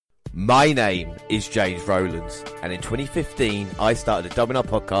My name is James Rowlands, and in 2015 I started a WNR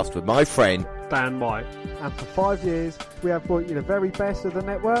podcast with my friend Dan White. And for 5 years we have brought you the very best of the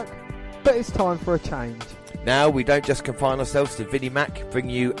network, but it's time for a change. Now we don't just confine ourselves to Vinnie Mac, bring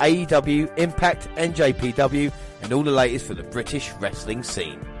you AEW, Impact, NJPW and all the latest for the British wrestling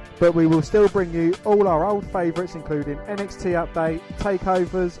scene. But we will still bring you all our old favourites, including NXT Update,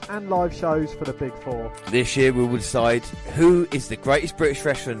 takeovers and live shows for the Big Four. This year we will decide who is the greatest British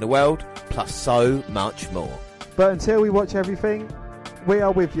wrestler in the world, plus so much more. But until we watch everything, we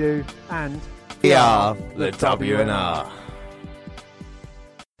are with you, and we are the WNR.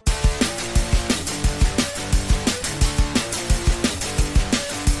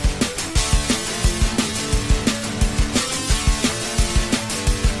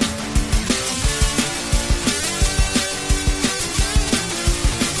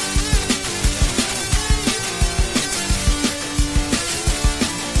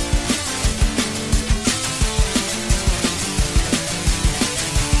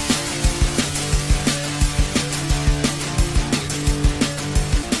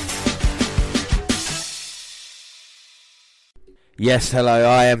 Yes, hello,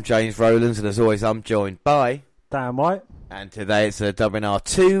 I am James Rowlands, and as always I'm joined by Dan White. And today it's a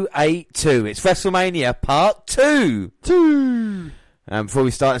WNR282. It's Wrestlemania Part 2! Before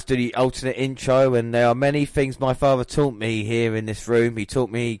we start, let's do the alternate intro, and there are many things my father taught me here in this room. He taught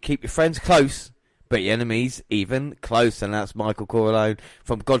me, keep your friends close, but your enemies even closer, and that's Michael Corleone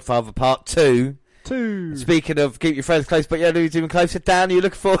from Godfather Part 2. Speaking of keep your friends close, but your enemies even closer, Dan, are you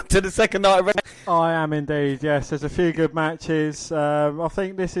looking forward to the second night of wrestling? I am indeed, yes. There's a few good matches. I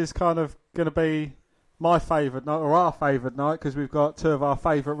think this is kind of going to be my favourite night, or our favourite night, because we've got two of our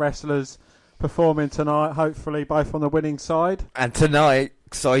favourite wrestlers performing tonight, hopefully both on the winning side. And tonight,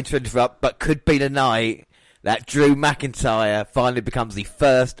 sorry to interrupt, but could be the night that Drew McIntyre finally becomes the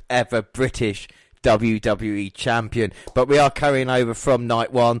first ever British WWE Champion. But we are carrying over from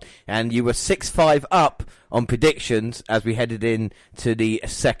night one, and you were 6-5 up on predictions as we headed in to the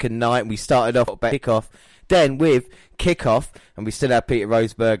second night. We started off at kickoff, then with kickoff, and we still had Peter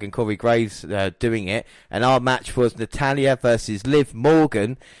Roseberg and Corey Graves doing it, and our match was Natalya versus Liv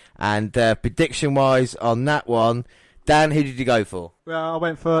Morgan. And prediction wise on that one, Dan, who did you go for? Well, I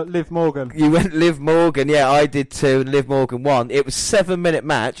went for Liv Morgan. You went Liv Morgan, yeah, I did too, and Liv Morgan won. It was a 7-minute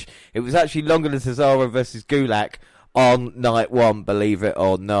match. It was actually longer than Cesaro versus Gulak on night one, believe it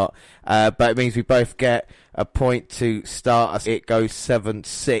or not. But it means we both get a point to start us. It goes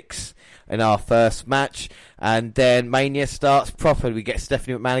 7-6 in our first match. And then Mania starts proper. We get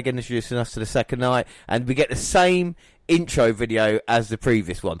Stephanie McMahon again introducing us to the second night. And we get the same intro video as the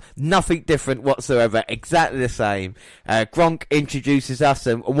previous one. Nothing different whatsoever, exactly the same. Gronk introduces us,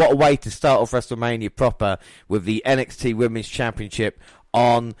 and what a way to start off WrestleMania proper with the NXT Women's Championship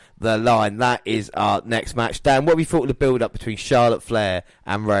on the line. That is our next match. Dan, what have you thought of the build-up between Charlotte Flair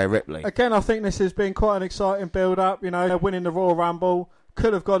and Rhea Ripley? Again, I think this has been quite an exciting build-up. You know, they're winning the Royal Rumble,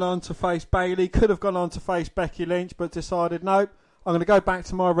 could have gone on to face Bayley, could have gone on to face Becky Lynch, but decided, nope, I'm going to go back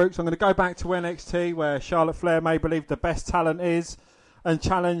to my roots. I'm going to go back to NXT, where Charlotte Flair may believe the best talent is, and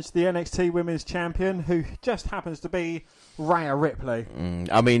challenge the NXT Women's Champion, who just happens to be Rhea Ripley.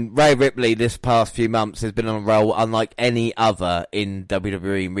 I mean, Rhea Ripley this past few months has been on a roll unlike any other in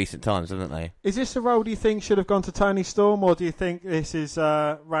WWE in recent times, haven't they? Is this a role do you think should have gone to Toni Storm, or do you think this is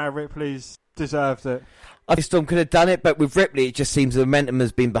Rhea Ripley's deserved it? I think Storm could have done it, but with Ripley, it just seems the momentum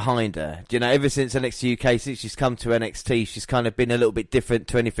has been behind her. You know, ever since NXT UK, since she's come to NXT, she's kind of been a little bit different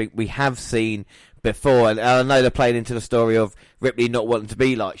to anything we have seen before. And I know they're playing into the story of Ripley not wanting to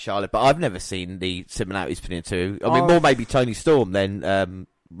be like Charlotte, but I've never seen the similarities between the two. I mean, more maybe Toni Storm than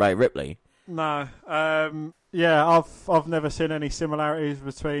Rhea Ripley. No. Yeah, I've never seen any similarities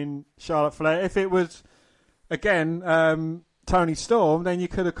between Charlotte Flair. If it was, again, Toni Storm, then you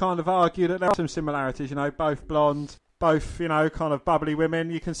could have kind of argued that there are some similarities, you know, both blonde, both, you know, kind of bubbly women.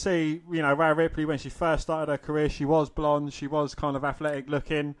 You can see, you know, Rhea Ripley, when she first started her career, she was blonde, she was kind of athletic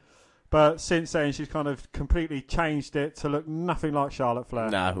looking, but since then she's kind of completely changed it to look nothing like Charlotte Flair.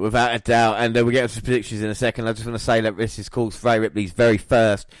 No, without a doubt, and we'll get to predictions in a second. I just want to say that this is called Rhea Ripley's very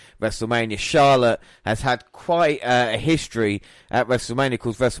first WrestleMania. Charlotte has had quite a history at WrestleMania,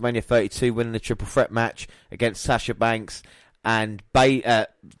 called WrestleMania 32, winning the triple threat match against Sasha Banks and and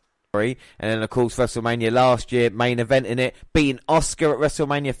then of course WrestleMania last year, main event in it, beating Oscar at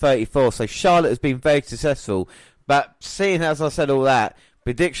WrestleMania 34. So Charlotte has been very successful. But seeing as I said all that,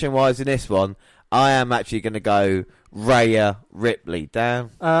 prediction wise in this one, I am actually going to go Rhea Ripley. Dan?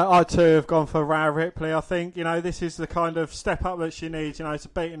 I too have gone for Rhea Ripley. I think, you know, this is the kind of step up that she needs, you know, to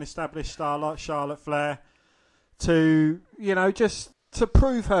beat an established star like Charlotte Flair, to, you know, just to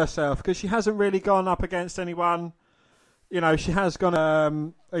prove herself, because she hasn't really gone up against anyone. You know, she has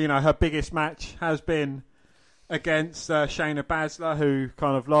gone. You know, her biggest match has been against Shayna Baszler, who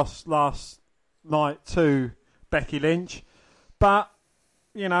kind of lost last night to Becky Lynch. But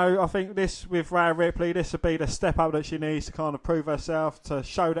you know, I think this with Rhea Ripley, this would be the step up that she needs to kind of prove herself, to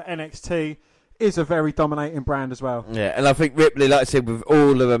show that NXT is a very dominating brand as well. Yeah, and I think Ripley, like I said, with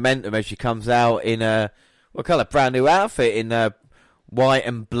all the momentum as she comes out in a brand new outfit in white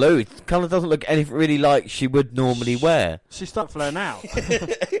and blue, it kind of doesn't look anything really like she would normally wear. She's stuck for her now.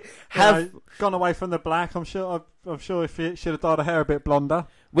 Gone away from the black. I'm sure if she should have dyed her hair a bit blonder.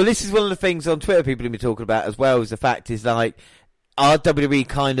 Well, this is one of the things on Twitter people have been talking about as well. Is the fact is like, are WWE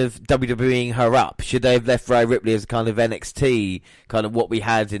kind of WWEing her up? Should they have left Rhea Ripley as a kind of NXT, kind of what we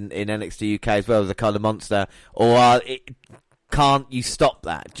had in NXT UK as well, as a kind of monster? Or can't you stop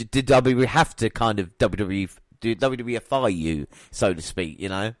that? Did WWE have to kind of WWEify you, so to speak, you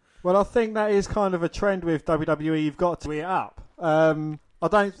know? Well, I think that is kind of a trend with WWE. You've got to eat it up. I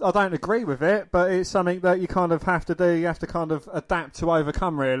don't agree with it, but it's something that you kind of have to do. You have to kind of adapt to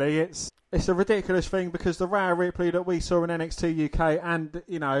overcome, really. It's a ridiculous thing, because the Rhea Ripley that we saw in NXT UK and,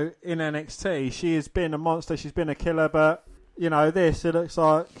 you know, in NXT, she has been a monster, she's been a killer, but, you know, it looks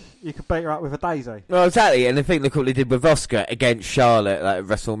like you could beat her up with a daisy. Well, exactly, and I think look what they did with Asuka against Charlotte at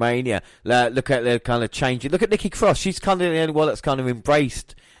Wrestlemania. Look at the kind of change. Look at Nikki Cross, she's kind of the only one that's kind of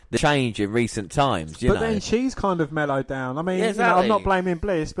embrraced the change in recent times, but then she's kind of mellowed down. I mean, yeah, exactly. You know, I'm not blaming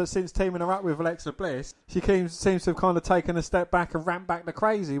Bliss, but since teaming her up with Alexa Bliss, she seems to have kind of taken a step back and ramped back the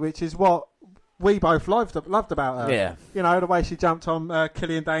crazy, which is what we both loved about her. Yeah. You know, the way she jumped on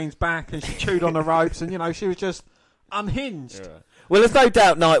Killian Dane's back and she chewed on the ropes, and, you know, she was just unhinged. Yeah. Well, there's no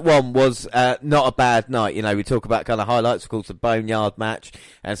doubt night one was not a bad night. You know, we talk about kind of highlights, of course, the Boneyard match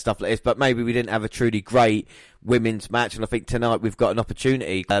and stuff like this, but maybe we didn't have a truly great women's match, and I think tonight we've got an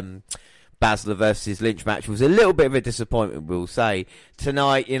opportunity. Baszler versus Lynch match was a little bit of a disappointment, we'll say.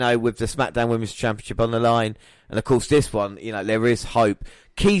 Tonight, you know, with the SmackDown Women's Championship on the line, and of course this one, you know, there is hope.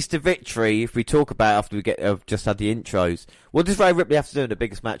 Keys to victory, if we talk about after we get just had the intros, what does Rhea Ripley have to do in the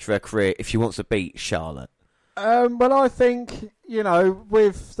biggest match of her career if she wants to beat Charlotte? Well, I think, you know,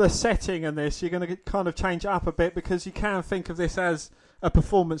 with the setting and this, you're going to kind of change it up a bit, because you can think of this as a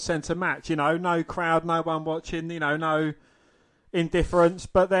performance centre match, you know, no crowd, no one watching, you know, no indifference.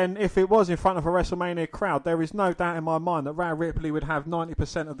 But then if it was in front of a WrestleMania crowd, there is no doubt in my mind that Rhea Ripley would have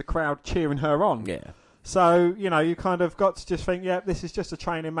 90% of the crowd cheering her on. Yeah. So, you know, you kind of got to just think, yeah, this is just a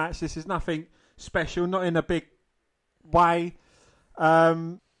training match. This is nothing special, not in a big way.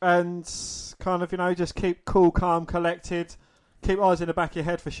 And kind of, you know, just keep cool, calm, collected. Keep eyes in the back of your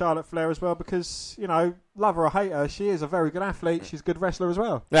head for Charlotte Flair as well, because, you know, love her or hate her, she is a very good athlete. She's a good wrestler as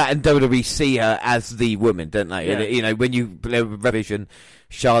well. Yeah, and WWE see her as the woman, don't they? Yeah. You know, when you revision,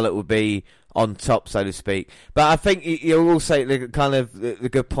 Charlotte will be on top, so to speak. But I think you'll also kind of the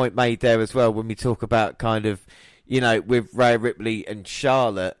good point made there as well when we talk about kind of, you know, with Rhea Ripley and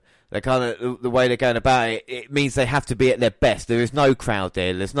Charlotte. They're kind of the way they're going about it. It means they have to be at their best. There is no crowd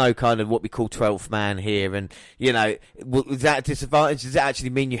there. There's no kind of what we call 12th man here. And you know, is that a disadvantage? Does it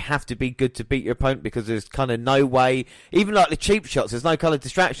actually mean you have to be good to beat your opponent, because there's kind of no way? Even like the cheap shots, there's no kind of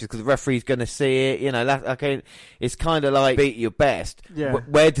distractions because the referee's going to see it. You know, okay, it's kind of like beat your best. Yeah.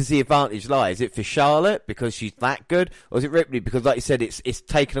 Where does the advantage lie? Is it for Charlotte because she's that good, or is it Ripley because, like you said, it's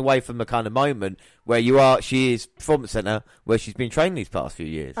taken away from the kind of moment where she is performance center where she's been training these past few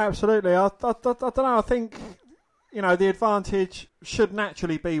years? Absolutely. I don't know. I think, you know, the advantage should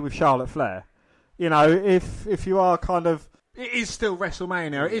naturally be with Charlotte Flair. You know, if you are kind of, it is still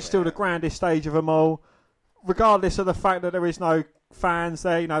WrestleMania. It is still the grandest stage of them all, regardless of the fact that there is no fans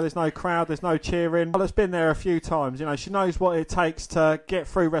there. You know, there's no crowd, there's no cheering. Charlotte's been there a few times. You know, she knows what it takes to get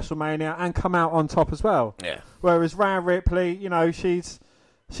through WrestleMania and come out on top as well. Yeah. Whereas Rhea Ripley, you know, she's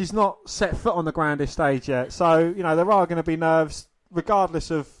not set foot on the grandest stage yet. So, you know, there are going to be nerves,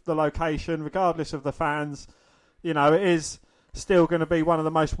 regardless of the location, regardless of the fans. You know, it is still going to be one of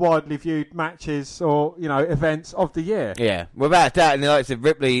the most widely viewed matches or, you know, events of the year. Yeah, without doubt. And like I said,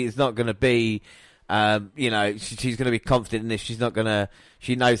 Ripley is not going to be, you know, she's going to be confident in this.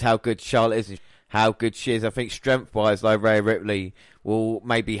 She knows how good Charlotte is and how good she is. I think strength-wise, like Rhea Ripley will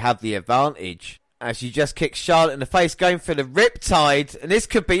maybe have the advantage. As she just kicks Charlotte in the face, going for the riptide, and this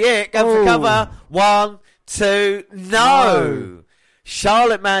could be it. Going for cover. 1, 2, no!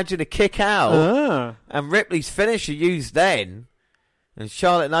 Charlotte managing to kick out, and Ripley's finisher used then, and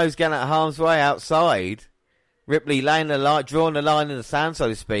Charlotte knows getting out of harm's way outside. Ripley drawing the line in the sand, so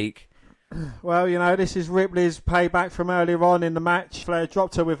to speak. Well, you know, this is Ripley's payback from earlier on in the match. Flair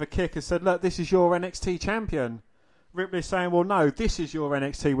dropped her with a kick and said, look, this is your NXT champion. Ripley's saying, well, no, this is your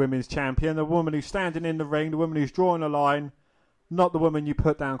NXT Women's Champion, the woman who's standing in the ring, the woman who's drawing a line, not the woman you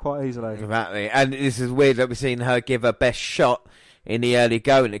put down quite easily. Exactly. And this is weird that we've seen her give her best shot in the early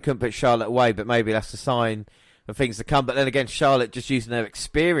going. It couldn't put Charlotte away, but maybe that's a sign of things to come. But then again, Charlotte just using her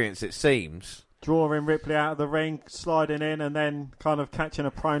experience, it seems. Drawing Ripley out of the ring, sliding in, and then kind of catching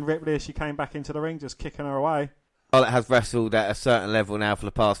a prone Ripley as she came back into the ring, just kicking her away. Charlotte has wrestled at a certain level now for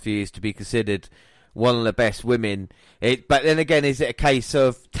the past few years to be considered one of the best women. But then again, is it a case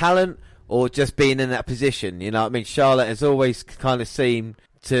of talent or just being in that position? You know what I mean? Charlotte has always kind of seemed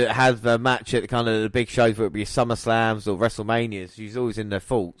to have a match at kind of the big shows, whether it be SummerSlams or WrestleManias. She's always in their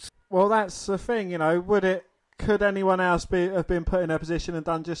faults. Well, that's the thing, you know. Could anyone else have been put in her position and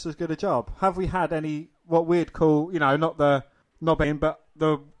done just as good a job? Have we had any, what we'd call, you know, not the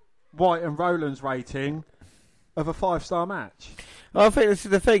White and Rowland's rating of a 5-star match? Well, I think this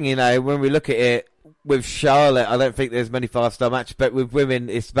is the thing, you know, when we look at it, with Charlotte, I don't think there's many 5-star matches, but with women,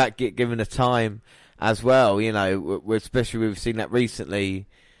 it's about given the time as well. You know, especially we've seen that recently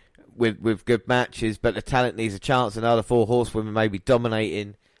with good matches, but the talent needs a chance, and other 4 horsewomen maybe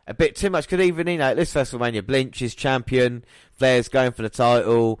dominating a bit too much. Could even, you know, at this WrestleMania, Blinch is champion, Flair's going for the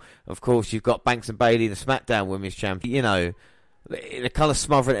title. Of course, you've got Banks and Bayley, the SmackDown Women's Champion. You know, they're kind of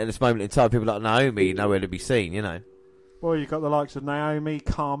smothering it at this moment in time. People like Naomi, nowhere to be seen, you know. Well, you've got the likes of Naomi,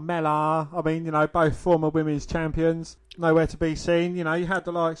 Carmella. I mean, you know, both former women's champions, nowhere to be seen. You know, you had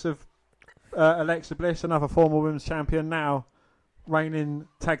the likes of Alexa Bliss, another former women's champion, now reigning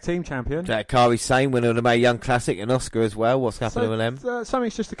tag team champion. Kairi Sane, winner of the Mae Young Classic, and Oscar as well. What's happening with them?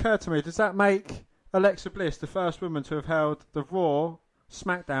 Something's just occurred to me. Does that make Alexa Bliss the first woman to have held the Raw,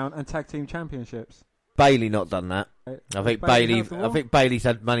 SmackDown, and tag team championships? Bayley not done that. I think Bayley's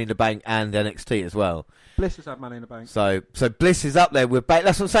had Money in the Bank and NXT as well. Bliss has had Money in the Bank. So Bliss is up there with Bayley.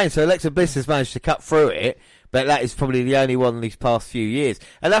 That's what I'm saying. So Alexa Bliss has managed to cut through it, but that is probably the only one in these past few years.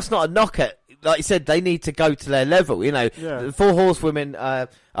 And that's not a knock at, like you said, they need to go to their level. You know, The 4 horsewomen are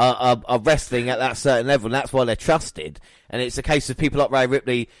wrestling at that certain level, and that's why they're trusted. And it's a case of people like Rhea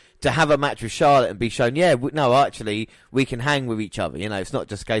Ripley to have a match with Charlotte and be shown, no, actually, we can hang with each other. You know, it's not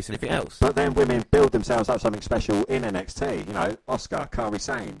just a case of anything else. But then women build themselves up something special in NXT. You know, Oscar, Kairi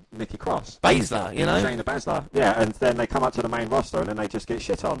Sane, Nikki Cross, Baszler, you know, Shayna Baszler. Yeah, and then they come up to the main roster and then they just get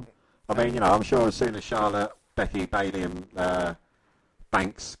shit on. I mean, you know, I'm sure as soon as Charlotte, Becky, Bayley, and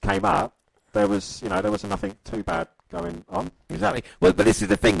Banks came up, there was nothing too bad going on. Exactly. Well, but this is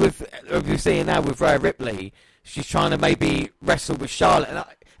the thing with we're seeing now with Rhea Ripley. She's trying to maybe wrestle with Charlotte. And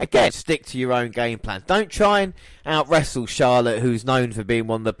again, stick to your own game plan. Don't try and out-wrestle Charlotte, who's known for being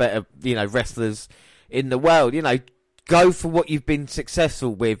one of the better, you know, wrestlers in the world. You know, go for what you've been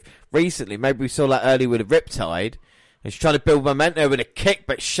successful with recently. Maybe we saw that early with a Riptide. And she's trying to build momentum with a kick,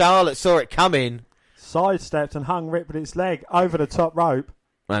 but Charlotte saw it coming. Sidestepped and hung Ripley's leg over the top rope.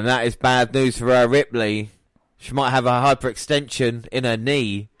 And that is bad news for Rhea Ripley. She might have a hyperextension in her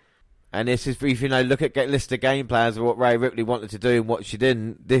knee. And this is, if you know, look at list of game plans of what Rhea Ripley wanted to do and what she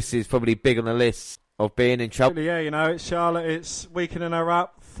didn't. This is probably big on the list of being in trouble. Yeah, you know, it's Charlotte. It's weakening her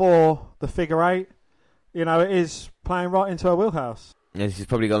up for the figure 8. You know, it is playing right into her wheelhouse. Yeah, this has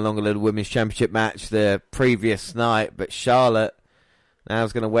probably gone along a little women's championship match the previous night, but Charlotte now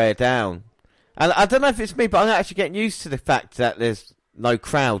is going to wear down. And I don't know if it's me, but I'm actually getting used to the fact that there's no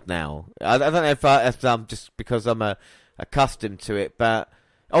crowd now. I don't know if I'm just because I'm accustomed to it, but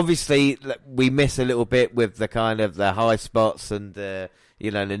obviously we miss a little bit with the kind of the high spots and the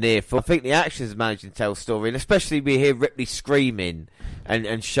near fall. I think the action's managing to tell a story, and especially we hear Ripley screaming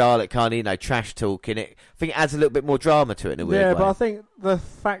and Charlotte kind of, you know, trash talking it. I think it adds a little bit more drama to it in a weird way. Yeah, but I think the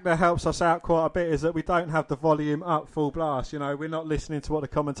fact that helps us out quite a bit is that we don't have the volume up full blast. You know, we're not listening to what the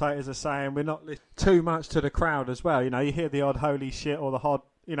commentators are saying. We're not listening too much to the crowd as well. You know, you hear the odd holy shit or the odd,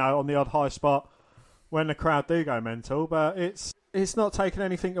 you know, on the odd high spot when the crowd do go mental, but it's not taking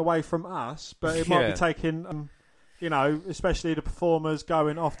anything away from us, but it might be taking, you know, especially the performers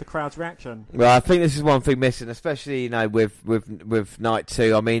going off the crowd's reaction. Well, I think this is one thing missing, especially, you know, with night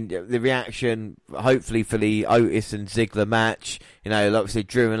 2. I mean, the reaction, hopefully, for the Otis and Ziggler match, you know, obviously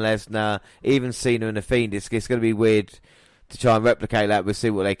Drew and Lesnar, even Cena and The Fiend, it's going to be weird to try and replicate that. We'll see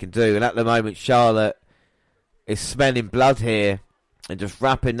what they can do. And at the moment, Charlotte is smelling blood here and just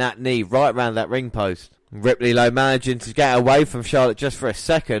wrapping that knee right around that ring post. Ripley, though, managing to get away from Charlotte just for a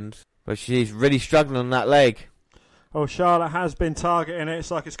second, but she's really struggling on that leg. Oh, Charlotte has been targeting it.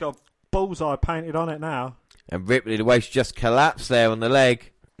 It's like it's got a bullseye painted on it now. And Ripley, the way she just collapsed there on the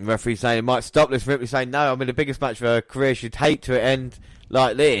leg. The referee saying it might stop this. Ripley saying, no, I mean, the biggest match of her career. She'd hate to end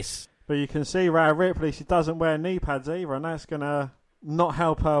like this. But you can see Rhea Ripley, she doesn't wear knee pads either, and that's going to not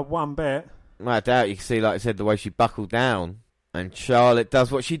help her one bit. No doubt. You can see, like I said, the way she buckled down. And Charlotte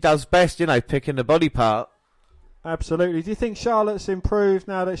does what she does best, picking the body part. Absolutely. Do you think Charlotte's improved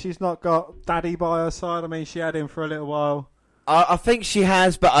now that she's not got Daddy by her side? I mean, she had him for a little while. I think she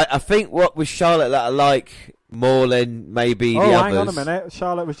has, but I think what with Charlotte that I like more than maybe the others. Oh, hang on a minute.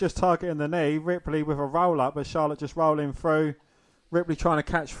 Charlotte was just targeting the knee. Ripley with a roll-up, but Charlotte just rolling through. Ripley trying to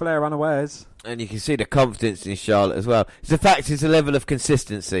catch Flair unawares. And you can see the confidence in Charlotte as well. The fact is the level of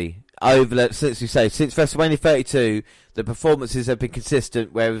consistency. Since WrestleMania 32, the performances have been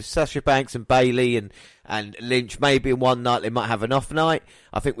consistent, where with Sasha Banks and Bayley and Lynch, maybe in one night they might have an off night.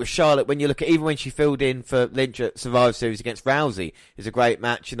 I think with Charlotte, when you look at, even when she filled in for Lynch at Survivor Series against Rousey, it's a great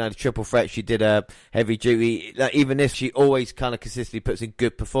match, the triple threat, she did a heavy duty. Even this, she always kind of consistently puts in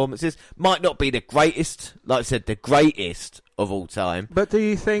good performances. Might not be the greatest, like I said, the greatest of all time. But do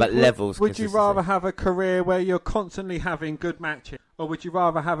you think, would you rather have a career where you're constantly having good matches, or would you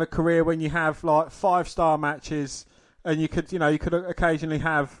rather have a career when you have like 5-star matches and you could occasionally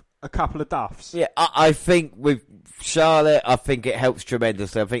have a couple of duffs? Yeah, I think with Charlotte, I think it helps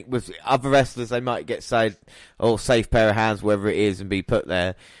tremendously. I think with other wrestlers, they might get safe pair of hands, wherever it is, and be put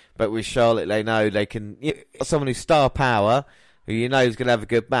there. But with Charlotte, they know they can. Someone who's star power, who is going to have a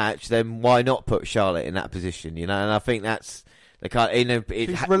good match, then why not put Charlotte in that position? And I think that's the kind.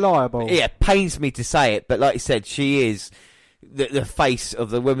 She's reliable. Yeah, it pains me to say it, but like you said, she is the face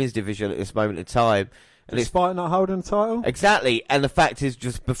of the women's division at this moment in time. And despite not holding the title? Exactly, and the fact is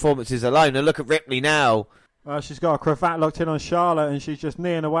just performances alone. And look at Ripley now. She's got a cravat locked in on Charlotte and she's just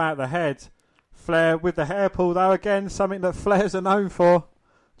kneeing away at the head. Flair with the hair pull, though, again, something that Flairs are known for.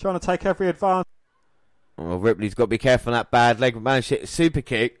 Trying to take every advantage. Well, Ripley's got to be careful on that bad leg, but managed to hit a super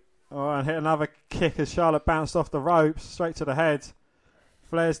kick. Oh, and hit another kick as Charlotte bounced off the ropes, straight to the head.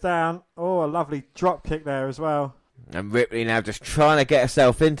 Flair's down. Oh, a lovely drop kick there as well. And Ripley now just trying to get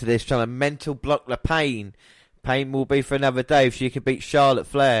herself into this, trying to mental block the pain. Pain will be for another day if she could beat Charlotte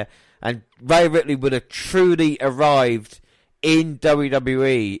Flair. And Rhea Ripley would have truly arrived in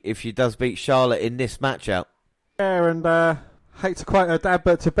WWE if she does beat Charlotte in this matchup. Yeah, and hate to quote her dad,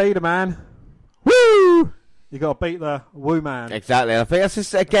 but to beat a man, woo! You got to beat the woo man. Exactly. I think that's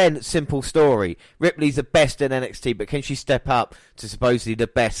just, again, simple story. Ripley's the best in NXT, but can she step up to supposedly the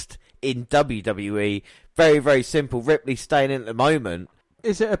best in WWE? Very, very simple. Ripley staying in at the moment.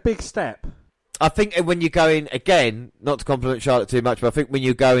 Is it a big step? I think when you're going, again, not to compliment Charlotte too much, but I think when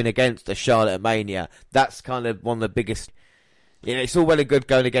you're going against a Charlotte at Mania, that's kind of one of the biggest. It's all well and good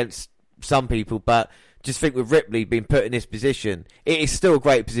going against some people, but just think with Ripley being put in this position, it is still a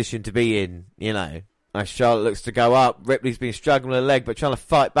great position to be in, As Charlotte looks to go up, Ripley's been struggling with her leg, but trying to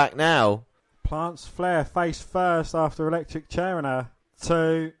fight back now. Plants Flair face first after electric chairing her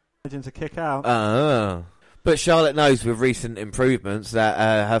to kick out. But Charlotte knows with recent improvements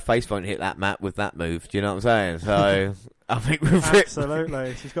that her face won't hit that mat with that move. Do you know what I'm saying? So I think with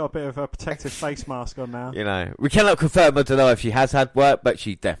absolutely, she's got a bit of a protective face mask on now. We cannot confirm or deny if she has had work, but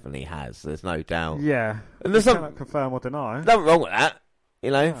she definitely has. There's no doubt. Yeah, and there's cannot confirm or deny. Nothing wrong with that.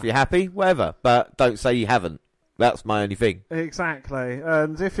 If you're happy, whatever. But don't say you haven't. That's my only thing. Exactly.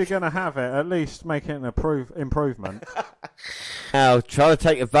 And if you're going to have it, at least make it an improvement. Now, trying to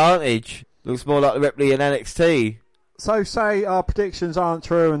take advantage. Looks more like Ripley in NXT. So say our predictions aren't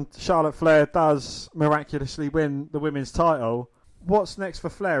true and Charlotte Flair does miraculously win the women's title. What's next for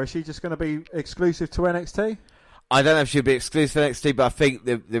Flair? Is she just going to be exclusive to NXT? I don't know if she'll be exclusive to NXT, but I think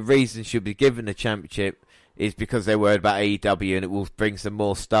the reason she'll be given the championship is because they're worried about AEW and it will bring some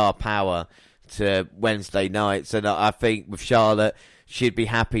more star power to Wednesday nights. And I think with Charlotte, she'd be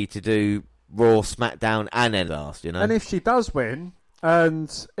happy to do Raw, SmackDown and then last, And if she does win,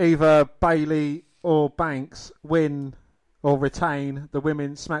 and either Bayley or Banks win or retain the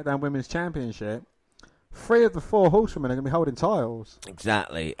SmackDown Women's Championship, 3 of the 4 horsewomen are going to be holding titles.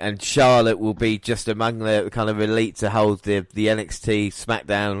 Exactly. And Charlotte will be just among the kind of elite to hold the NXT,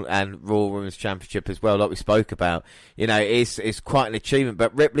 SmackDown and Raw Women's Championship as well, like we spoke about. It's quite an achievement.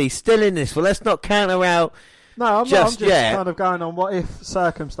 But Ripley's still in this. Well, let's not count her out. No, I'm just kind of going on what if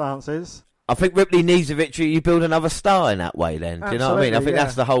circumstances. I think Ripley needs a victory. You build another star in that way then. Do you know what I mean? I think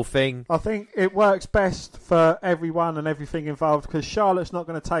that's the whole thing. I think it works best for everyone and everything involved because Charlotte's not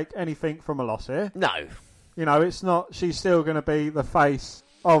going to take anything from a loss here. No. It's not. She's still going to be the face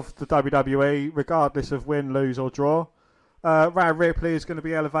of the WWE regardless of win, lose or draw. Rhea Ripley is going to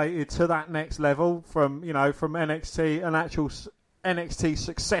be elevated to that next level from NXT, an actual NXT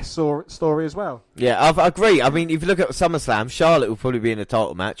success story as well. Yeah, I agree. I mean, if you look at SummerSlam, Charlotte will probably be in a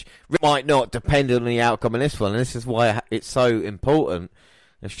title match. Might not, depend on the outcome of this one, and this is why it's so important.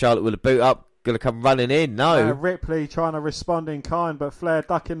 If Charlotte would have boot up going to come running in. No. Ripley trying to respond in kind, but Flair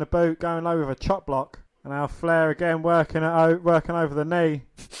ducking the boot, going low with a chop block. And now Flair again working over the knee.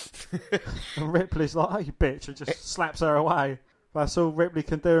 And Ripley's like, oh, you bitch, and just slaps her away. That's all Ripley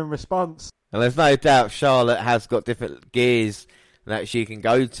can do in response. And there's no doubt Charlotte has got different gears that she can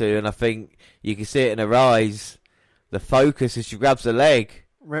go to, and I think you can see it in her eyes. The focus as she grabs the leg.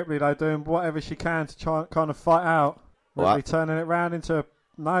 Ripley, though, doing whatever she can to try and kind of fight out. Ripley turning it round into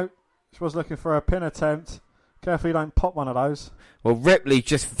no. She was looking for a pin attempt. Careful you don't pop one of those. Well, Ripley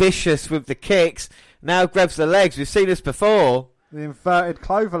just vicious with the kicks. Now grabs the legs. We've seen this before. The inverted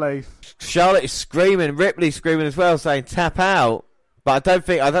cloverleaf. Charlotte is screaming. Ripley screaming as well, saying tap out. But I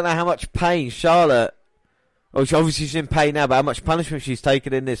don't know how much pain Charlotte. Well, obviously she's in pain now, but how much punishment she's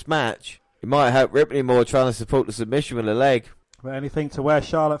taken in this match. It might hurt Ripley more trying to support the submission with the leg. But anything to wear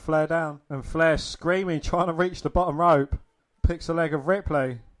Charlotte Flair down. And Flair screaming, trying to reach the bottom rope. Picks the leg of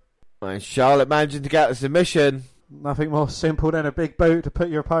Ripley. And Charlotte managing to get the submission. Nothing more simple than a big boot to put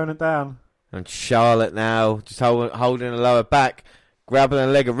your opponent down. And Charlotte now just holding the lower back, grabbing the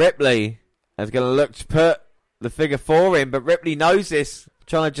leg of Ripley. And is going to look to put the figure 4 in, but Ripley knows this.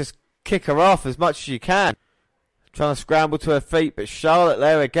 Trying to just kick her off as much as she can. Trying to scramble to her feet, but Charlotte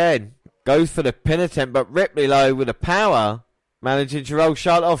there again. Goes for the pin attempt, but Ripley low with the power. Managing to roll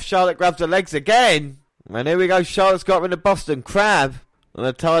Charlotte off. Charlotte grabs her legs again. And here we go. Charlotte's got her in the Boston Crab. And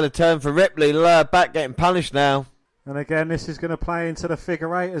a tide of turn for Ripley. Lower back getting punished now. And again, this is going to play into the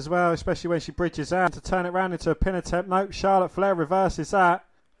figure 8 as well, especially when she bridges out to turn it around into a pin attempt. Nope, Charlotte Flair reverses that.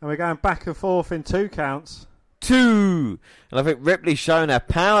 And we're going back and forth in 2 counts. 2. And I think Ripley's showing her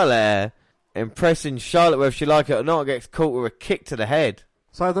power there. Impressing Charlotte, whether she like it or not, gets caught with a kick to the head.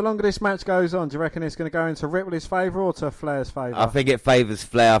 So the longer this match goes on, do you reckon it's going to go into Ripley's favour or to Flair's favour? I think it favours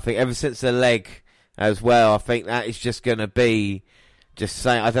Flair. I think ever since the leg as well, I think that is just going to be just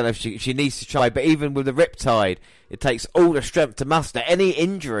saying, I don't know if she needs to try, but even with the riptide, it takes all the strength to muster. Any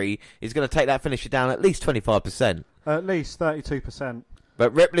injury is going to take that finisher down at least 25%. At least 32%.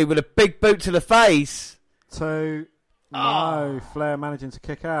 But Ripley with a big boot to the face. 2. No, Flair managing to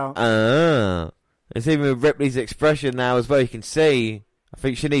kick out. It's even with Ripley's expression now as well, you can see. I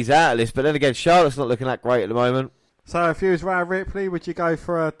think she needs out of this, but then again, Charlotte's not looking that great at the moment. So if you was Rhea Ripley, would you go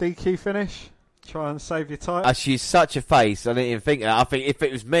for a DQ finish? Try and save your title? She's such a face, I didn't even think that. I think if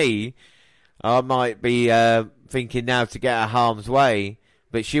it was me, I might be thinking now to get her harm's way.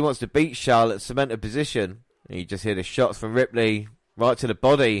 But she wants to beat Charlotte, cement her position. And you just hear the shots from Ripley right to the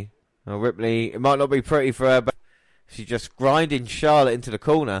body. Well, Ripley, it might not be pretty for her, but she's just grinding Charlotte into the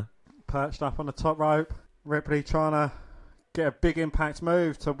corner. Perched up on the top rope. Ripley trying to get a big impact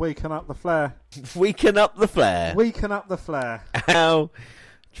move to weaken up the Flair. Weaken up the Flair. Weaken up the Flair. Ow.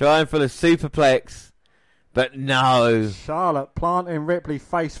 Trying for the superplex. But no. Charlotte planting Ripley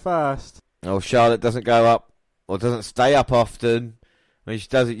face first. Oh, Charlotte doesn't go up or doesn't stay up often. When she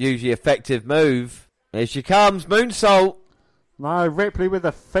does it, usually effective move. Here she comes. Moonsault. No, Ripley with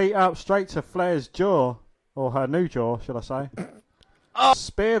the feet up straight to Flair's jaw. Or her new jaw, should I say. Oh.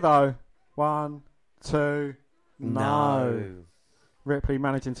 Spear though. 1, 2... No. Ripley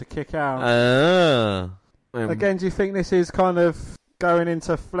managing to kick out. Again, do you think this is kind of going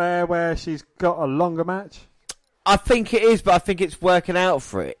into Flair where she's got a longer match? I think it is, but I think it's working out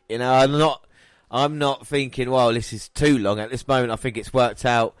for it. You know, I'm not thinking, well, this is too long. At this moment, I think it's worked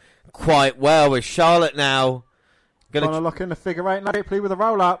out quite well with Charlotte now. Trying to lock in the figure 8. Ripley with a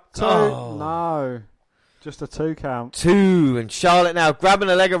roll up. 2. Oh. No. Just a 2 count. 2. And Charlotte now grabbing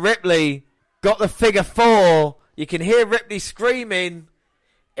the leg of Ripley. Got the figure 4. You can hear Ripley screaming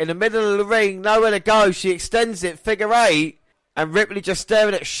in the middle of the ring, nowhere to go. She extends it, figure 8, and Ripley just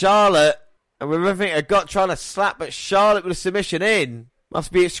staring at Charlotte, and with everything I got trying to slap at Charlotte with a submission in.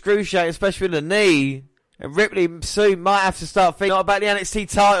 Must be excruciating, especially with the knee. And Ripley soon might have to start thinking not about the NXT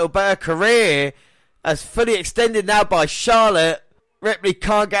title, but her career as fully extended now by Charlotte. Ripley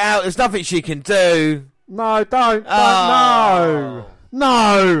can't get out. There's nothing she can do. No, don't. No.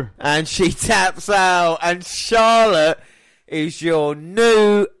 No! And she taps out, and Charlotte is your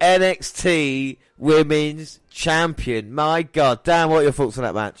new NXT Women's Champion. My God, Dan, what are your thoughts on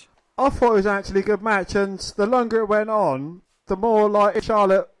that match? I thought it was actually a good match, and the longer it went on, the more like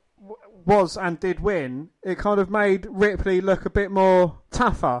Charlotte was and did win, it kind of made Ripley look a bit more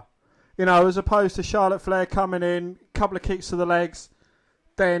tougher. You know, as opposed to Charlotte Flair coming in, couple of kicks to the legs,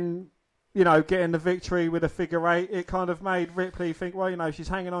 then, you know, getting the victory with a figure 8, it kind of made Ripley think, well, you know, she's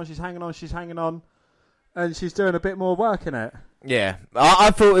hanging on, and she's doing a bit more work in it. Yeah, I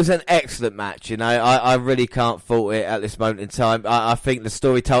thought it was an excellent match, you know. I really can't fault it at this moment in time. I think the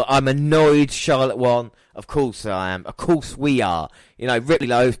story told, I'm annoyed Charlotte won. Of course I am. Of course we are. You know, Ripley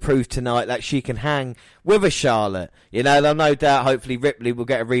Lowe's proved tonight that she can hang with a Charlotte. You know, there's no doubt hopefully Ripley will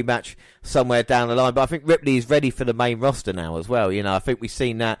get a rematch somewhere down the line. But I think Ripley is ready for the main roster now as well. You know, I think we've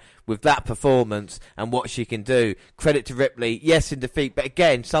seen that with that performance and what she can do. Credit to Ripley. Yes, in defeat. But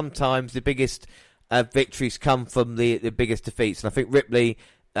again, sometimes the biggest victories come from the biggest defeats. And I think Ripley...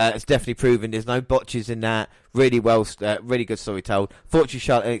 it's definitely proven there's no botches in that. Really good story told. Fortunately,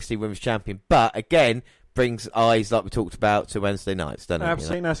 Charlotte NXT Women's Champion, but again, brings eyes like we talked about to Wednesday nights, doesn't it?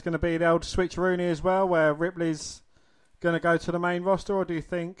 Absolutely, you know? That's going to be the old switcheroony as well, where Ripley's going to go to the main roster, or do you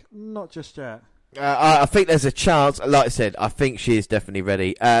think not just yet? I think there's a chance. Like I said, I think she is definitely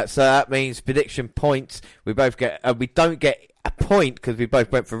ready. So that means prediction points. We both get. We don't get a point because we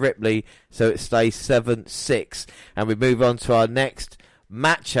both went for Ripley, so it stays 7-6, and we move on to our next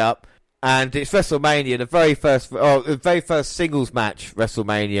matchup, and it's WrestleMania, the very first singles match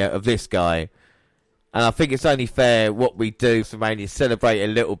WrestleMania of this guy, and I think it's only fair what we do WrestleMania, celebrate a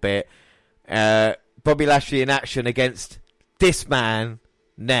little bit. Bobby Lashley in action against this man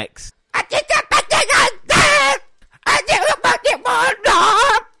next.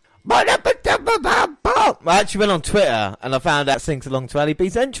 I actually went on Twitter and I found out sings along to Ali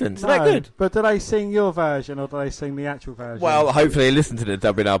B's entrance. Isn't that good? But do they sing your version or do they sing the actual version? Well, hopefully they listen to the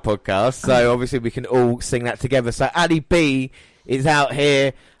WNR podcast, so obviously we can all sing that together. So Ali B is out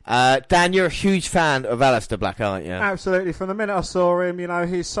here. Dan, you're a huge fan of Aleister Black, aren't you? Absolutely. From the minute I saw him, you know,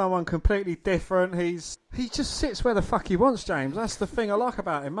 he's someone completely different. He just sits where the fuck he wants, James. That's the thing I like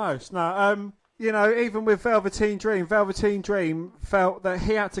about him most. No, you know, even with Velveteen Dream felt that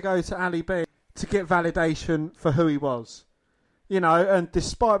he had to go to Ali B to get validation for who he was. You know, and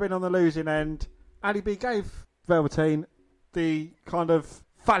despite being on the losing end, Ali B gave Velveteen the kind of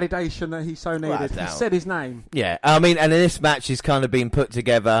validation that he so needed. He said his name. Yeah, I mean, and this match is kind of been put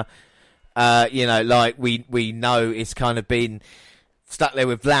together, you know, like we know it's kind of been stuck there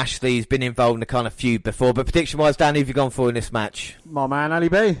with Lashley. He's been involved in a kind of feud before. But prediction-wise, Dan, who have you gone for in this match? My man, Ali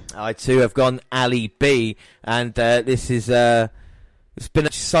B. I too have gone Ali B. And this is... it's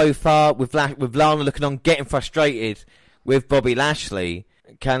been so far with Lana looking on, getting frustrated with Bobby Lashley.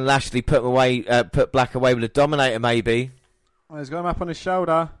 Can Lashley put Black away with a Dominator, maybe? Well, he's got him up on his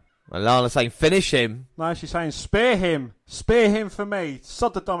shoulder. Well, Lana's saying, finish him. No, she's saying, spear him. Spear him for me.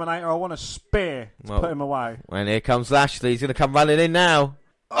 Sod the Dominator, I want a spear to put him away. And here comes Lashley. He's going to come running in now.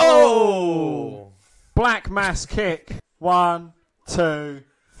 Oh! Black mass kick. 1, 2,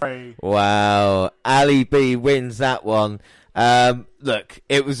 3. Wow. Ali B wins that one. Look,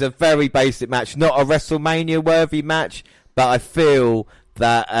 it was a very basic match. Not a WrestleMania-worthy match, but I feel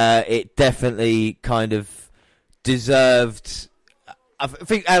that it definitely kind of deserved... I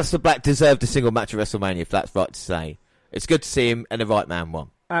think Aleister Black deserved a single match at WrestleMania, if that's right to say. It's good to see him, and the right man won.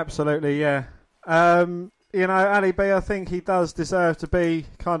 Absolutely, yeah. You know, Ali B, I think he does deserve to be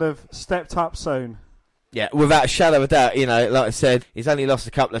kind of stepped up soon. Yeah, without a shadow of a doubt. You know, like I said, he's only lost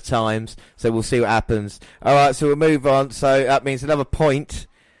a couple of times, so we'll see what happens. All right, so we'll move on. So that means another point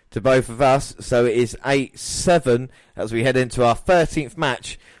to both of us. So it is 8-7 as we head into our 13th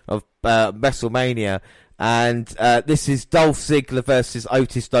match of WrestleMania. And this is Dolph Ziggler versus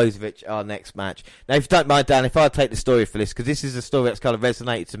Ottis Dozovich, our next match. Now, if you don't mind, Dan, if I take the story for this, because this is a story that's kind of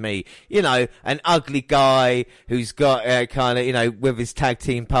resonated to me. You know, an ugly guy who's got kind of, you know, with his tag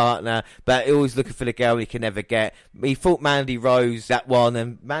team partner, but always looking for the girl he can never get. He thought Mandy Rose that one,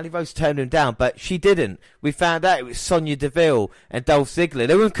 and Mandy Rose turned him down, but she didn't. We found out it was Sonya Deville and Dolph Ziggler.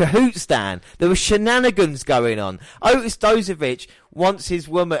 They were in cahoots, Dan. There were shenanigans going on. Otis Dozovich wants his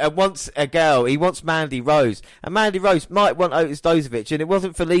woman, wants a girl. He wants Mandy Rose, and Mandy Rose might want Otis Dozovich, and it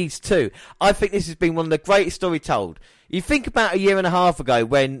wasn't for these two. I think this has been one of the greatest stories told. You think about a year and a half ago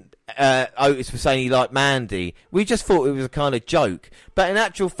when Otis was saying he liked Mandy, we just thought it was a kind of joke, but in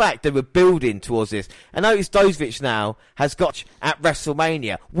actual fact they were building towards this, and Otis Dozovich now has got at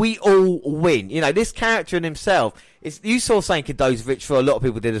WrestleMania. We all win. You know, this character in himself, you saw Sanka Dozovich for a lot of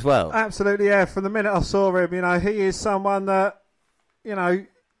people did as well. Absolutely, yeah. From the minute I saw him, you know, he is someone that, you know,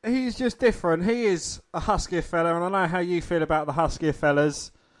 he's just different. He is a huskier fella, and I know how you feel about the huskier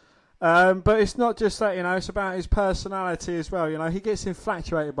fellas. But it's not just that, you know, it's about his personality as well. You know, he gets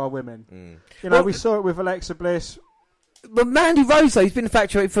infatuated by women. You know, we saw it with Alexa Bliss. But Mandy Rose, though, he's been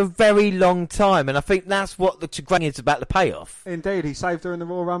infatuated for a very long time, and I think that's what the chagrin is about the payoff. Indeed, he saved her in the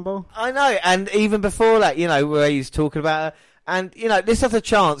Royal Rumble. I know, and even before that, you know, where he's talking about her, and, you know, this has a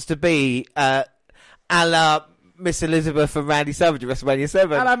chance to be a la Miss Elizabeth and Randy Savage at WrestleMania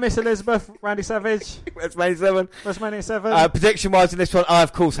 7. Hello, Miss Elizabeth, Randy Savage. WrestleMania 7. WrestleMania 7. Prediction-wise in this one, I,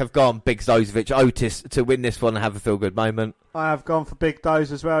 of course, have gone Big Zozovich, Otis to win this one and have a feel-good moment. I have gone for Big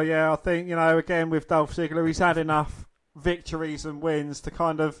Doze as well, yeah. I think, again, with Dolph Ziggler, he's had enough victories and wins to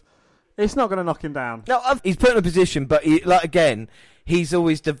kind of... It's not going to knock him down. No, he's put in a position, but he's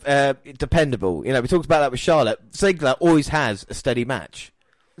always dependable. We talked about that with Charlotte. Ziggler always has a steady match.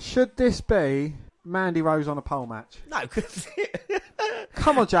 Should this be Mandy Rose on a pole match? No.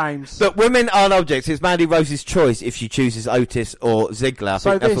 Come on, James. Look, women aren't objects. It's Mandy Rose's choice if she chooses Otis or Ziggler. I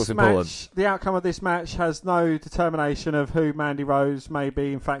think that's what's important. The outcome of this match has no determination of who Mandy Rose may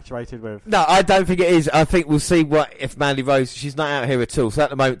be infatuated with. No, I don't think it is. I think we'll see if Mandy Rose... She's not out here at all. So at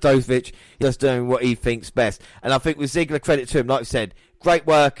the moment, Dozovich is doing what he thinks best. And I think with Ziggler, credit to him, like I said, great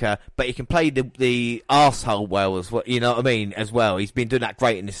worker, but he can play the arsehole well, as well, as well. He's been doing that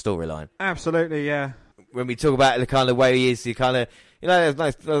great in this storyline. Absolutely, yeah. When we talk about the kind of way he is, he kind of... don't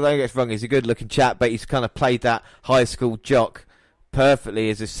get us wrong, he's a good-looking chap, but he's kind of played that high school jock perfectly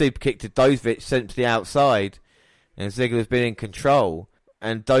as a super kick to Dozovich sent to the outside. And Ziggler's been in control.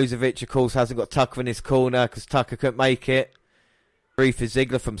 And Dozovich, of course, hasn't got Tucker in his corner because Tucker couldn't make it. Free for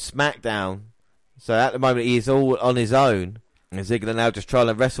Ziggler from SmackDown. So at the moment, he is all on his own. And Ziggler now just trying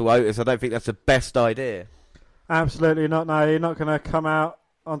to wrestle Otis. I don't think that's the best idea. Absolutely not, no. You're not going to come out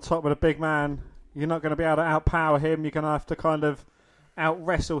on top with a big man. You're not going to be able to outpower him. You're going to have to kind of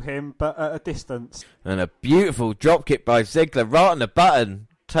out-wrestle him, but at a distance. And a beautiful dropkick by Ziggler right on the button,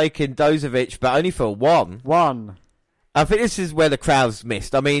 taking Dozovich, but only for one. I think this is where the crowd's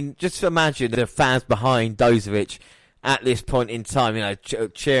missed. I mean, just imagine the fans behind Dozovich at this point in time,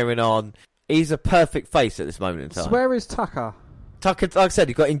 cheering on. He's a perfect face at this moment in time. So where is Tucker? Tucker, like I said,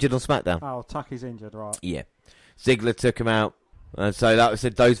 he got injured on SmackDown. Oh, Tucker's injured, right. Yeah. Ziggler took him out. And so, like I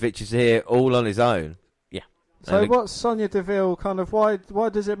said, Dozovich is here all on his own. Yeah. So what's Sonya Deville kind of... Why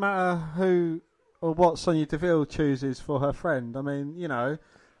does it matter who or what Sonya Deville chooses for her friend? I mean,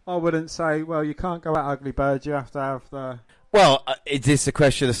 I wouldn't say, well, you can't go out ugly bird, you have to have the... Well, is this a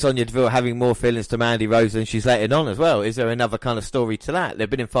question of Sonya Deville having more feelings to Mandy Rose than she's letting on as well? Is there another kind of story to that? They've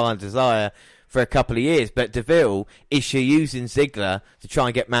been in Fire and Desire for a couple of years, but Deville, is she using Ziggler to try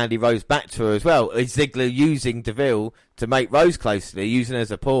and get Mandy Rose back to her as well? Is Ziggler using Deville to make Rose closer, using her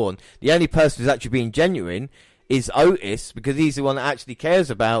as a pawn? The only person who's actually being genuine is Otis, because he's the one that actually cares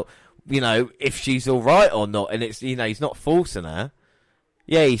about, if she's all right or not, and it's, he's not forcing her.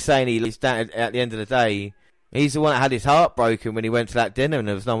 Yeah, he's saying he's down at the end of the day. He's the one that had his heart broken when he went to that dinner, and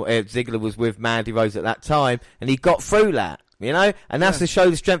there was Ziggler was with Mandy Rose at that time, and he got through that. And that's to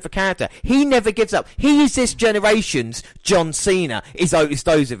show the strength of character. He never gives up. He is this generation's John Cena, is Otis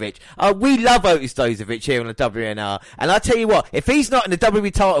Dozovich. We love Otis Dozovich here on the WNR. And I tell you what, if he's not in the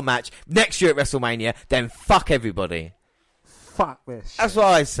WWE title match next year at WrestleMania, then fuck everybody. Fuck this. That's what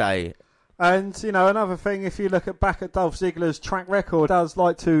I say. And, another thing, if you look back at Dolph Ziggler's track record, he does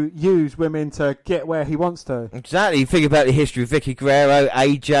like to use women to get where he wants to. Exactly. You think about the history of Vicky Guerrero,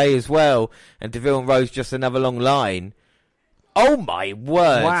 AJ as well, and Deville and Rose, just another long line. Oh, my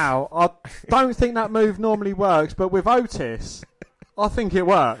word. Wow. I don't think that move normally works, but with Otis, I think it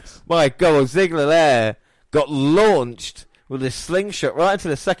works. My God, Ziggler there got launched with a slingshot right into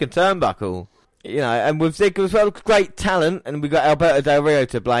the second turnbuckle. And with Ziggler as well, great talent, and we got Alberto Del Rio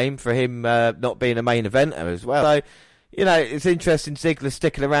to blame for him not being a main eventer as well. So, it's interesting Ziggler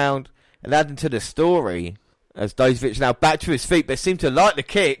sticking around and adding to the story as Dozovich now back to his feet, but seemed to like the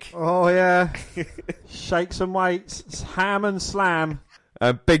kick. Oh, yeah. Shake some weights, ham and slam.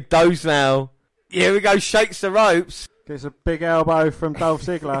 And Big Doze now. Here we go, shakes the ropes. Gets a big elbow from Dolph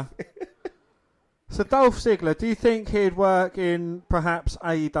Ziggler. So Dolph Ziggler, do you think he'd work in perhaps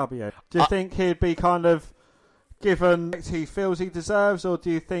AEW? Do you think he'd be kind of given what he feels he deserves, or do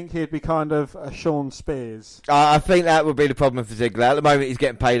you think he'd be kind of a Sean Spears? I think that would be the problem for Ziggler. At the moment, he's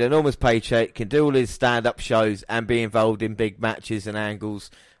getting paid an enormous paycheck, can do all his stand-up shows and be involved in big matches and angles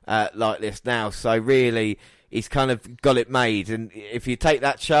like this now. So really, he's kind of got it made. And if you take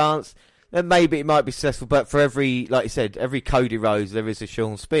that chance, then maybe it might be successful. But for every, like you said, every Cody Rhodes, there is a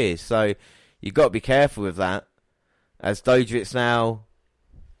Sean Spears. So you've got to be careful with that. As Dozovich now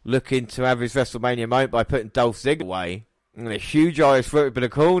looking to have his WrestleMania moment by putting Dolph Ziggler away. And a huge Irish whip in the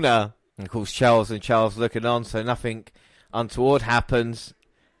corner. And of course, Charles looking on, so nothing untoward happens.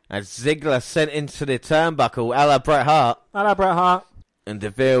 As Ziggler sent into the turnbuckle, a la Bret Hart. And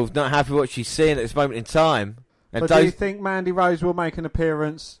Deville's not happy with what she's seeing at this moment in time. And but do you think Mandy Rose will make an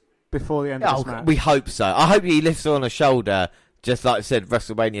appearance before the end of this match? We hope so. I hope he lifts her on her shoulder, just like I said,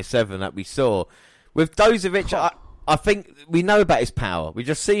 WrestleMania 7 that we saw. With Dozovich, I think we know about his power. We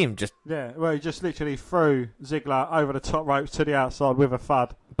just see him just... Yeah, well, he just literally threw Ziggler over the top ropes to the outside with a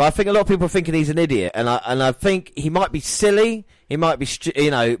thud. But I think a lot of people are thinking he's an idiot, and I think he might be silly, he might be,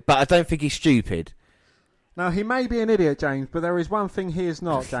 but I don't think he's stupid. Now, he may be an idiot, James, but there is one thing he is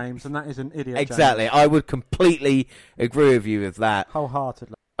not, James, and that is an idiot, Exactly. James. I would completely agree with you with that.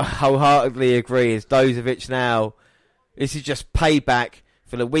 Wholeheartedly. Wholeheartedly agree. Is Dozovic now... This is just payback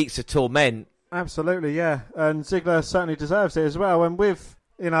for the weeks of torment. Absolutely, yeah. And Ziggler certainly deserves it as well. And with,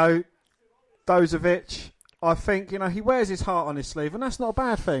 Dozovic, I think, he wears his heart on his sleeve, and that's not a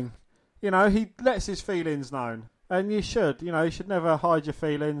bad thing. He lets his feelings known. And you should, you should never hide your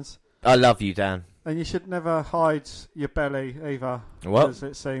feelings. I love you, Dan. And you should never hide your belly either. What? As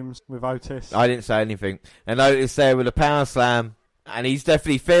it seems with Ottis. I didn't say anything. And Otis there with a power slam, and he's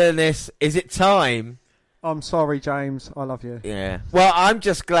definitely feeling this. Is it time? I'm sorry, James. I love you. Yeah. Well, I'm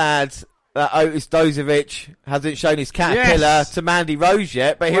just glad that Otis Dozovic hasn't shown his caterpillar to Mandy Rose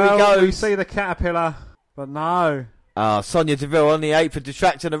yet, but here he goes. We see the caterpillar, but no. Sonya Deville on the apron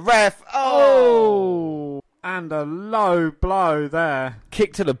distracting the ref. Oh! And a low blow there.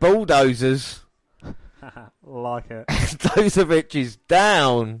 Kick to the bulldozers. Like it. Dozovic is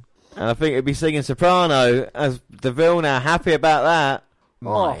down. And I think he'll be singing soprano as Deville now happy about that.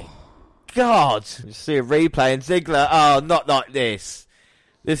 My God. You see a replay and Ziggler. Oh, not like this.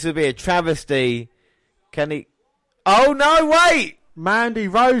 This would be a travesty. Can he... Oh, no, wait! Mandy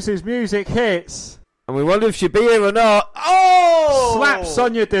Rose's music hits. And we wonder if she'll be here or not. Oh! Slap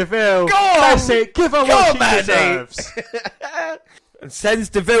Sonya Deville. Go on! That's it. Give her what she Mandy. deserves. And sends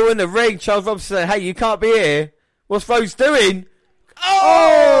Deville in the ring. Charles Robinson said, hey, you can't be here. What's Rose doing?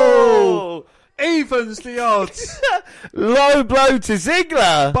 Oh! Evens the odds. Low blow to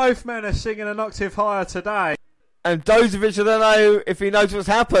Ziggler. Both men are singing an octave higher today. And Dozovic, I don't know if he knows what's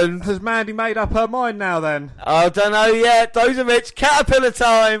happened. Has Mandy made up her mind now then? I don't know yet. Dozovic, caterpillar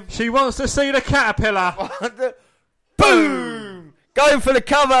time. She wants to see the caterpillar. Boom! Going for the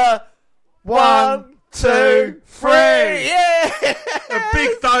cover. 1, 2, 3. Yeah! And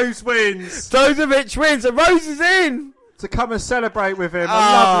Big Doze wins. Dozovic wins and Rose is in. To come and celebrate with him. A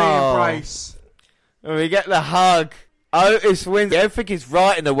lovely embrace. And we get the hug. Otis wins. Everything is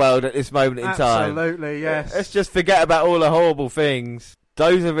right in the world at this moment in time. Absolutely, yes. Let's just forget about all the horrible things.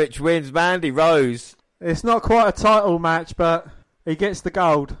 Dozovic wins. Mandy Rose. It's not quite a title match, but he gets the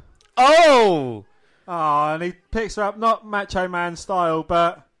gold. Oh! Oh, and he picks her up, not Macho Man style,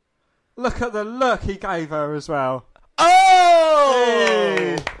 but look at the look he gave her as well. Oh!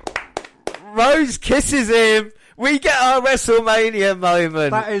 Hey. Rose kisses him. We get our WrestleMania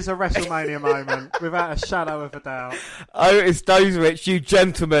moment. That is a WrestleMania moment, without a shadow of a doubt. Otis Dozovic, you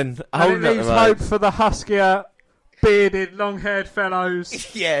gentlemen. And it leaves hope for the huskier, bearded, long-haired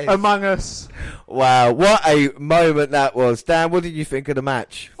fellows among us. Wow, what a moment that was. Dan, what did you think of the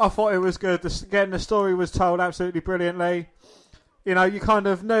match? I thought it was good. Again, the story was told absolutely brilliantly. You kind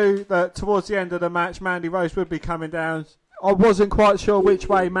of knew that towards the end of the match, Mandy Rose would be coming down. I wasn't quite sure which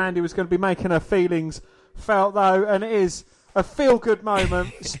way Mandy was going to be making her feelings felt though, and it is a feel-good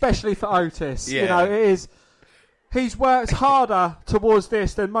moment, especially for Otis. Yeah. It is. He's worked harder towards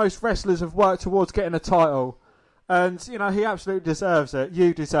this than most wrestlers have worked towards getting a title, and he absolutely deserves it.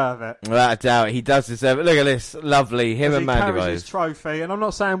 You deserve it. Without a doubt, he does deserve it. Look at this, lovely him and Mandy carries Rose. His trophy, and I'm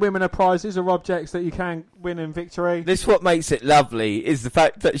not saying women are prizes or objects that you can win in victory. This what makes it lovely is the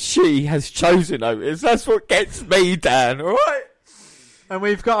fact that she has chosen Otis. That's what gets me, Dan. All right. And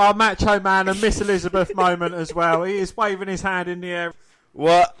we've got our Macho Man and Miss Elizabeth moment as well. He is waving his hand in the air.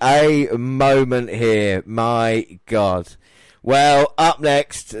 What a moment here. My God. Well, up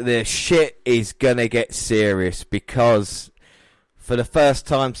next, the shit is going to get serious because for the first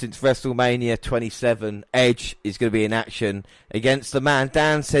time since WrestleMania 27, Edge is going to be in action against the man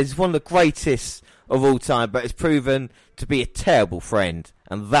Dan says is one of the greatest of all time, but it's proven to be a terrible friend.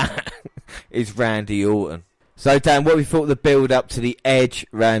 And that is Randy Orton. So, Dan, what we thought of the build-up to the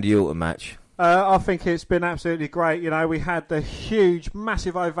Edge-Randy Orton match? I think it's been absolutely great. We had the huge,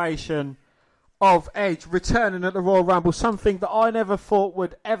 massive ovation of Edge returning at the Royal Rumble, something that I never thought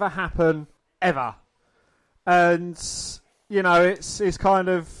would ever happen, ever. And, it's kind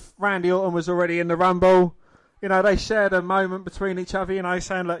of, Randy Orton was already in the Rumble. They shared a moment between each other,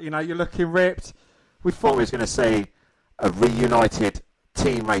 saying, look, you're looking ripped. We thought we was going to see a reunited,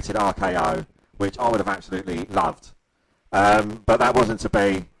 team-rated RKO, which I would have absolutely loved. But that wasn't to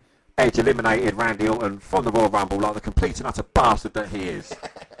be. Edge eliminated Randy Orton from the Royal Rumble like the complete and utter bastard that he is.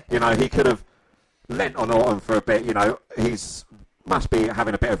 He could have lent on Orton for a bit. He's must be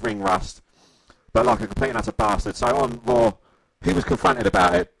having a bit of ring rust, but like a complete and utter bastard. So on Raw He was confronted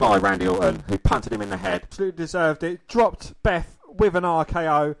about it by Randy Orton, who punted him in the head. Absolutely deserved it. Dropped Beth with an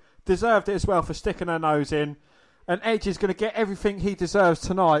RKO. Deserved it as well for sticking her nose in. And Edge is going to get everything he deserves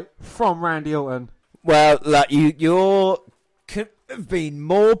tonight from Randy Orton. Well, like you're could have been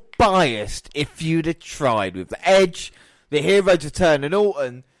more biased if you'd have tried with the Edge, the hero's return, and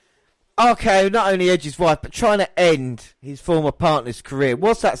Orton. Okay, not only Edge's wife, but trying to end his former partner's career.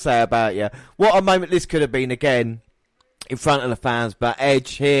 What's that say about you? What a moment this could have been again in front of the fans. But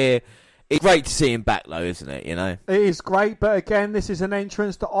Edge here, it's great to see him back though, isn't it? You know, it is great, but again, this is an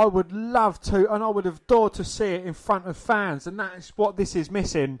entrance that I would love to, and I would have adored to see it in front of fans, and that is what this is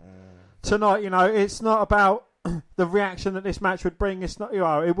missing tonight. You know, it's not about the reaction that this match would bring. It's not, you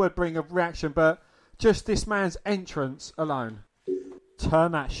know, it would bring a reaction, but just this man's entrance alone.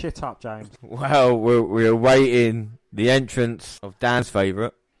 Turn that shit up, James. Well, we're awaiting the entrance of Dan's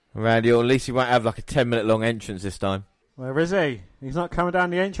favourite, Randy Orton. At least he won't have like a 10-minute long entrance this time. Where is he? He's not coming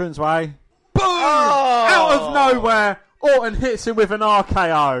down the entrance way. Boom! Oh! Out of nowhere, Orton hits him with an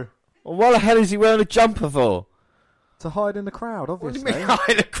RKO. Well, what the hell is he wearing a jumper for? To hide in the crowd, obviously. What do you mean hide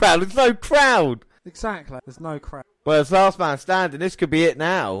in the crowd? There's no crowd. Exactly. There's no crowd. Well, it's last man standing. This could be it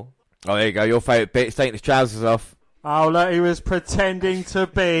now. Oh, there you go. Your favourite bit. He's taking his trousers off. Oh, look, he was pretending to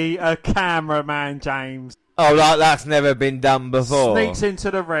be a cameraman, James. Oh, like that's never been done before. Sneaks into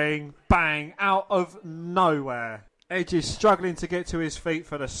the ring, bang, out of nowhere. Edge is struggling to get to his feet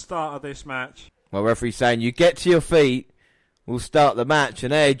for the start of this match. Well, referee's saying, you get to your feet, we'll start the match.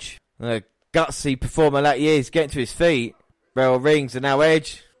 And Edge, a gutsy performer like he is, getting to his feet. Bell rings, and now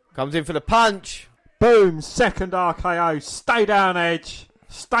Edge comes in for the punch. Boom, second RKO. Stay down, Edge.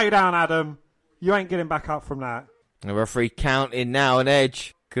 Stay down, Adam. You ain't getting back up from that. The referee counting now, and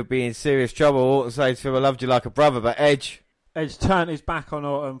Edge could be in serious trouble. Orton says, Phil, I loved you like a brother, but Edge turned his back on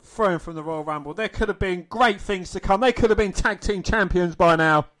Orton, threw him from the Royal Rumble. There could have been great things to come. They could have been tag team champions by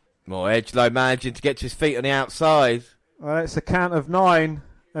now. More Edge, though, managing to get to his feet on the outside. Well, it's a count of 9,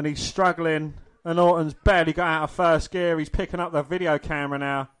 and he's struggling, and Orton's barely got out of first gear. He's picking up the video camera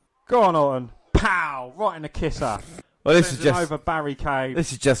now. Go on, Orton. Pow! Right in the kisser. Well, this is just over barricade.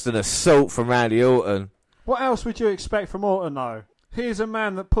 This is just an assault from Randy Orton. What else would you expect from Orton, though? Here's a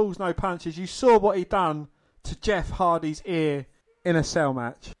man that pulls no punches. You saw what he done to Jeff Hardy's ear in a cell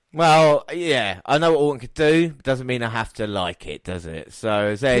match. Well, yeah, I know what Orton could do. Doesn't mean I have to like it, does it? So,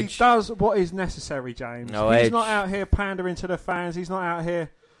 as Edge... He does what is necessary, James. No, He's Edge. not out here pandering to the fans. He's not out here,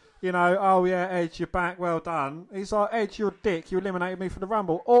 you know, oh, yeah, Edge, you're back, well done. He's like, Edge, you're a dick. You eliminated me for the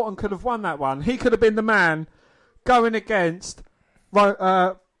Rumble. Orton could have won that one. He could have been the man going against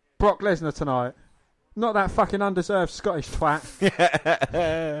Brock Lesnar tonight. Not that fucking undeserved Scottish twat.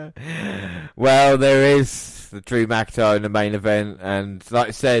 Well, there is the Drew McIntyre in the main event, and like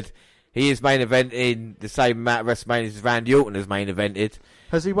I said, he is main eventing the same amount of WrestleMania as Randy Orton has main evented.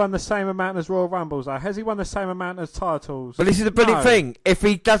 Has he won the same amount as Royal Rumbles, though? Has he won the same amount as titles? But this is the brilliant thing. If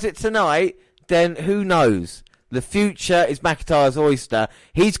he does it tonight, then who knows? The future is McIntyre's oyster.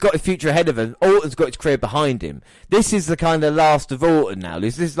 He's got a future ahead of him. Orton's got his career behind him. This is the kind of last of Orton now.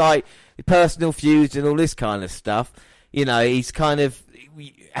 This is like the personal feuds and all this kind of stuff. You know, he's kind of...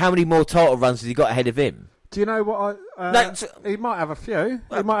 How many more title runs has he got ahead of him? Do you know what he might have a few.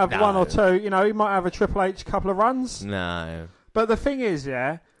 He might have one or two. You know, he might have a Triple H couple of runs. No. But the thing is,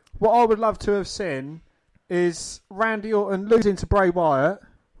 yeah, what I would love to have seen is Randy Orton losing to Bray Wyatt,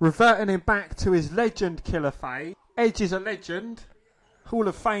 reverting him back to his legend killer fate. Edge is a legend. Hall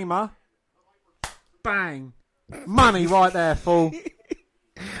of Famer. Bang. Money right there, fool.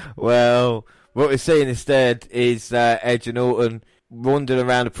 Well, what we're seeing instead is Edge and Orton wandering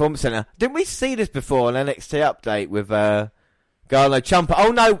around the Performance Centre. Didn't we see this before on NXT Update with Garlo Ciampa?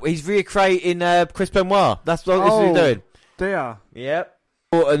 Oh no, he's recreating Chris Benoit. That's what this is doing. Dear. Yep.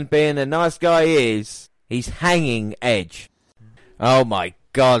 Orton, being a nice guy is, he's hanging Edge. Oh my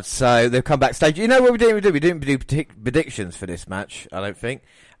God, so they've come backstage. You know what we didn't do? We didn't do predictions for this match, I don't think.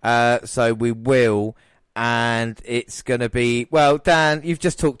 So we will, and it's going to be... Well, Dan, you've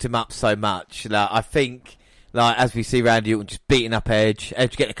just talked him up so much. Like, I think, like as we see Randy Orton just beating up Edge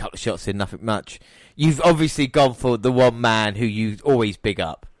getting a couple of shots in, nothing much. You've obviously gone for the one man who you always big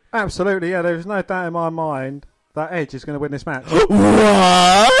up. Absolutely, yeah. There's no doubt in my mind that Edge is going to win this match.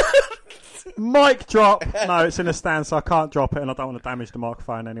 What? Mic drop. No, it's in a stand, so I can't drop it, and I don't want to damage the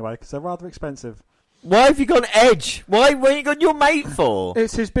microphone anyway, because they're rather expensive. Why have you gone Edge? Why have you gone your mate for?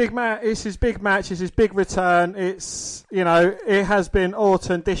 It's his big match. It's his big match. It's his big return. It's, you know, it has been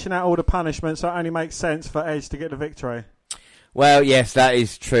Orton dishing out all the punishment, so it only makes sense for Edge to get the victory. Well, yes, that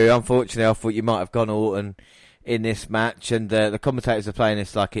is true. Unfortunately, I thought you might have gone Orton in this match, and the commentators are playing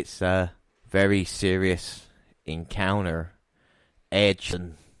this like it's a very serious encounter. Edge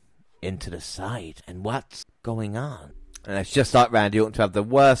and into the side. And what's going on? And it's just like Randy Orton to have the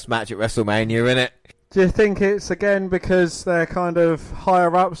worst match at WrestleMania, innit? Do you think it's, again, because they're kind of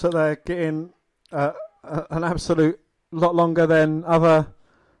higher ups that they're getting an absolute lot longer than other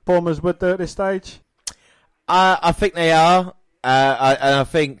performers would do at this stage? I think they are. And I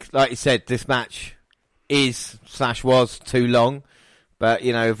think, like you said, this match was too long. But,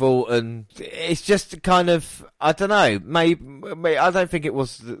 you know, with Orton, it's just kind of, I don't know, maybe I don't think it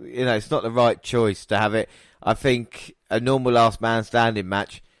was, you know, it's not the right choice to have it. I think a normal last man standing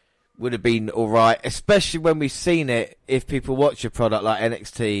match would have been alright, especially when we've seen it, if people watch a product like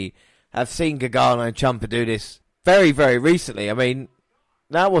NXT, have seen Gargano and Ciampa do this very, very recently. I mean,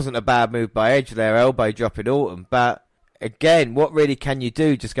 that wasn't a bad move by Edge, their elbow dropping Orton, but again, what really can you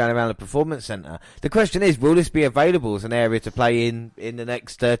do just going around the Performance Centre? The question is, will this be available as an area to play in the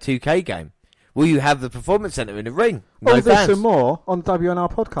next 2K game? Will you have the Performance Centre in the ring? No All fans. this and more on the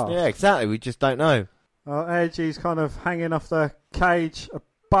WNR podcast. Yeah, exactly. We just don't know. Edge is kind of hanging off the cage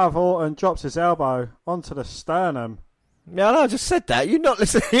above Orton, drops his elbow onto the sternum. Yeah, no, I just said that. You're not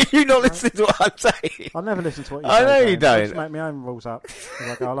listening. You're not listening to what I'm saying. I never listen to what you say. I know you James. don't. I just make my own rules up as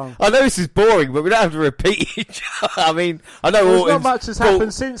I go along. I know this is boring, but we don't have to repeat each other. I mean, I know There's Orton's not much has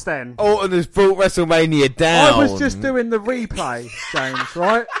happened since then. Orton has brought WrestleMania down. I was just doing the replay, James,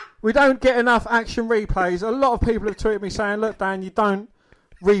 right? We don't get enough action replays. A lot of people have tweeted me saying, look, Dan, you don't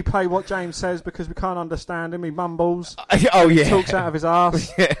replay what James says because we can't understand him. He mumbles. Oh, yeah. He talks out of his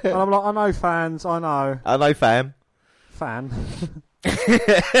arse. Yeah. And I'm like, I know, fans, I know. I know, fam. Fan.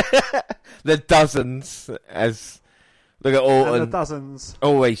 The dozens, as look at Orton. And the dozens.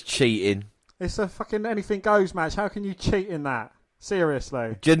 Always cheating. It's a fucking anything goes match. How can you cheat in that?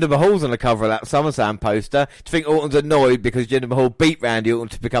 Seriously. Jinder Mahal's on the cover of that SummerSlam poster. Do you think Orton's annoyed because Jinder Mahal beat Randy Orton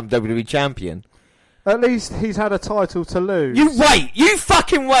to become WWE Champion? At least he's had a title to lose. You wait! You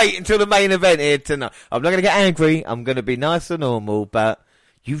fucking wait until the main event here tonight. I'm not going to get angry. I'm going to be nice and normal, but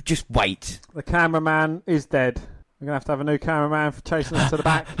you just wait. The cameraman is dead. We're going to have a new cameraman for chasing us to the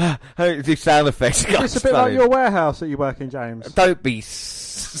back. Do sound effects. It's a bit like your warehouse that you work in, James. Don't be...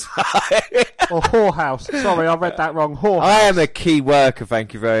 Or whorehouse. Sorry, I read that wrong. Whorehouse. I am a key worker,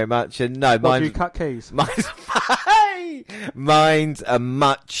 thank you very much. And no, What, do you cut keys? Mine's a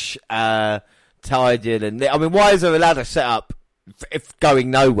much tidier than... I mean, why is there a ladder set up if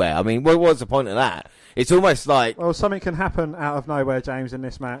going nowhere? I mean, what's the point of that? It's almost like... Well, something can happen out of nowhere, James, in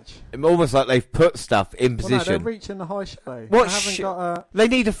this match. It's almost like they've put stuff in position. Well, no, they're reaching the high shelf. What they haven't got a... They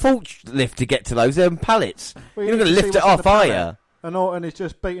need a forklift to get to those. They're pallets. Well, You're not going to lift it off, are you? And Orton is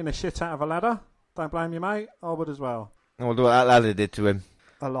just beating the shit out of a ladder. Don't blame you, mate. I would as well. I wonder what that ladder did to him.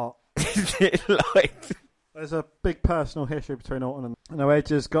 A lot. Like... There's a big personal history between Orton and... Edge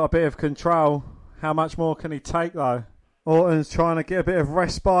has got a bit of control. How much more can he take, though? Orton's trying to get a bit of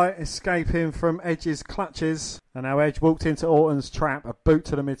respite, escaping from Edge's clutches. And now Edge walked into Orton's trap, a boot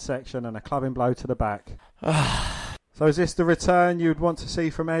to the midsection and a clubbing blow to the back. So is this the return you'd want to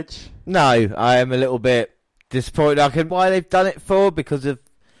see from Edge? No, I am a little bit disappointed. Why they've done it for, because of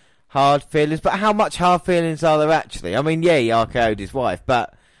hard feelings. But how much hard feelings are there actually? I mean, yeah, he RKO'd his wife,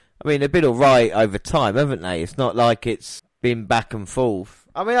 but I mean, they've been alright over time, haven't they? It's not like it's been back and forth.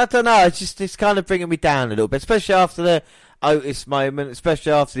 I mean, I don't know. It's kind of bringing me down a little bit, especially after the Otis moment,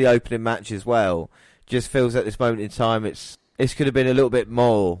 especially after the opening match as well. Just feels at this moment in time, it could have been a little bit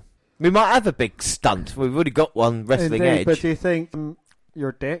more. We might have a big stunt. We've already got one wrestling Indeed, Edge. But do you think you're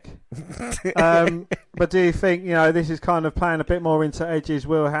a dick? But do you think this is kind of playing a bit more into Edge's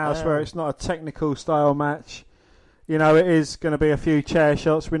wheelhouse, where it's not a technical style match? It is going to be a few chair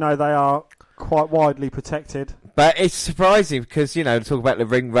shots. We know they are quite widely protected. But it's surprising because, talk about the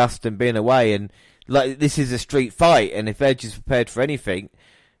ring rust and being away, and like this is a street fight, and if Edge is prepared for anything,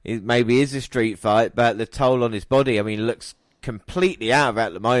 it maybe is a street fight, but the toll on his body, I mean, looks completely out of it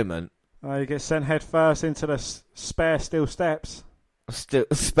at the moment. You get sent head first into the spare steel steps.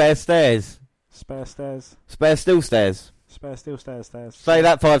 Spare stairs. Spare stairs. Spare steel stairs. Spare steel stairs. Say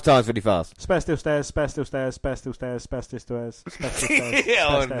that 5 times really fast. Spare steel stairs, spare steel stairs, spare steel stairs, spare steel stairs, spare steel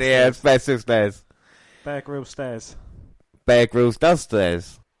stairs. Yeah, spare steel stairs. Bear Grylls stairs. Bear Grylls does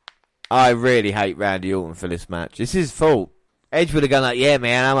stairs. I really hate Randy Orton for this match. It's his fault. Edge would have gone like, yeah,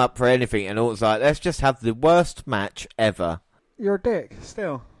 man, I'm up for anything. And Orton's like, let's just have the worst match ever. You're a dick,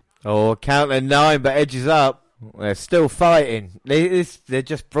 still. Oh, count to 9, but Edge is up. They're still fighting. They're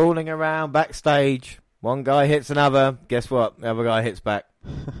just brawling around backstage. One guy hits another. Guess what? The other guy hits back.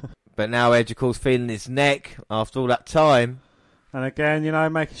 But now Edge, of course, feeling his neck after all that time. And again,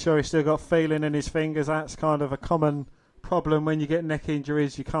 making sure he's still got feeling in his fingers. That's kind of a common problem when you get neck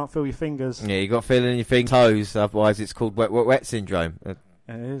injuries, you can't feel your fingers. Yeah, you got feeling in your toes, otherwise it's called wet syndrome. It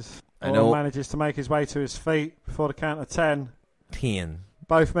is. And Orton manages to make his way to his feet before the count of 10. 10.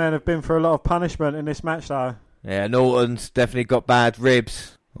 Both men have been through a lot of punishment in this match, though. Yeah, Norton's definitely got bad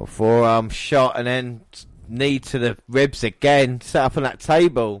ribs. Or forearm shot and then knee to the ribs again. Set up on that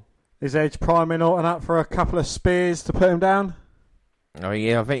table. Is Edge priming Orton up for a couple of spears to put him down? Oh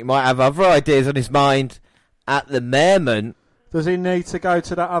yeah, I think he might have other ideas on his mind at the moment. Does he need to go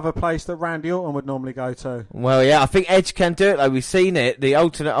to that other place that Randy Orton would normally go to? Well, yeah, I think Edge can do it, though. We've seen it, the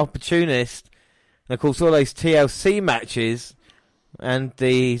alternate opportunist. And, of course, all those TLC matches. And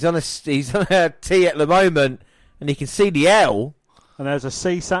he's on a T at the moment, and he can see the L. And there's a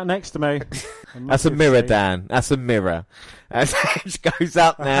C sat next to me. That's a mirror, C. Dan. That's a mirror. As Edge goes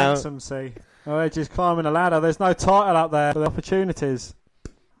up a now. Handsome C. Oh, Edge is climbing a ladder. There's no title up there for the opportunities.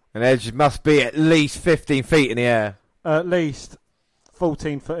 And Edge must be at least 15 feet in the air. At least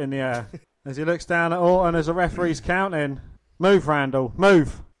 14 foot in the air. As he looks down at Orton as the referee's counting. Move, Randall.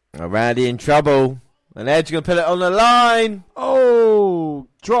 Move. Oh, Randy in trouble. And Edge going to put it on the line. Oh,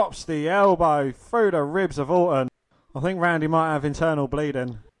 drops the elbow through the ribs of Orton. I think Randy might have internal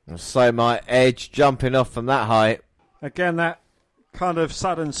bleeding. And so might Edge jumping off from that height. Again, that kind of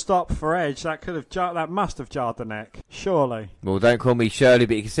sudden stop for Edge, that must have jarred the neck. Surely. Well, don't call me Shirley,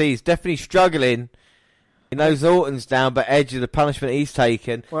 but you can see he's definitely struggling. He knows Orton's down, but Edge is the punishment he's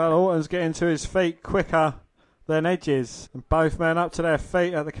taken. Well, Orton's getting to his feet quicker than Edge is. And both men up to their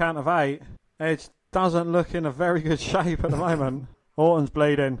feet at the count of 8. Edge doesn't look in a very good shape at the moment. Orton's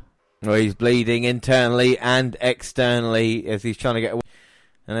bleeding. Well, he's bleeding internally and externally as he's trying to get away.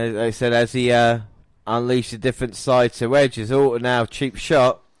 And as I said, as he unleashed a different side to Edge, is Orton now cheap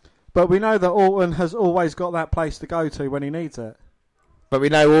shot. But we know that Orton has always got that place to go to when he needs it. But we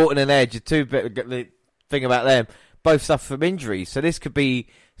know Orton and Edge are the thing about them, both suffer from injuries. So this could be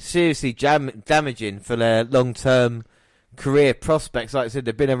seriously damaging for their long-term career prospects. Like I said,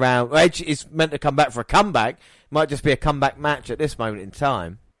 they've been around. Edge is meant to come back for a comeback. Might just be a comeback match at this moment in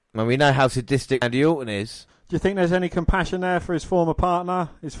time. And we know how sadistic Randy Orton is. Do you think there's any compassion there for his former partner,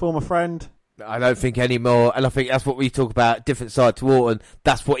 his former friend? I don't think anymore. And I think that's what we talk about, different side to Orton.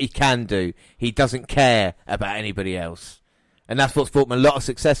 That's what he can do. He doesn't care about anybody else. And that's what's brought him a lot of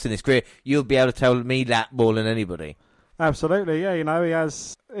success in his career. You'll be able to tell me that more than anybody. Absolutely, yeah. You know,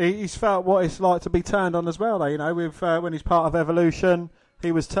 he's felt what it's like to be turned on as well, though. You know, with when he's part of Evolution,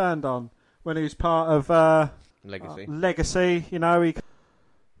 he was turned on. When he was part of Legacy, you know,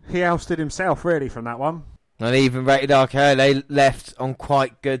 he ousted himself, really, from that one. And even Rated RKO, they left on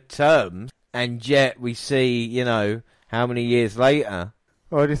quite good terms. And yet we see, you know, how many years later.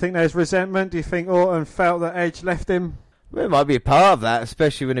 Well, do you think there's resentment? Do you think Orton felt that Edge left him? Well, it might be a part of that,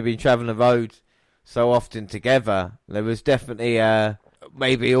 especially when they've been travelling the road so often together. There was definitely,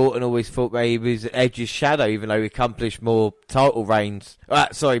 maybe Orton always thought maybe he was Edge's shadow, even though he accomplished more title reigns.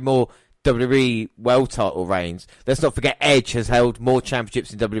 More WWE World title reigns. Let's not forget Edge has held more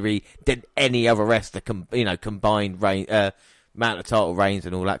championships in WWE than any other wrestler, combined amount of title reigns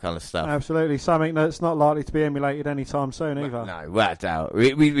and all that kind of stuff. Absolutely, something that's not likely to be emulated anytime soon either. No, without doubt.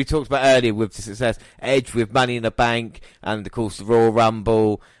 We talked about earlier with the success, Edge with Money in the Bank, and of course the Royal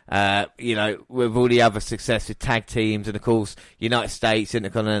Rumble, with all the other success with tag teams, and of course United States,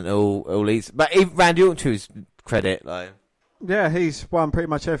 Intercontinental, all these. But even Randy Orton, to his credit, yeah, he's won pretty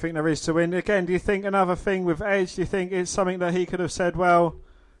much everything there is to win. Again, do you think another thing with Edge, do you think it's something that he could have said, well,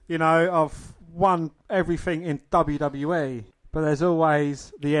 you know, I've won everything in WWE, but there's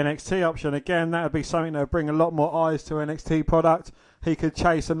always the NXT option. Again, that would be something that would bring a lot more eyes to NXT product. He could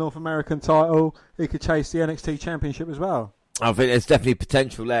chase a North American title. He could chase the NXT Championship as well. I think there's definitely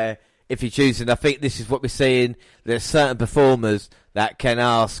potential there if he chooses. And I think this is what we're seeing. There's certain performers that can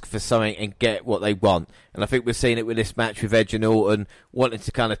ask for something and get what they want. And I think we're seeing it with this match with Edge and Orton, wanting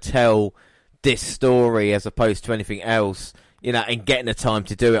to kind of tell this story as opposed to anything else. You know, and getting the time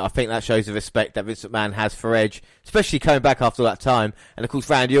to do it. I think that shows the respect that Vince McMahon has for Edge, especially coming back after that time. And, of course,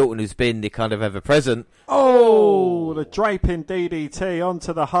 Randy Orton, who's been the kind of ever-present. Oh, the draping DDT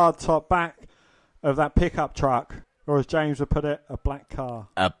onto the hard top back of that pickup truck. Or as James would put it, a black car.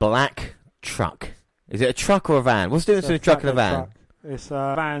 A black truck. Is it a truck or a van? What's the difference between a truck and a van? Truck. It's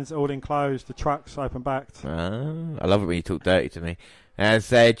van's all enclosed, the truck's open backed. I love it when you talk dirty to me.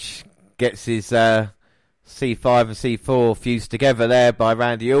 As Edge gets his... C5 and C4 fused together there by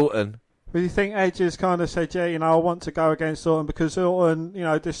Randy Orton. But you think Edge has kind of said, yeah, you know, I want to go against Orton because Orton, you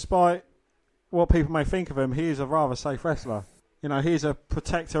know, despite what people may think of him, he is a rather safe wrestler. You know, he's a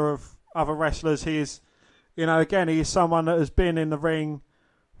protector of other wrestlers. He is, you know, again, he is someone that has been in the ring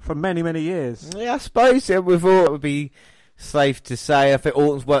for many, many years. Yeah, I suppose we thought it would be safe to say. I think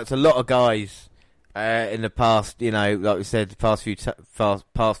Orton's worked a lot of guys in the past, like we said, the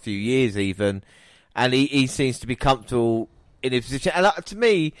past few years even, and he seems to be comfortable in his position. And to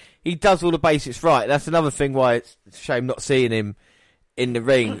me, he does all the basics right. That's another thing why it's a shame not seeing him in the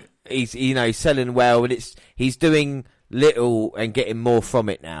ring. He's selling well, and he's doing little and getting more from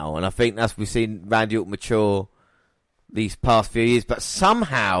it now. And I think we've seen Randy Orton mature these past few years. But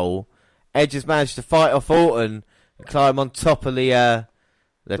somehow Edge has managed to fight off Orton and climb on top of the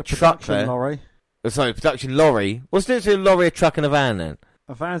truck there. Lorry. Sorry, production lorry. What's the difference between a lorry, a truck, and a van then?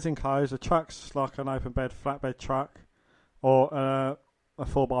 A van's enclosed. A truck's like an open bed, flatbed truck, or a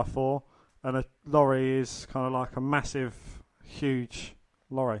 4x4, and a lorry is kind of like a massive, huge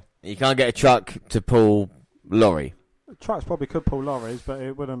lorry. You can't get a truck to pull lorry. Trucks probably could pull lorries, but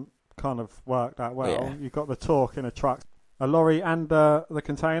it wouldn't kind of work that well. Yeah. You've got the torque in a truck. A lorry and the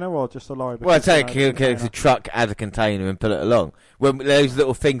container, or just a lorry? Well, I take a truck and a container and put it along. When those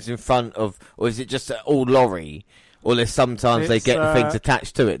little things in front of, or is it just all lorry? Or there's sometimes they get the things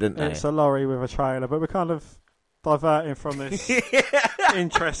attached to it, don't they? It's a lorry with a trailer, but we're kind of diverting from this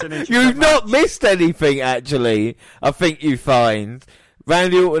interesting. You've not missed anything, actually. I think you find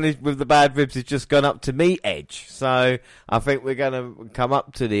Randy Orton with the bad ribs has just gone up to meet Edge, so I think we're going to come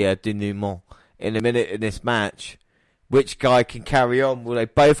up to the denouement in a minute in this match. Which guy can carry on? Will they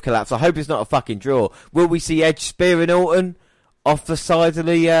both collapse? I hope it's not a fucking draw. Will we see Edge spearing Orton off the side of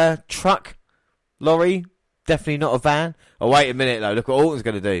the truck lorry? Definitely not a van. Oh, wait a minute, though. Look what Orton's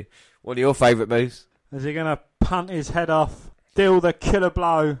going to do. One of your favourite moves. Is he going to punt his head off, deal the killer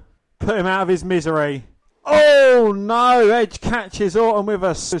blow, put him out of his misery? Oh, no. Edge catches Orton with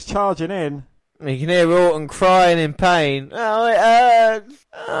us. He's charging in. You can hear Orton crying in pain. Oh, it hurts.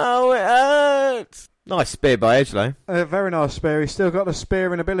 Oh, it hurts. Nice spear by Edge, though. A very nice spear. He's still got the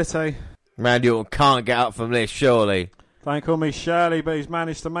spearing ability. Randy Orton can't get up from this, surely. Don't call me Shirley, but he's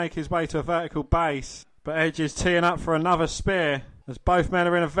managed to make his way to a vertical base. But Edge is teeing up for another spear, as both men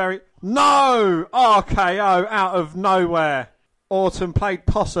are in a very... No! RKO out of nowhere. Orton played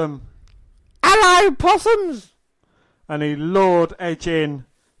possum. Hello, possums! And he lured Edge in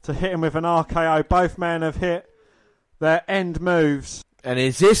to hit him with an RKO. Both men have hit their end moves. And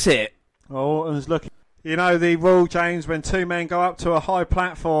is this it? Orton's looking... You know the rule, James, when two men go up to a high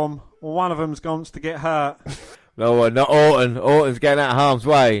platform, one of them's going to get hurt. No, not Orton. Orton's getting out of harm's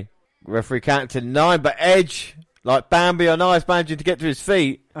way. Referee counted to 9, but Edge, like Bambi on ice, managing to get to his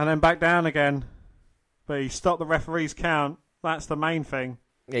feet. And then back down again. But he stopped the referee's count. That's the main thing.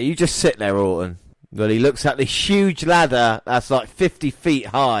 Yeah, you just sit there, Orton. Well, he looks at the huge ladder that's like 50 feet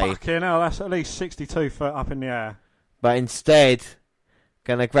high. Fucking hell, that's at least 62 foot up in the air. But instead,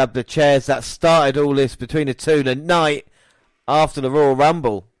 going to grab the chairs that started all this between the two the night after the Royal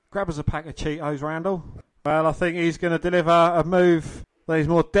Rumble. Grab us a pack of Cheetos, Randall. Well, I think he's going to deliver a move that is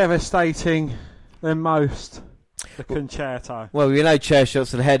more devastating than most. The concerto. Well, you know chair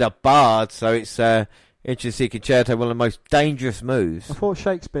shots to the head are barred, so it's interesting to see concerto, one of the most dangerous moves. I thought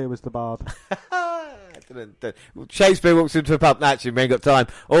Shakespeare was the bard. Shakespeare walks into a pub naturally, we ain't got time.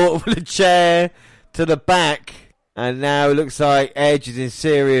 Or with a chair to the back, and now it looks like Edge is in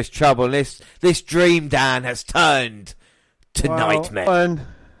serious trouble. This dream, Dan, has turned to nightmare. And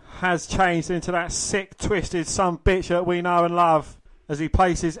has changed into that sick, twisted son bitch that we know and love. As he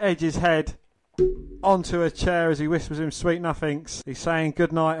places Edge's head onto a chair as he whispers him sweet nothings. He's saying,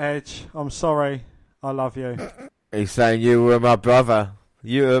 good night, Edge. I'm sorry. I love you. He's saying, you were my brother.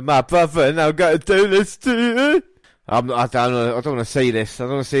 You were my brother, and I've got to do this to you. I don't want to see this. I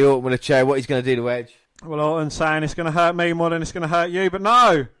don't want to see Orton with a chair. What he's going to do to Edge. Well, Orton's saying it's going to hurt me more than it's going to hurt you. But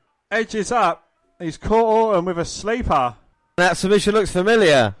no. Edge is up. He's caught Orton with a sleeper. That submission looks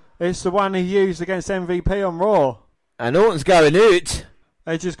familiar. It's the one he used against MVP on Raw. And Orton's going out.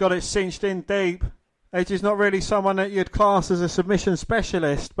 Edge has got it cinched in deep. Edge is not really someone that you'd class as a submission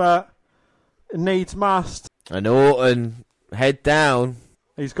specialist, but needs must. And Orton, head down.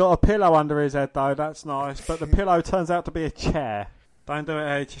 He's got a pillow under his head, though. That's nice. But the pillow turns out to be a chair. Don't do it,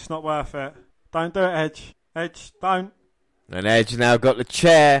 Edge. It's not worth it. Don't do it, Edge. Edge, don't. And Edge now got the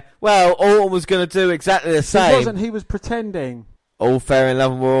chair. Well, Orton was going to do exactly the same. He wasn't. He was pretending. All fair and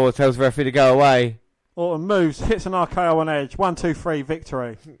love and war, tells the referee to go away. Orton moves, hits an RKO on Edge. 1, 2, 3,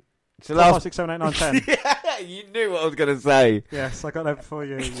 victory. It's the last 5, 6, 7, 8, 9, 10. Yeah, you knew what I was going to say. Yes, I got that before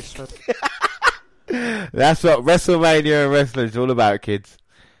you. That's what WrestleMania and wrestling is all about, kids.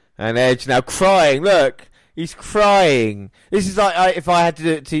 And Edge now crying. Look, he's crying. This is like if I had to do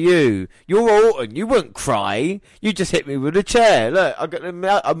it to you. You're Orton. You wouldn't cry. You just hit me with a chair. Look, I got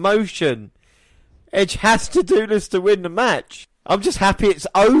emotion. Edge has to do this to win the match. I'm just happy it's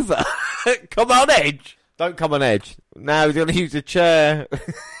over. Come on, Edge. Don't come on, Edge. Now he's going to use the chair.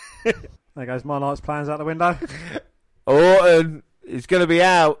 There goes my night's plans out the window. Orton is going to be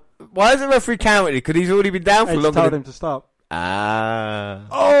out. Why isn't the referee counting it? Because he's already been down for Edge longer. Told him to stop.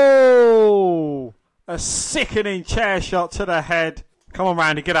 Oh! A sickening chair shot to the head. Come on,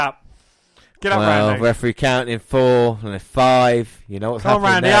 Randy, get up. Get up, Well, Randy. referee counting 4 and then 5. You know what's Come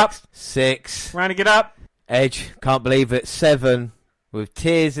on, happening Randy, next. 6. Randy, get up. Edge, can't believe it. 7. With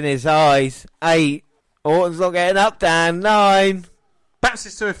tears in his eyes. 8. Orton's not getting up, Dan. 9.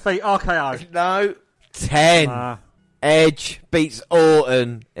 Bounces to his feet. RKO. No. 10. Edge beats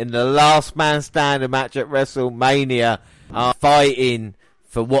Orton in the last man standing match at WrestleMania. Are fighting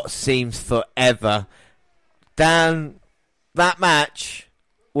for what seems forever. Dan, that match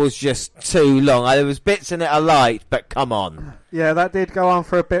was just too long. There was bits in it I liked, but come on. Yeah, that did go on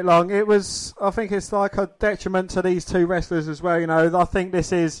for a bit long. It was, I think it's like a detriment to these two wrestlers as well. You know, I think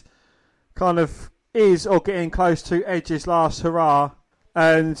this is kind of or getting close to Edge's last hurrah.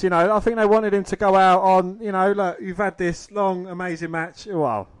 And, you know, I think they wanted him to go out on, you know, look, you've had this long, amazing match.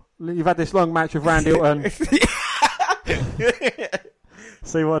 Well, you've had this long match with Randy Orton.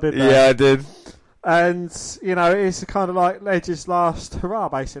 See what I did there? Yeah, I did. And, you know, it's kind of like Edge's last hurrah,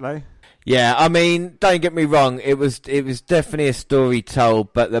 basically. Yeah, I mean, don't get me wrong. It was definitely a story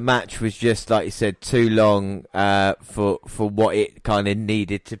told, but the match was just, like you said, too long for what it kind of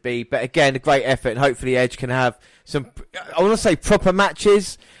needed to be. But again, a great effort, and hopefully Edge can have some, I want to say proper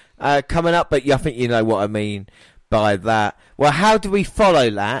matches coming up, but I think you know what I mean by that. Well, how do we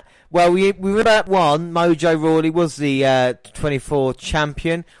follow that? Well, we were at one. Mojo Rawley was the 24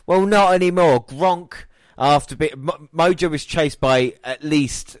 champion. Well, not anymore. Gronk, after Mojo was chased by at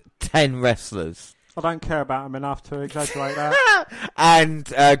least 10 wrestlers. I don't care about him enough to exaggerate that. And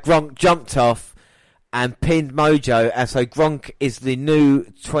Gronk jumped off and pinned Mojo, and so Gronk is the new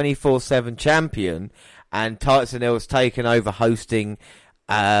 24/7 champion, and Titus O'Neil's taken over hosting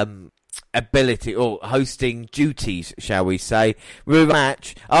ability, or hosting duties, shall we say.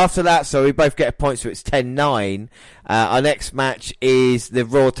 Match. After that, so we both get a point, so it's 10-9. Our next match is the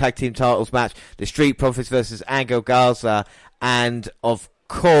Raw Tag Team Titles match, the Street Profits versus Angel Garza, and of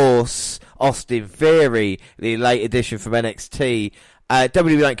course, Austin Theory, the late addition from NXT.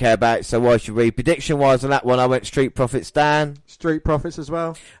 WWE don't care about it, so why should we? Prediction-wise on that one, I went Street Profits, Dan. Street Profits as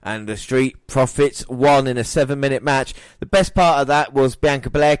well. And the Street Profits won in a 7-minute match. The best part of that was Bianca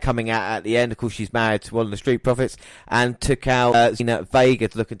Belair coming out at the end. Of course, she's married to one of the Street Profits, and took out Zelina Vega,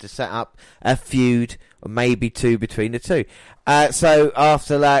 looking to set up a feud, or maybe two between the two. So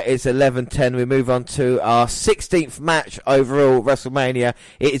after that, it's 11-10. We move on to our 16th match overall, WrestleMania.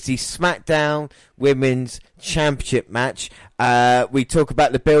 It is the SmackDown Women's Championship match. We talk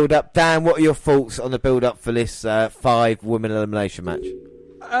about the build-up. Dan, what are your thoughts on the build-up for this 5-women elimination match?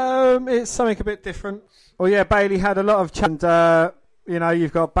 It's something a bit different. Well, yeah, Bayley had a lot of chance. You know,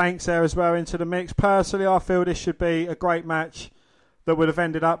 you've got Banks there as well into the mix. Personally, I feel this should be a great match that would have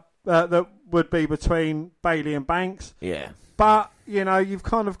ended up, that would be between Bayley and Banks. Yeah. But, you know, you've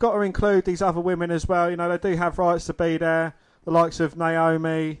kind of got to include these other women as well. You know, they do have rights to be there. The likes of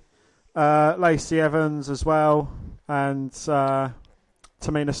Naomi, Lacey Evans as well, and Tamina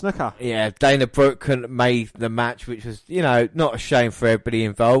Snuka. Yeah, Dana Brooke couldn't make the match, which was, you know, not a shame for everybody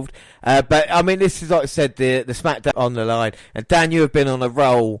involved. But, I mean, this is, like I said, the SmackDown on the line. And Dan, you have been on a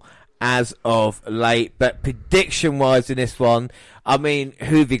roll as of late. But prediction-wise in this one, I mean,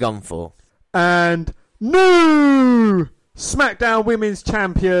 who have you gone for? And new SmackDown Women's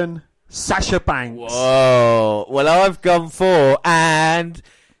Champion, Sasha Banks. Whoa. Well, I've gone for, and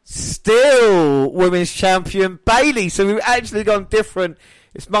still Women's Champion, Bayley. So we've actually gone different.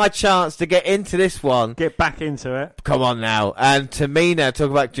 It's my chance to get into this one. Get back into it. Come on now. And Tamina,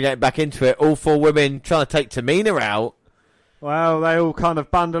 talk about getting back into it. All 4 women trying to take Tamina out. Well, they all kind of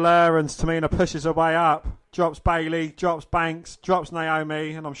bundle her, and Tamina pushes her way up. Drops Bayley, drops Banks, drops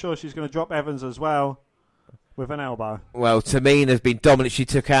Naomi, and I'm sure she's going to drop Evans as well with an elbow. Well, Tamina's been dominant. She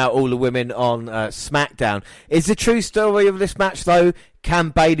took out all the women on SmackDown. Is the true story of this match, though, can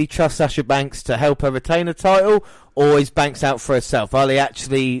Bayley trust Sasha Banks to help her retain the title, or is Banks out for herself? Are they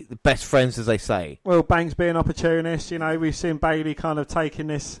actually the best friends, as they say? Well, Banks being opportunist, you know, we've seen Bayley kind of taking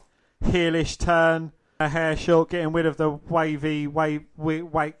this heelish turn. Her hair short, getting rid of the wavy,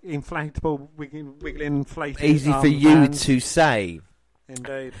 inflatable, wiggling, inflated. Easy for you hands to say.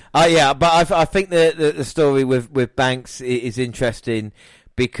 Indeed. Yeah, but I think the story with Banks is interesting,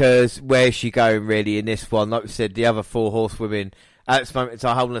 because where is she going really in this one? Like we said, the other 4 horsewomen at this moment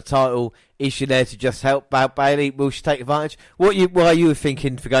are holding the title. Is she there to just help out Bayley? Will she take advantage? What are you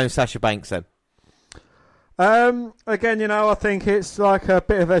thinking for going Sasha Banks then? Again, I think it's like a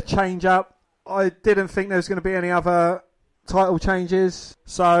bit of a change-up. I didn't think there was going to be any other title changes.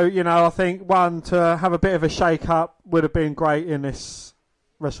 So, I think one to have a bit of a shake-up would have been great in this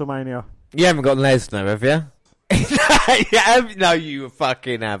WrestleMania. You haven't got Lesnar, have you? No, you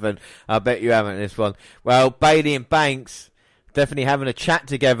fucking haven't. I bet you haven't in this one. Well, Bayley and Banks definitely having a chat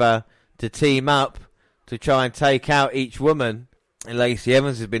together to team up to try and take out each woman. And Lacey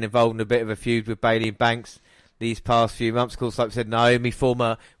Evans has been involved in a bit of a feud with Bayley and Banks these past few months. Of course, like I said, Naomi,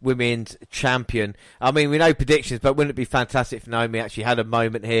 former women's champion. I mean, we know predictions, but wouldn't it be fantastic if Naomi actually had a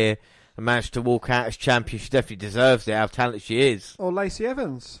moment here and managed to walk out as champion? She definitely deserves it, how talented she is. Or Lacey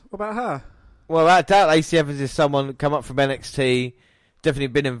Evans. What about her? Well, I doubt Lacey Evans is someone that come up from NXT, definitely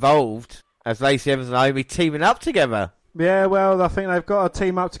been involved as Lacey Evans and Naomi teaming up together. Yeah, well, I think they've got to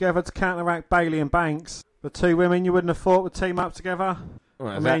team up together to counteract Bayley and Banks. The two women you wouldn't have thought would team up together.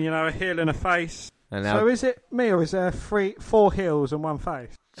 Well, a heel and a face. And so is it me or is there 4 heels and 1 face?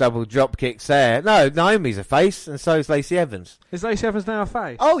 Double drop kicks there. No, Naomi's a face and so is Lacey Evans. Is Lacey Evans now a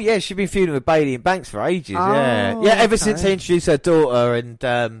face? Oh, yeah, she's been feuding with Bayley and Banks for ages, yeah. Oh, Yeah, ever okay. since they introduced her daughter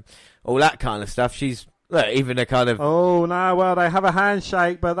and all that kind of stuff, she's even a kind of... Oh, no, well, they have a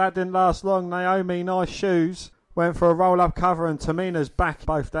handshake, but that didn't last long. Naomi, nice shoes, went for a roll-up cover and Tamina's back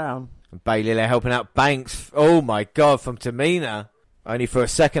both down. And Bayley, they're helping out Banks. Oh, my God, from Tamina. Only for a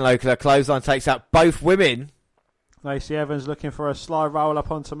second, though, because her clothesline takes out both women. Lacey Evans looking for a sly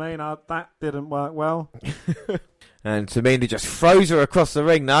roll-up on Tamina. That didn't work well. And Tamina just throws her across the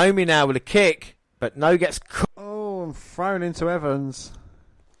ring. Naomi now with a kick, but no gets caught. Oh, and thrown into Evans.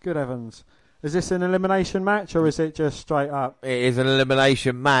 Good Evans. Is this an elimination match or is it just straight up? It is an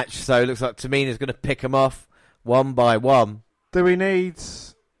elimination match, so it looks like Tamina's going to pick them off one by one. Do we need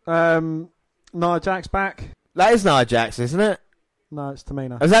Nia Jax back? That is Nia Jax, isn't it? No, it's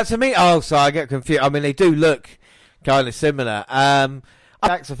Tamina. Is that Tamina? Oh, sorry, I get confused. I mean, they do look kind of similar.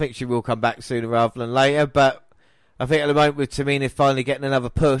 Jax, I think she will come back sooner rather than later, but I think at the moment with Tamina finally getting another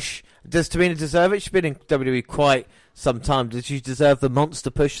push, does Tamina deserve it? She's been in WWE quite some time. Does she deserve the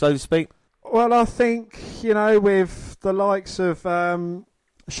monster push, so to speak? Well, I think, with the likes of Shayna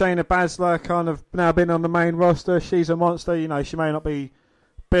Baszler kind of now been on the main roster, she's a monster. She may not be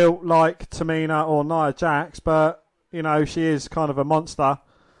built like Tamina or Nia Jax, but, she is kind of a monster.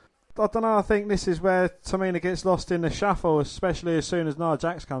 I don't know, I think this is where Tamina gets lost in the shuffle, especially as soon as Nia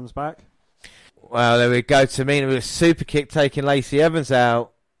Jax comes back. Well, there we go. Tamina with a super kick taking Lacey Evans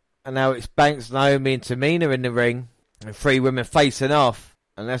out. And now it's Banks, Naomi and Tamina in the ring. And 3 women facing off.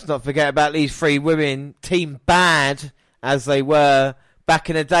 And let's not forget about these 3 women, team bad as they were back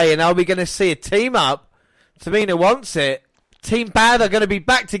in the day. And are we going to see a team up? Tamina wants it. Team bad are going to be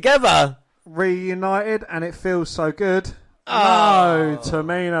back together. Reunited, and it feels so good. Oh. No,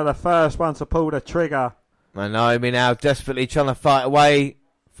 Tamina, the first one to pull the trigger. And Naomi now desperately trying to fight away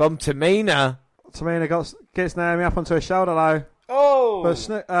from Tamina. Tamina gets Naomi up onto a shoulder though. Oh!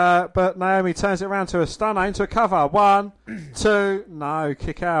 But Naomi turns it around to a stunner, into a cover. 1, 2, no,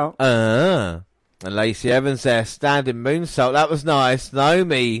 kick out. And Lacey Evans there, standing moonsault. That was nice.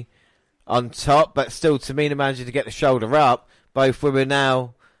 Naomi on top, but still Tamina managing to get the shoulder up. Both women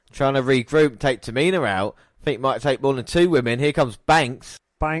now trying to regroup, take Tamina out. I think it might take more than 2 women. Here comes Banks.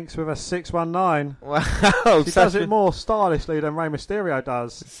 Banks with a 619. Wow. She does it more stylishly than Rey Mysterio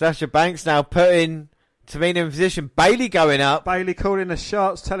does. Sasha Banks now putting Tamina in position. Bayley going up. Bayley calling the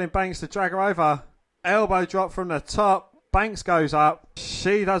shots, telling Banks to drag her over. Elbow drop from the top. Banks goes up.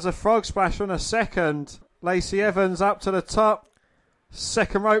 She does a frog splash from the second. Lacey Evans up to the top.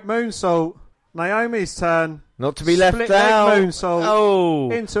 Second rope moonsault. Naomi's turn. Not to be left Split out. leg moonsault.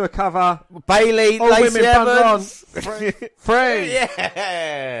 Oh. Into a cover. Bayley, All Lacey women Evans. Free.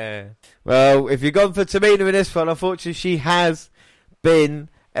 Yeah. Well, if you've gone for Tamina in this one, unfortunately she has been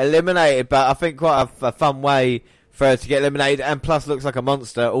eliminated, but I think quite a fun way for her to get eliminated, and plus looks like a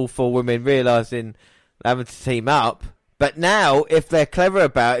monster, all 4 women realising having to team up. But now, if they're clever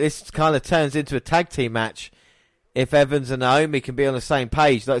about it, this kind of turns into a tag team match. If Evans and Naomi can be on the same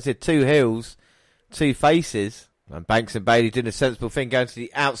page, like I said, 2 heels, 2 faces, and Banks and Bayley doing a sensible thing, going to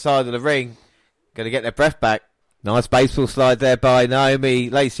the outside of the ring, going to get their breath back. Nice baseball slide there by Naomi.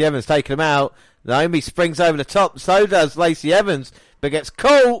 Lacey Evans taking them out. Naomi springs over the top, so does Lacey Evans, but gets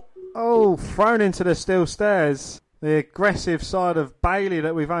caught. Oh, thrown into the steel stairs. The aggressive side of Bayley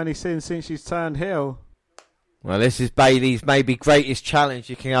that we've only seen since she's turned heel. Well, this is Bayley's maybe greatest challenge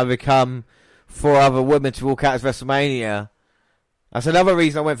you can overcome 4 other women to walk out as WrestleMania. That's another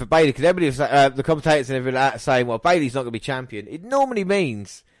reason I went for Bayley, because everybody was the commentators and everything like that saying, well, Bayley's not going to be champion. It normally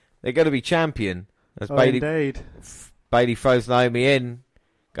means they're going to be champion. As Indeed. Bayley throws Naomi in,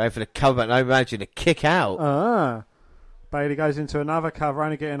 Going for the cover, but no, imagine a kick out. Bailey goes into another cover,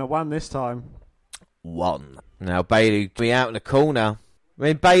 only getting a 1 this time. 1. Now Bailey will be out in the corner. I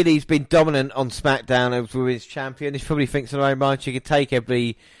mean, Bailey's been dominant on SmackDown as women's champion. She probably thinks in her own mind she could take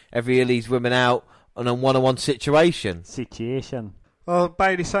every of these women out on a one-on-one situation. Well,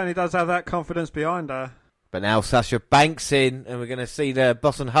 Bailey certainly does have that confidence behind her. But now Sasha Banks in, and we're going to see the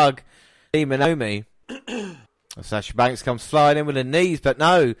Boss and Hug Team Naomi. Sasha Banks comes flying in with her knees, but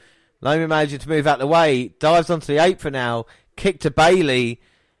no. Naomi manages to move out the way, dives onto the apron now, kick to Bailey,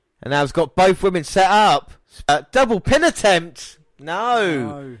 and now has got both women set up. Double pin attempt.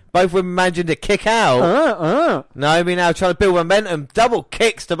 No. Both women managing to kick out. Naomi now trying to build momentum. Double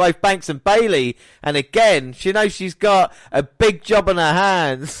kicks to both Banks and Bailey. And again, she knows she's got a big job on her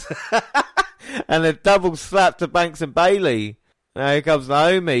hands. And a double slap to Banks and Bailey. Now here comes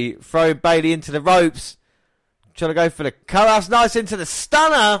Naomi, throwing Bailey into the ropes. Trying to go for the That's nice into the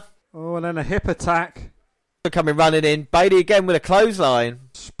stunner. Oh, and then a hip attack. Coming running in. Bailey again with a clothesline.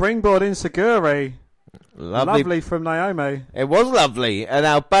 Springboard Inseguri. Lovely from Naomi. It was lovely. And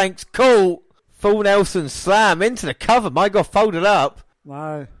now Banks caught. Full Nelson slam into the cover. My God, folded up.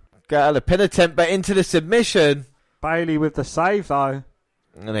 No. Got out of the pin attempt, but into the submission. Bailey with the save, though.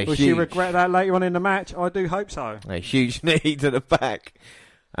 And Will she regret that later on in the match? I do hope so. A huge knee to the back.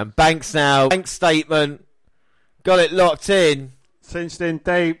 And Banks now. Banks statement. Got it locked in. Cinched in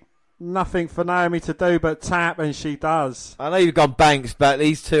deep. Nothing for Naomi to do but tap, and she does. I know you've gone Banks, but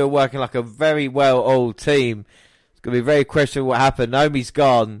these two are working like a very well-oiled team. It's going to be very questionable what happened. Naomi's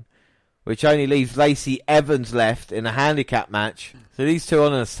gone, which only leaves Lacey Evans left in a handicap match. So these two are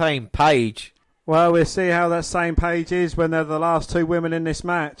on the same page. Well, we'll see how that same page is when they're the last two women in this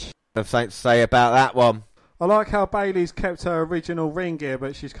match. I've something to say about that one. I like how Bailey's kept her original ring gear,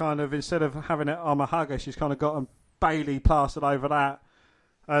 but she's kind of, instead of having it on a hugger, she's kind of got a Bailey plastered over that.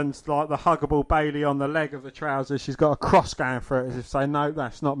 And like the huggable Bailey on the leg of the trousers, she's got a cross going for it as if saying, no,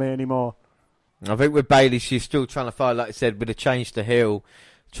 that's not me anymore. I think with Bailey, she's still trying to find, like I said, with a change to heel,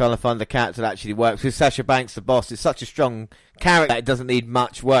 trying to find the character that actually works. With Sasha Banks, the boss, it's such a strong character that it doesn't need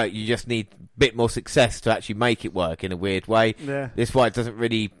much work. You just need a bit more success to actually make it work in a weird way. Yeah. This is why it doesn't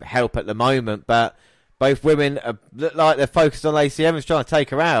really help at the moment. But both women look like they're focused on Lacey Evans, trying to take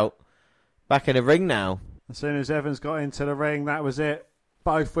her out. Back in the ring now. As soon as Evans got into the ring, that was it.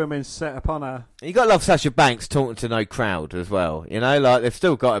 Both women set upon her. You got to love Sasha Banks talking to no crowd as well. You know, like they've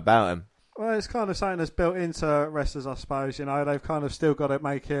still got it about him. Well, it's kind of something that's built into wrestlers, I suppose. You know, they've kind of still got to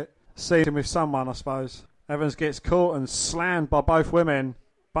make it season with someone, I suppose. Evans gets caught and slammed by both women.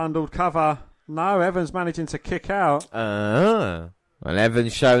 Bundled cover. No, Evans managing to kick out. Well,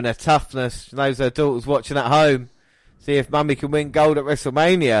 Evans showing her toughness. She knows her daughter's watching at home. See if Mummy can win gold at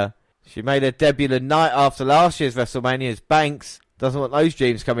WrestleMania. She made her debut the night after last year's WrestleMania as Banks. Doesn't want those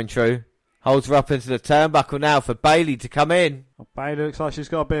dreams coming true. Holds her up into the turnbuckle now for Bailey to come in. Well, Bailey looks like she's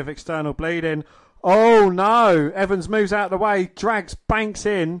got a bit of external bleeding. Oh no! Evans moves out of the way, drags Banks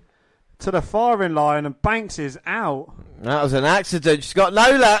in to the firing line, and Banks is out. That was an accident. She's got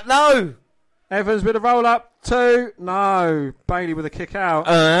no luck. No! Evans with a roll up. 2. No. Bailey with a kick out.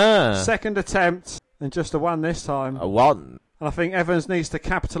 Second attempt, and just a 1 this time. A 1. And I think Evans needs to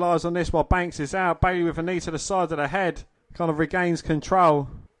capitalise on this while Banks is out. Bailey with a knee to the side of the head. Kind of regains control.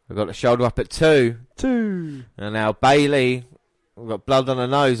 We've got the shoulder up at 2. 2. And now Bailey, we've got blood on her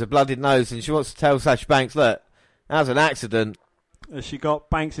nose, a blooded nose, and she wants to tell Sasha Banks, look, that was an accident. As she got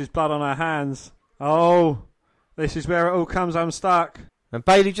Banks' blood on her hands. Oh, this is where it all comes unstuck. And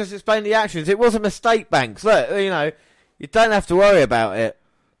Bailey just explained the actions. It was a mistake, Banks. Look, you know, you don't have to worry about it.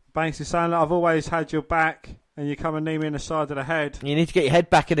 Banks is saying, look, I've always had your back, and you come and knee me in the side of the head. You need to get your head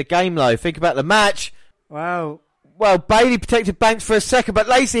back in the game, though. Think about the match. Well, Bailey protected Banks for a second, but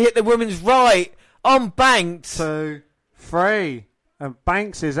Lacey hit the woman's right on Banks. 2, 3, and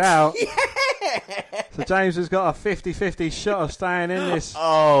Banks is out. Yeah! So James has got a 50-50 shot of staying in this.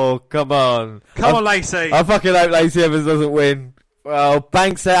 Oh, come on. Come on, Lacey. I fucking hope Lacey Evans doesn't win. Well,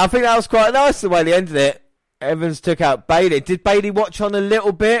 Banks out. I think that was quite nice the way they ended it. Evans took out Bailey. Did Bailey watch on a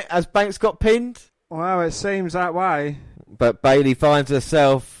little bit as Banks got pinned? Well, it seems that way. But Bailey finds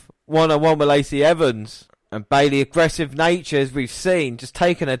herself one-on-one with Lacey Evans. And Bailey, aggressive nature, as we've seen, just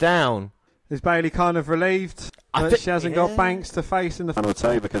taking her down. Is Bailey kind of relieved that she hasn't got Banks to face in the final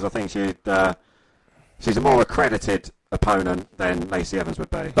 2? Because I think she's a more accredited opponent than Lacey Evans would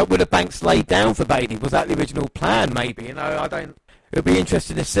be. But would a Banks laid down for Bailey? Was that the original plan, maybe? You know, it'll be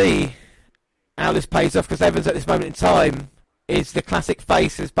interesting to see how this pays off, because Evans at this moment in time is the classic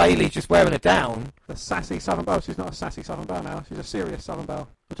face as Bailey just wearing her down. The sassy Southern Belle. She's not a sassy Southern Belle now. She's a serious Southern Belle.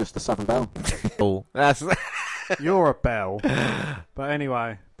 Or just a Southern Belle. Oh, that's You're a bell. But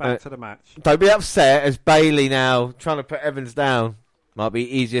anyway, back to the match. Don't be upset as Bailey now trying to put Evans down. Might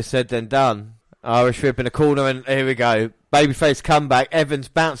be easier said than done. Irish whip in the corner, and here we go. Babyface comeback. Evans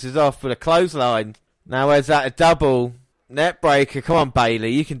bounces off with a clothesline. Now where's that? A double net breaker. Come on,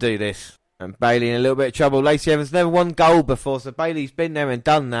 Bailey, you can do this. And Bailey in a little bit of trouble. Lacey Evans never won gold before, so Bailey's been there and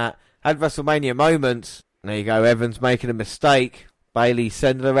done that. Had WrestleMania moments. There you go, Evans making a mistake. Bailey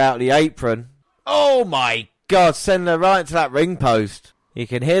sending her out the apron. Oh my God, sending her right into that ring post. You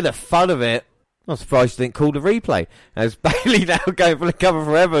can hear the fun of it. I'm surprised you didn't call the replay. As Bailey now going for the cover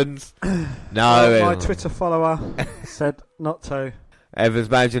for Evans. No. My Twitter follower said not to. Evans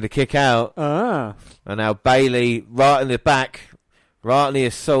managing to kick out. Ah. And now Bailey right in the back. Right on the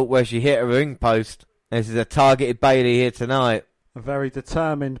assault where she hit a ring post. This is a targeted Bailey here tonight. A very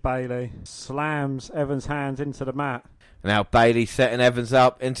determined Bailey. Slams Evans' hands into the mat. Now Bailey setting Evans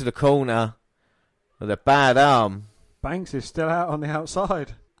up into the corner with a bad arm. Banks is still out on the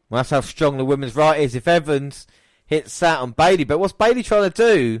outside. Well, that's how strong the women's right is. If Evans hits that on Bailey, but what's Bailey trying to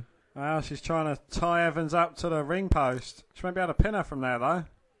do? Well, she's trying to tie Evans up to the ring post. She won't be able to pin her from there, though.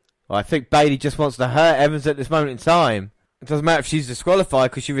 Well, I think Bailey just wants to hurt Evans at this moment in time. It doesn't matter if she's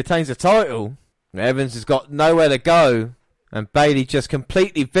disqualified because she retains the title. Evans has got nowhere to go, and Bailey just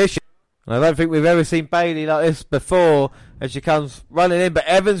completely vicious. And I don't think we've ever seen Bailey like this before as she comes running in, but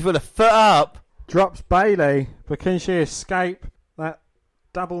Evans with a foot up. Drops Bailey, but can she escape that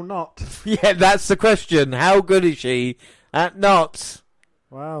double knot? Yeah, that's the question. How good is she at knots?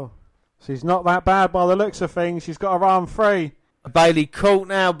 Wow. She's not that bad by the looks of things. She's got her arm free. Bailey caught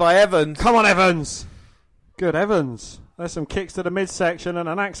now by Evans. Come on, Evans. Good Evans. There's some kicks to the midsection and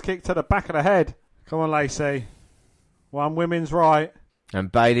an axe kick to the back of the head. Come on, Lacey. One women's right.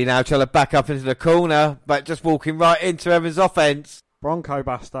 And Bailey now trying to back up into the corner, but just walking right into Evans' offense. Bronco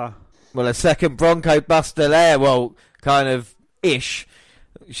Buster. Well, a second Bronco Buster there. Well, kind of ish.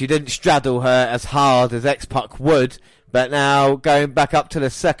 She didn't straddle her as hard as X-Pac would, but now going back up to the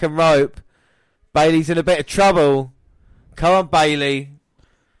second rope. Bailey's in a bit of trouble. Come on, Bailey.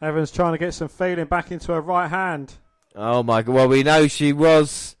 Evans trying to get some feeling back into her right hand. Oh, my God. Well, we know she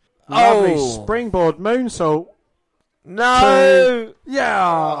was... Lovely springboard moonsault. No!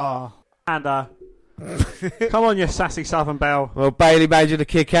 Yeah! And come on, you sassy Southern Belle. Well, Bailey managed to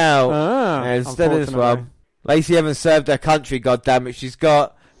kick out. Instead of this one. Lacey Evans served her country, goddammit. She's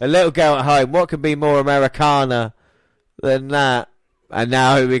got a little girl at home. What could be more Americana than that? And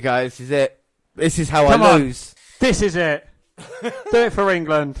now, here we go. This is it. This is how I lose. This is it. Do it for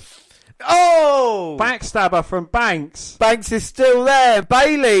England. Oh! Backstabber from Banks. Banks is still there.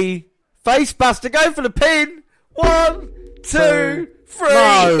 Bailey. Facebuster. Go for the pin. 1, 2, 3.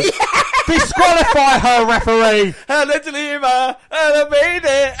 No. Disqualify her, referee. And I deliver. And I made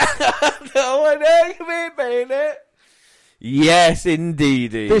it. No one ever made it. Yes,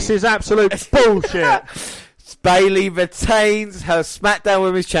 indeed. This is absolute bullshit. Bailey retains her SmackDown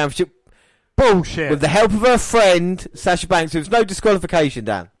Women's Championship. Bullshit. With the help of her friend, Sasha Banks. There was no disqualification,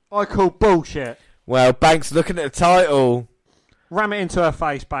 Dan. I call bullshit. Well, Banks looking at the title. Ram it into her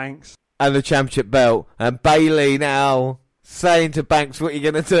face, Banks. And the championship belt. And Bailey now saying to Banks, what are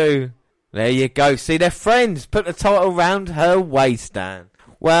you going to do? There you go. See, they're friends. Put the title round her waist, Dan.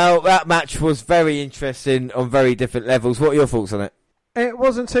 Well, that match was very interesting on very different levels. What are your thoughts on it? It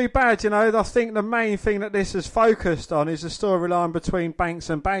wasn't too bad, you know. I think the main thing that this is focused on is the storyline between Banks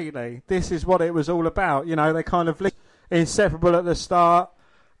and Bailey. This is what it was all about. You know, they kind of inseparable at the start.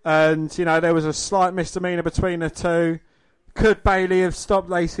 And, you know, there was a slight misdemeanor between the two. Could Bailey have stopped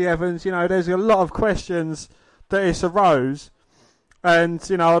Lacey Evans? You know, there's a lot of questions that this arose. And,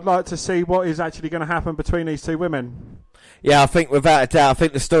 you know, I'd like to see what is actually going to happen between these two women. Yeah, I think without a doubt, I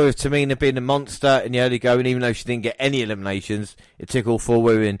think the story of Tamina being a monster in the early going, even though she didn't get any eliminations, it took all 4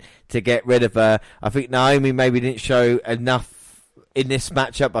 women to get rid of her. I think Naomi maybe didn't show enough in this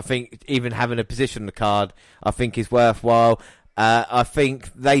matchup. I think even having a position on the card, I think is worthwhile. I think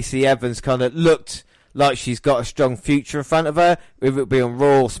Lacey Evans kind of looked like she's got a strong future in front of her. Whether it be on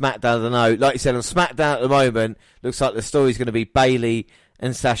Raw or SmackDown, I don't know. Like you said, on SmackDown at the moment, looks like the story's going to be Bailey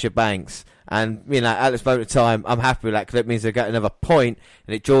and Sasha Banks. And, you know, at this moment in time, I'm happy with that because that means they get another point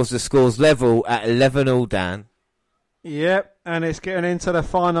and it draws the scores level at 11-all, Dan. Yep, and it's getting into the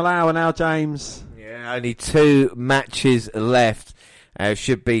final hour now, James. Yeah, only 2 matches left.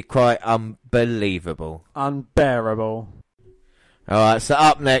 Should be quite unbelievable. Unbearable. All right, so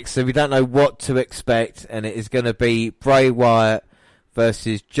up next, so we don't know what to expect, and it is going to be Bray Wyatt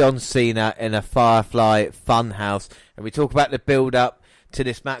versus John Cena in a Firefly Funhouse. And we talk about the build-up to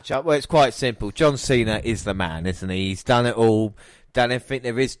this matchup. Well, it's quite simple. John Cena is the man, isn't he? He's done it all, done everything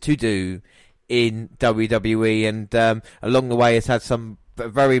there is to do in WWE, and along the way has had some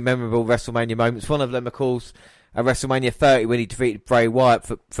very memorable WrestleMania moments. One of them, of course, at WrestleMania 30 when he defeated Bray Wyatt.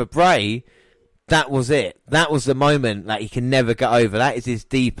 For Bray, that was it. That was the moment that he can never get over. That is his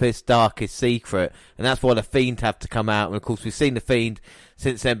deepest, darkest secret, and that's why the Fiend have to come out. And of course, we've seen the Fiend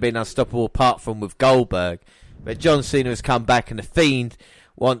since then being unstoppable, apart from with Goldberg. But John Cena has come back, and the Fiend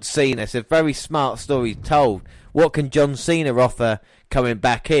wants Cena. It's a very smart story told. What can John Cena offer coming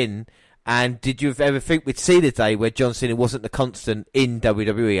back in? And did you ever think we'd see the day where John Cena wasn't the constant in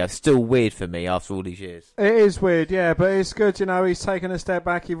WWE? It's still weird for me after all these years. It is weird, yeah, but it's good, he's taken a step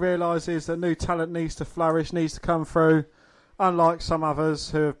back. He realises that new talent needs to flourish, needs to come through, unlike some others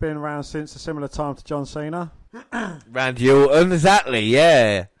who have been around since a similar time to John Cena. Randy Orton, exactly,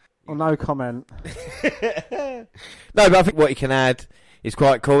 yeah. Well, no comment. No, but I think what he can add is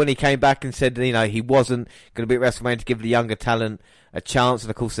quite cool. And he came back and said, he wasn't going to be at WrestleMania to give the younger talent a chance. And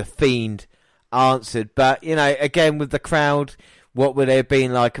of course, the Fiend answered. But, again, with the crowd, what would it have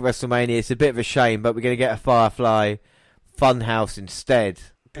been like at WrestleMania? It's a bit of a shame, but we're going to get a Firefly Funhouse instead.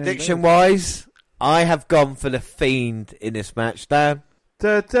 Prediction-wise, I have gone for the Fiend in this match, Dan.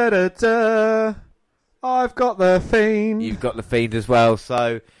 Da, da, da, da. I've got the Fiend. You've got the Fiend as well,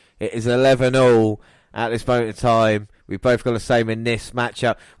 so it is 11-all at this moment in time. We've both got the same in this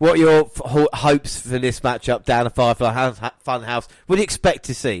matchup. What are your hopes for this matchup down at Firefly Funhouse? What do you expect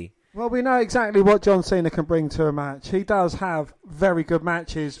to see? Well, we know exactly what John Cena can bring to a match. He does have very good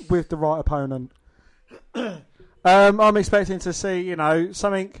matches with the right opponent. I'm expecting to see,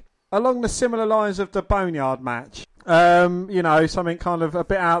 something along the similar lines of the Boneyard match. Something kind of a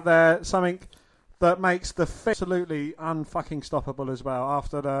bit out there, something that makes the absolutely unfucking stoppable as well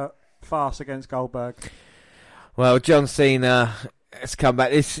after the farce against Goldberg. Well, John Cena has come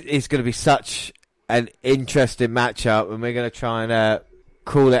back. This is going to be such an interesting matchup, and we're going to try and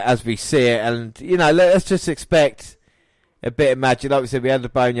call it as we see it. And, let's just expect a bit of magic. Like we said, we had the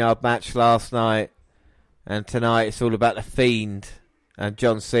Boneyard match last night, and tonight it's all about the Fiend and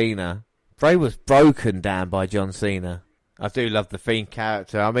John Cena. Bray was broken down by John Cena. I do love the Fiend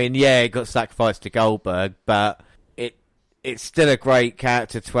character. I mean, yeah, it got sacrificed to Goldberg, but it's still a great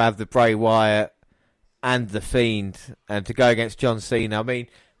character to have the Bray Wyatt and the Fiend, and to go against John Cena. I mean,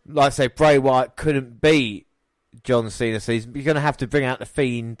 like I say, Bray Wyatt couldn't beat John Cena, so you're going to have to bring out the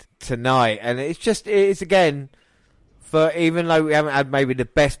Fiend tonight. And it's again, for even though we haven't had maybe the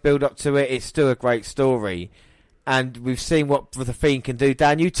best build-up to it, it's still a great story. And we've seen what the Fiend can do.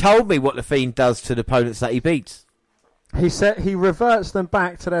 Dan, you told me what the Fiend does to the opponents that he beats. He said he reverts them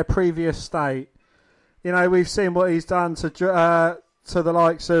back to their previous state. We've seen what he's done to the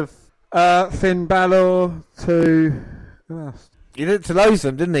likes of Finn Balor, to who else? He did it to loads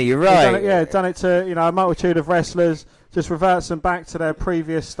of them, didn't he? You're right. Done it to a multitude of wrestlers. Just reverts them back to their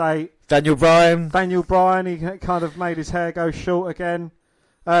previous state. Daniel Bryan, he kind of made his hair go short again.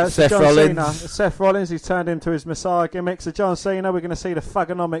 Seth Rollins, he's turned into his Messiah gimmick. So John Cena, we're going to see the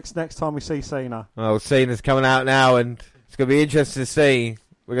Thugonomics next time we see Cena. Well, Cena's coming out now, and it's going to be interesting to see.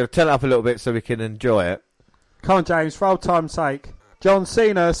 We're going to turn it up a little bit so we can enjoy it. Come on, James, for old time's sake. John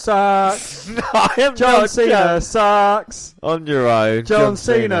Cena sucks. No, I am John not. Cena sucks. On your own. John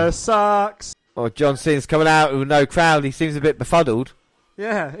Cena sucks. Oh, John Cena's coming out with no crowd. He seems a bit befuddled.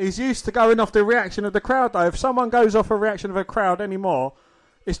 Yeah, he's used to going off the reaction of the crowd, though. If someone goes off a reaction of a crowd anymore,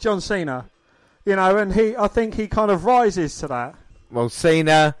 it's John Cena. And I think he kind of rises to that. Well,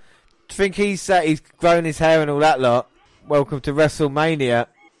 Cena, I think he's grown his hair and all that lot. Welcome to WrestleMania.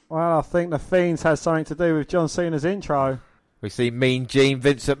 Well, I think the Fiends has something to do with John Cena's intro. We see Mean Gene,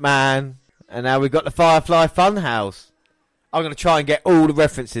 Vince McMahon, and now we've got the Firefly Funhouse. I'm going to try and get all the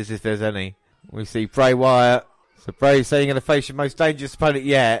references if there's any. We see Bray Wyatt. So Bray's saying you're going to face your most dangerous opponent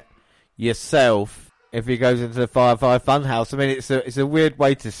yet, yourself, if he goes into the Firefly Funhouse. I mean, it's a weird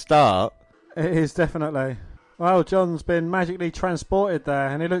way to start. It is, definitely. Well, John's been magically transported there,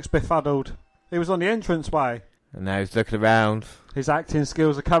 and he looks befuddled. He was on the entranceway. And now he's looking around. His acting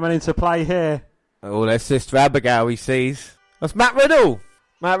skills are coming into play here. Oh, there's Sister Abigail he sees. That's Matt Riddle.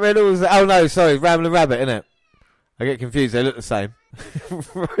 Matt Riddle is... Oh, no, sorry. Rambling Rabbit, innit? I get confused. They look the same.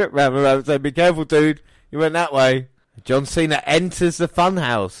 Rambling Rabbit saying, be careful, dude. You went that way. John Cena enters the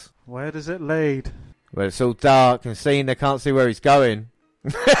Funhouse. Where does it lead? Well, it's all dark and Cena can't see where he's going.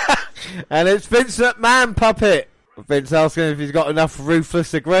 And it's Vince McMahon puppet. Vince asking if he's got enough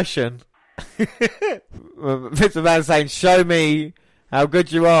ruthless aggression. Vince McMahon saying, show me how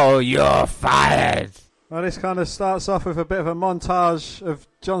good you are or you're fired. Well, this kind of starts off with a bit of a montage of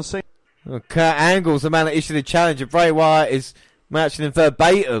John Cena. Well, Kurt Angle's the man that issued the challenge, and Bray Wyatt is matching him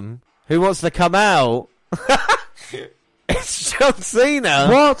verbatim. Who wants to come out? It's John Cena.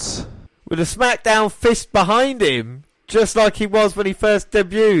 What? with a SmackDown fist behind him, just like he was when he first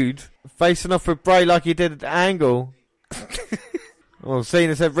debuted, facing off with Bray like he did at Angle. Well,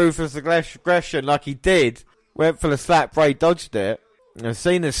 Cena said ruthless aggression like he did. Went for the slap, Bray dodged it. And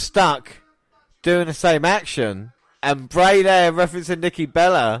Cena's stuck doing the same action. And Bray there referencing Nikki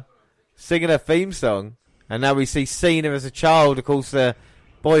Bella singing her theme song. And now we see Cena as a child, of course, the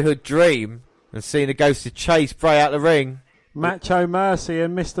boyhood dream. And Cena goes to chase Bray out the ring. Macho Mercy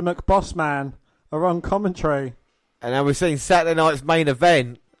and Mr. McBossman are on commentary. And now we're seeing Saturday night's main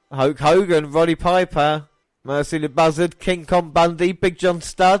event. Hulk Hogan, Roddy Piper, Mercy the Buzzard, King Kong Bundy, Big John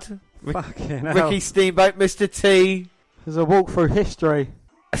Studd, Ricky Steamboat, Mr. T. There's a walk through history.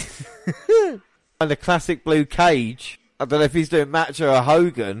 And the classic blue cage. I don't know if he's doing Macho or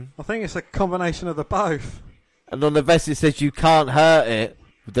Hogan. I think it's a combination of the both. And on the vest it says you can't hurt it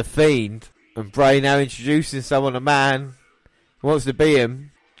with the Fiend. And Bray now introducing someone, a man who wants to be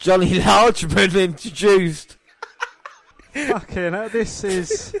him. Johnny Largeman introduced. Fucking hell, this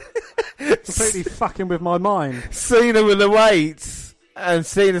is completely fucking with my mind. Cena with the weights. And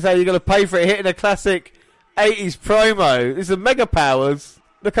Cena's how you're going to pay for it, hitting a classic 80s promo. This is Mega Powers.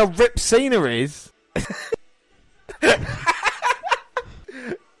 Look how ripped Cena is.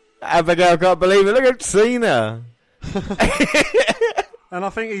 Abigail can't believe it. Look at Cena. And I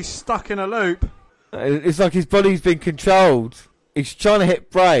think he's stuck in a loop. It's like his body's been controlled. He's trying to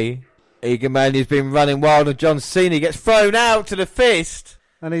hit Bray. Egan Manley's been running wild, and John Cena gets thrown out to the fist.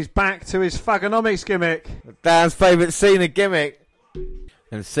 And he's back to his Thugonomics gimmick. Dan's favourite Cena gimmick.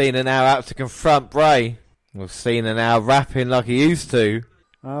 And Cena now out to confront Bray. Well, Cena now rapping like he used to.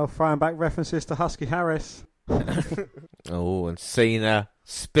 Oh, throwing back references to Husky Harris. Oh, and Cena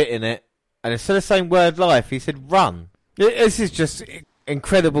spitting it. And instead of saying word life, he said run. This is just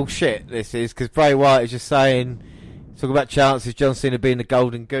incredible shit, this is, because Bray Wyatt is just saying, talk about chances, John Cena being the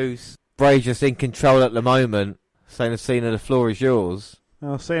golden goose. Bray just in control at the moment, saying to Cena, the floor is yours.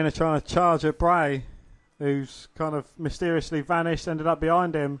 Well, Cena trying to charge at Bray, who's kind of mysteriously vanished, ended up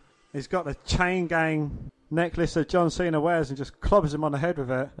behind him. He's got the chain gang necklace that John Cena wears and just clobbers him on the head with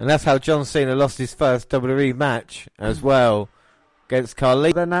it. And that's how John Cena lost his first WWE match as well, against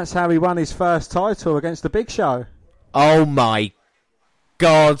Carlito. Then that's how he won his first title against the Big Show. Oh my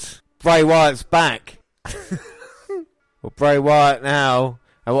God, Bray Wyatt's back. Well, Bray Wyatt now,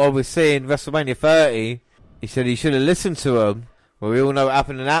 and what we're seeing WrestleMania 30, he said he should have listened to him. Well, we all know what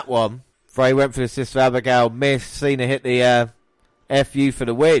happened in that one. Bray went for the Sister Abigail, missed. Cena hit the FU for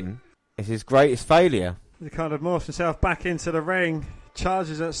the win. It's his greatest failure. He kind of morphs himself back into the ring,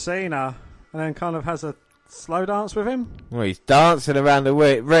 charges at Cena, and then kind of has a slow dance with him. Well, he's dancing around the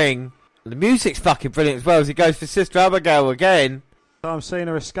ring. The music's fucking brilliant as well as he goes for Sister Abigail again. Tom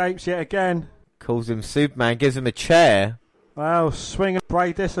Cena escapes yet again. Calls him Superman, gives him a chair. Well, swing and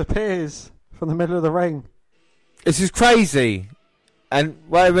Bray disappears from the middle of the ring. This is crazy. And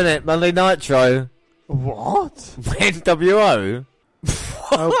wait a minute, Monday Nitro. What? NWO?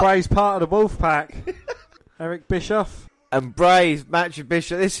 Oh, Bray's part of the Wolfpack. Eric Bischoff. And Bray's match with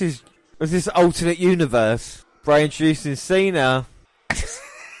Bischoff. Was this alternate universe? Bray introducing Cena.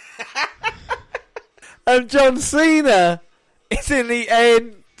 And John Cena is in the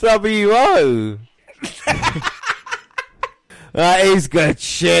NWO. That is good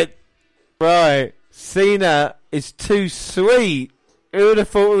shit. Right. Cena is too sweet. Who would have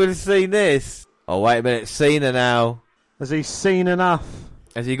thought we would have seen this? Oh, wait a minute. Cena now. Has he seen enough?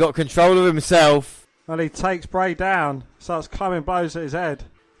 Has he got control of himself? Well, he takes Bray down, starts climbing blows at his head.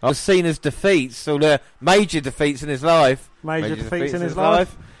 Oh, Cena's defeats, or the major defeats in his life. Major defeats in his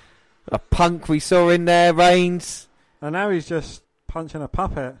life. A Punk we saw in there, Reigns. And now he's just punching a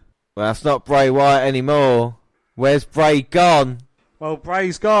puppet. Well, that's not Bray Wyatt anymore. Where's Bray gone? Well,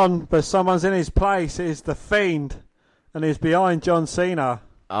 Bray's gone, but someone's in his place. It is the Fiend, and he's behind John Cena.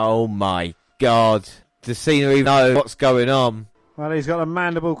 Oh my God. Does Cena even know what's going on? Well, he's got a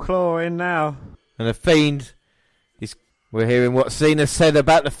mandible claw in now. And the Fiend, we're hearing what Cena said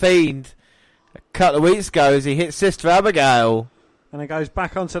about the Fiend a couple of weeks ago as he hit Sister Abigail. And it goes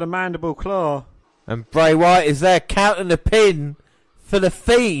back onto the mandible claw. And Bray Wyatt is there counting the pin for the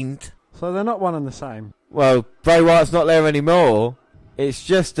Fiend. So they're not one and the same. Well, Bray Wyatt's not there anymore. It's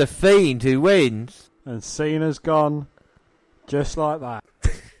just the Fiend who wins. And Cena's gone just like that.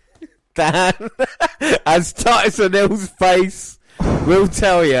 Dan, as Titus O'Neill's face will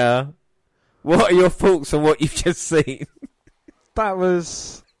tell you, what are your thoughts on what you've just seen? That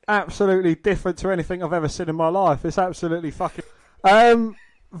was absolutely different to anything I've ever seen in my life. It's absolutely fucking...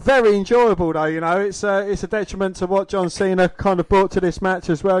 very enjoyable though, you know. It's a detriment to what John Cena kind of brought to this match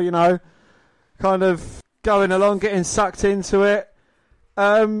as well, you know. Kind of going along, getting sucked into it.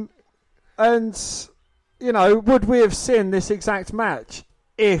 And, you know, would we have seen this exact match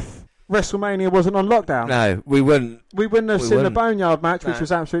if WrestleMania wasn't on lockdown? No, we wouldn't. We wouldn't have seen the Boneyard match, which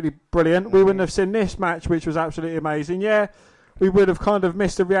was absolutely brilliant. We wouldn't have seen this match, which was absolutely amazing. Yeah, we would have kind of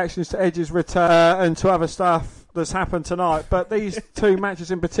missed the reactions to Edge's return and to other stuff that's happened tonight. But these two matches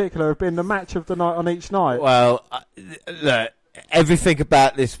in particular have been the match of the night on each night. Well, look, everything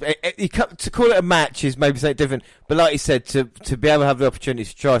about this, to call it a match is maybe something different. But like you said, to be able to have the opportunity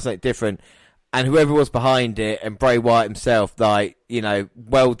to try something different, and whoever was behind it, and Bray Wyatt himself, like, you know,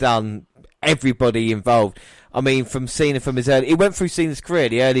 well done, everybody involved. I mean, from Cena, he went through Cena's career,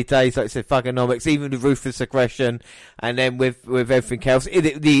 the early days, like I said, Thuganomics, even the ruthless aggression, and then with everything else,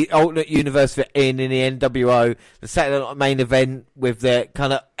 the alternate universe in the NWO, the Saturday Night main event with the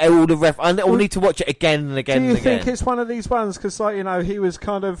kind of all the I all need to watch it again and again and again. Do you think it's one of these ones, because, like, you know, he was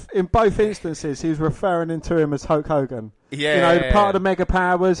kind of, in both instances, he was referring to him as Hulk Hogan. Yeah. You know, part of the Mega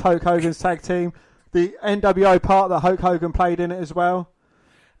Power was Hulk Hogan's tag team. The NWO part that Hulk Hogan played in it as well.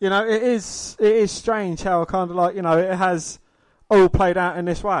 You know, it is strange how kind of, like, you know, it has all played out in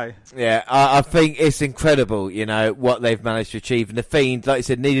this way. Yeah, I think it's incredible, you know, what they've managed to achieve. And the Fiend, like I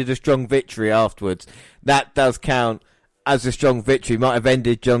said, needed a strong victory afterwards. That does count as a strong victory. Might have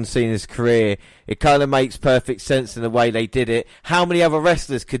ended John Cena's career. It kind of makes perfect sense in the way they did it. How many other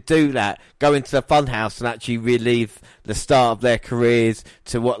wrestlers could do that? Go into the Funhouse and actually relive the start of their careers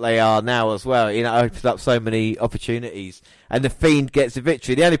to what they are now as well. You know, it opens up so many opportunities. And the Fiend gets a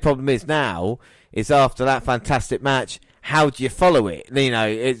victory. The only problem is now, is after that fantastic match, how do you follow it? You know,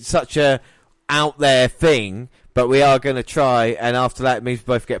 it's such a out there thing, but we are going to try, and after that it means we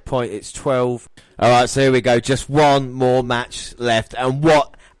both get a point. It's 12. Alright, so here we go. Just one more match left, and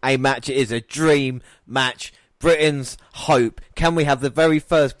what a match it is. A dream match. Britain's hope. Can we have the very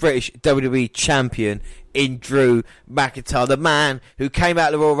first British WWE Champion in Drew McIntyre, the man who came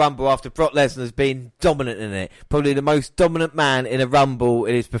out of the Royal Rumble after Brock Lesnar's been dominant in it, probably the most dominant man in a Rumble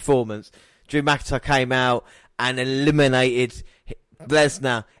in his performance. Drew McIntyre came out and eliminated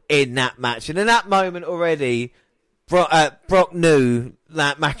Lesnar in that match, and in that moment already Brock knew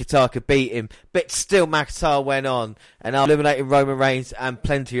that McIntyre could beat him, but still McIntyre went on and eliminating Roman Reigns and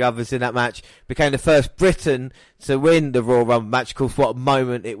plenty of others in that match, became the first Briton to win the Royal Rumble match. Of course, what a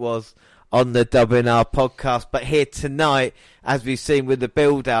moment it was on the WNR podcast. But here tonight, as we've seen with the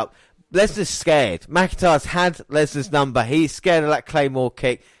build-up, Lesnar's scared. McIntyre's had Lesnar's number. He's scared of that Claymore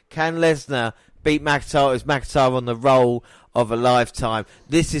kick. Can Lesnar beat McIntyre? Is McIntyre on the roll of a lifetime?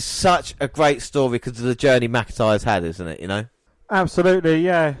 This is such a great story because of the journey McIntyre's had, isn't it, you know? Absolutely,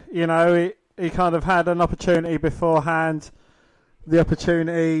 yeah. You know, he kind of had an opportunity beforehand. The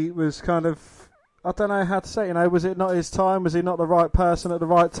opportunity was kind of, I don't know how to say, you know, was it not his time? Was he not the right person at the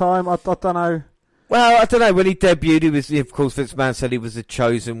right time? I don't know. Well, I don't know. When he debuted, he was, of course, Vince McMahon said he was the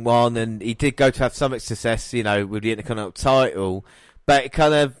chosen one, and he did go to have some success, you know, with the Intercontinental title, but it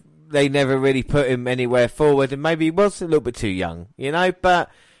kind of, they never really put him anywhere forward, and maybe he was a little bit too young, you know, but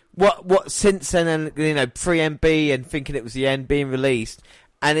what since then, and, you know, pre-MB and thinking it was the end being released,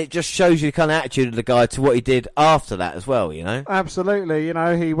 and it just shows you the kind of attitude of the guy to what he did after that as well, you know? Absolutely, you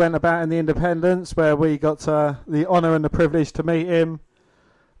know, he went about in the independents where we got the honour and the privilege to meet him.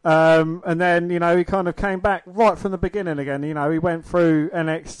 And then, you know, he kind of came back right from the beginning again. You know, he went through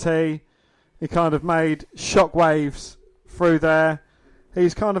NXT. He kind of made shockwaves through there.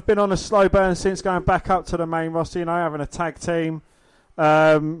 He's kind of been on a slow burn since going back up to the main roster, you know, having a tag team.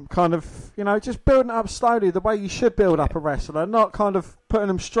 Kind of, you know, just building it up slowly the way you should build up a wrestler, not kind of putting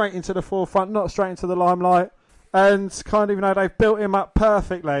them straight into the forefront, not straight into the limelight. And kind of, you know, they've built him up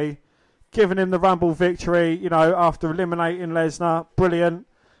perfectly, giving him the Rumble victory, you know, after eliminating Lesnar. Brilliant.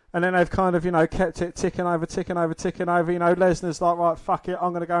 And then they've kind of, you know, kept it ticking over. You know, Lesnar's like, right, fuck it,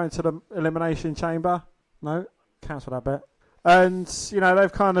 I'm going to go into the Elimination Chamber. No, cancel that bit. And, you know,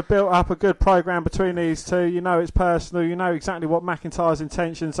 they've kind of built up a good program between these two. You know it's personal. You know exactly what McIntyre's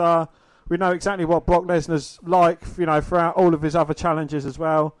intentions are. We know exactly what Brock Lesnar's like, you know, throughout all of his other challenges as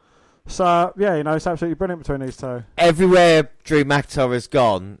well. So, yeah, you know, it's absolutely brilliant between these two. Everywhere Drew McIntyre has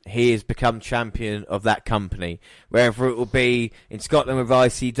gone, he has become champion of that company. Wherever it will be in Scotland with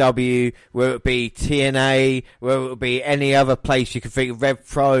ICW, where it will be TNA, where it will be any other place you can think of, Rev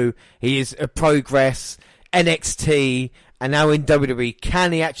Pro, he is a Progress, NXT, and now in WWE.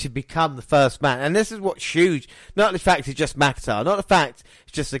 Can he actually become the first man? And this is what's huge. Not the fact he's just McIntyre, not the fact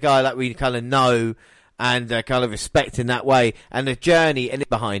it's just a guy that we kind of know and kind of respect in that way, and the journey and it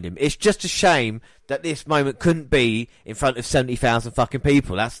behind him. It's just a shame that this moment couldn't be in front of 70,000 fucking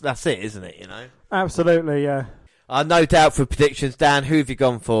people. That's it, isn't it, you know? Absolutely, yeah. No doubt for predictions. Dan, who have you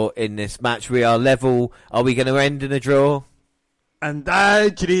gone for in this match? We are level. Are we going to end in a draw? And I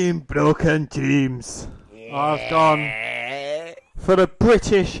dream broken dreams. Yeah. I've gone for the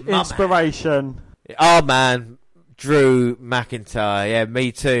British inspiration. Oh, man. Drew McIntyre. Yeah,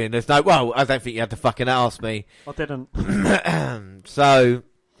 me too. And there's no... Well, I don't think you had to fucking ask me. I didn't. So,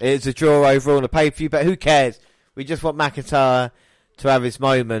 it's a draw overall on the pay-per-view, but who cares? We just want McIntyre to have his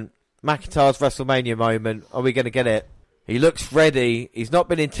moment. McIntyre's WrestleMania moment. Are we going to get it? He looks ready. He's not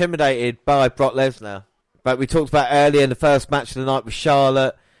been intimidated by Brock Lesnar. But we talked about earlier in the first match of the night with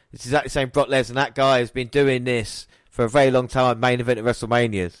Charlotte. It's exactly the same Brock Lesnar. That guy has been doing this for a very long time, main event at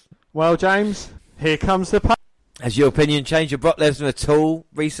WrestleManias. Well, James, here comes the pay. Has your opinion changed of Brock Lesnar at all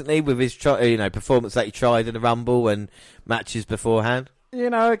recently with his performance that he tried in the Rumble and matches beforehand?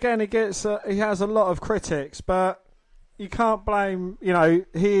 Again, he has a lot of critics, but you can't blame,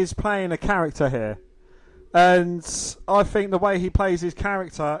 he is playing a character here. And I think the way he plays his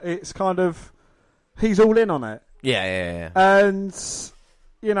character, it's kind of, he's all in on it. Yeah. And,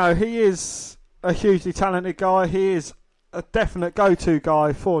 he is a hugely talented guy. He is a definite go-to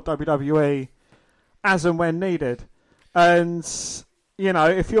guy for WWE as and when needed. And,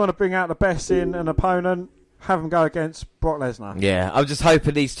 if you want to bring out the best in an opponent, have him go against Brock Lesnar. Yeah, I'm just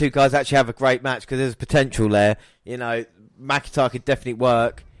hoping these two guys actually have a great match because there's potential there. McIntyre could definitely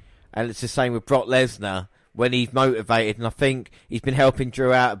work, and it's the same with Brock Lesnar when he's motivated, and I think he's been helping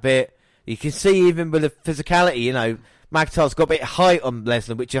Drew out a bit. You can see even with the physicality, McIntyre's got a bit of height on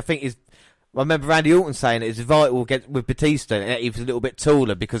Lesnar, which I think is... I remember Randy Orton saying it is vital with Batista. He was a little bit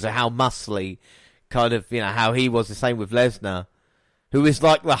taller because of how muscly, kind of, how he was the same with Lesnar, who is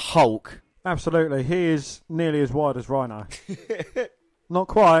like the Hulk. Absolutely. He is nearly as wide as Rhino. Not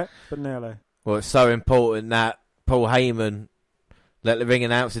quite, but nearly. Well, it's so important that Paul Heyman let the ring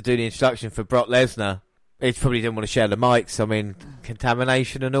announcer do the instruction for Brock Lesnar. He probably didn't want to share the mics. I mean,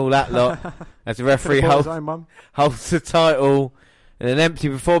 contamination and all that lot. As the referee holds the title in an empty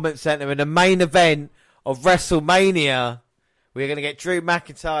performance centre in the main event of WrestleMania. We're going to get Drew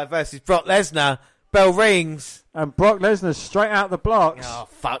McIntyre versus Brock Lesnar. Bell rings. And Brock Lesnar straight out the blocks. Oh,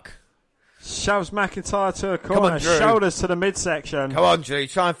 fuck. Shoves McIntyre to a corner, shoulders to the midsection. Come on, Drew,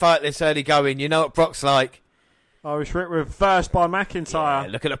 try and fight this early going. You know what Brock's like. Irish Whip reversed by McIntyre.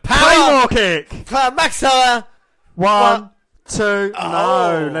 Yeah, look at the power! Claymore kick! McIntyre! One, two,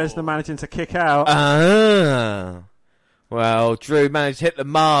 no. Lesnar managing to kick out. Well, Drew managed to hit the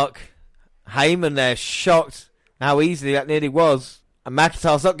mark. Heyman there, shocked how easily that nearly was. And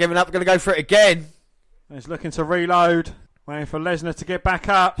McIntyre's not giving up, going to go for it again. He's looking to reload. Waiting for Lesnar to get back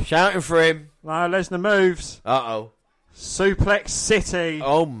up. Shouting for him. No, Lesnar moves. Uh-oh. Suplex City.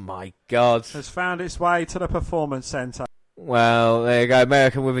 Oh, my God. Has found its way to the Performance Centre. Well, there you go.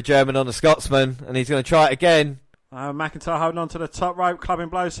 American with a German on the Scotsman. And he's going to try it again. McIntyre holding on to the top rope. Clubbing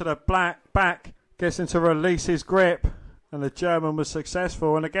blows to the back. Gets him to release his grip. And the German was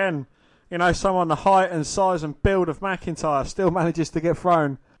successful. And again, someone the height and size and build of McIntyre still manages to get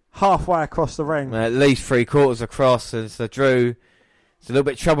thrown halfway across the ring. At least 3/4 across, and so Drew is a little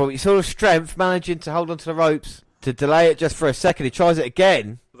bit trouble. But he saw the strength managing to hold onto the ropes to delay it just for a second. He tries it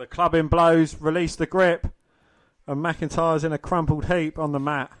again. The clubbing blows, release the grip, and McIntyre's in a crumpled heap on the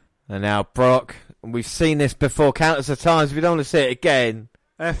mat. And now Brock, and we've seen this before countless of times. We don't want to see it again.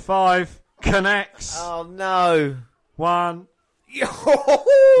 F5 connects. Oh no! One.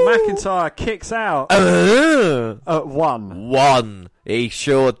 McIntyre kicks out at one. One. He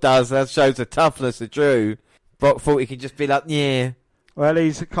sure does. That shows the toughness of Drew. Brock thought he could just be like, yeah. Well,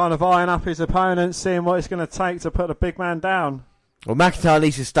 he's kind of eyeing up his opponent, seeing what it's going to take to put the big man down. Well, McIntyre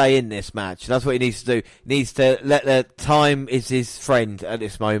needs to stay in this match. That's what he needs to do. He needs to let the time is his friend at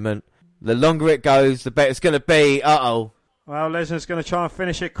this moment. The longer it goes, the better it's going to be. Uh-oh. Well, Lesnar's going to try and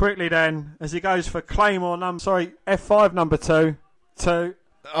finish it quickly then, as he goes for Claymore F5 number 2. 2.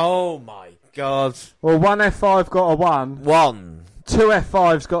 Oh, my God. Well, one F5 got a 1. 1. Two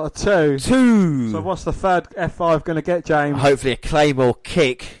F5's got a 2. 2. So what's the third F5 going to get, James? Hopefully a Claymore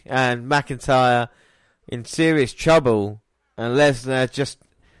kick, and McIntyre in serious trouble. And Lesnar just,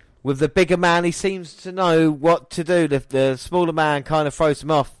 with the bigger man, he seems to know what to do. The smaller man kind of throws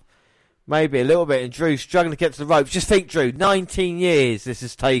him off. Maybe a little bit, and Drew struggling to get to the ropes. Just think, Drew, 19 years this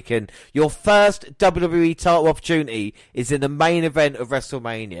has taken. Your first WWE title opportunity is in the main event of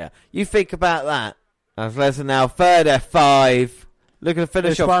WrestleMania. You think about that. As Lesnar now, third F5. Looking to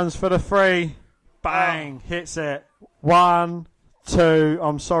finish off. This one's for the 3. Bang, hits it. 1, 2,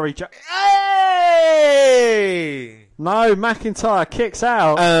 I'm sorry, Hey! No, McIntyre kicks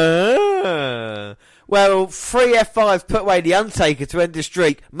out. Well, 3 F5s put away The Undertaker to end the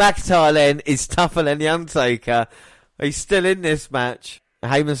streak. McIntyre then is tougher than The Undertaker. He's still in this match.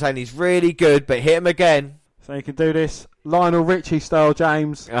 Heyman saying he's really good, but hit him again. So he can do this Lionel Richie style,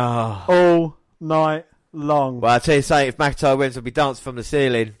 James. Oh. All night long. Well, I'll tell you something, if McIntyre wins, I'll be dancing from the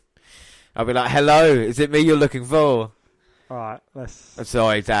ceiling. I'll be like, hello, is it me you're looking for? Alright, let's... I'm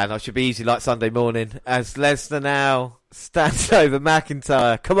sorry, Dan, I should be easy like Sunday morning. As Lesnar now stands over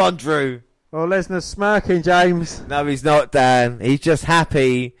McIntyre. Come on, Drew. Well, Lesnar's smirking, James. No, he's not, Dan. He's just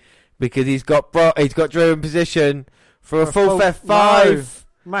happy because he's got Drew in position for a full F5.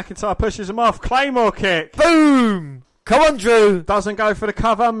 No. McIntyre pushes him off. Claymore kick. Boom! Come on, Drew. Doesn't go for the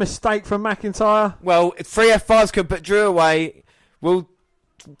cover. Mistake from McIntyre. Well, 3 F5s could put Drew away. Will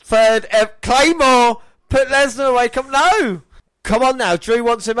third Claymore put Lesnar away? No! Come on now. Drew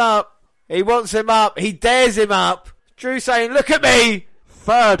wants him up. He wants him up. He dares him up. Drew saying, look at me.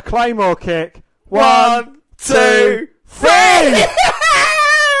 Third Claymore kick. 1, 2, 3.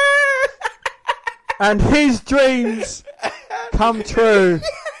 And his dreams come true.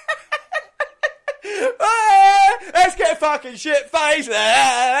 Let's get fucking shit faced.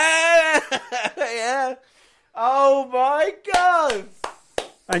 Yeah. Oh my God.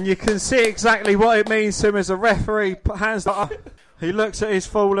 And you can see exactly what it means to him as a referee. Hands up. He looks at his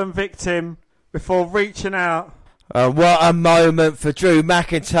fallen victim before reaching out. What a moment for Drew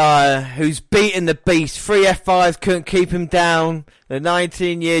McIntyre, who's beaten the beast. 3 F5s couldn't keep him down. The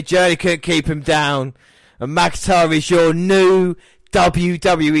 19-year journey couldn't keep him down. And McIntyre is your new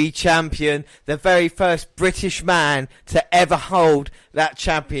WWE Champion, the very first British man to ever hold that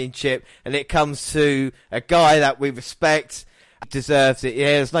championship. And it comes to a guy that we respect, deserves it.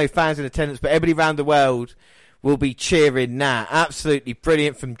 Yeah, there's no fans in attendance, but everybody around the world will be cheering that. Absolutely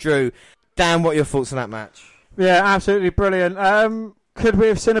brilliant from Drew. Dan, what are your thoughts on that match? Yeah, absolutely brilliant. Could we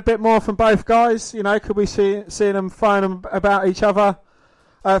have seen a bit more from both guys? You know, could we see them throwing them about each other,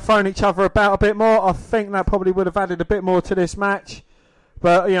 throwing each other about a bit more? I think that probably would have added a bit more to this match.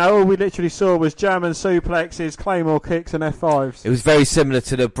 But, you know, all we literally saw was German suplexes, Claymore kicks and F5s. It was very similar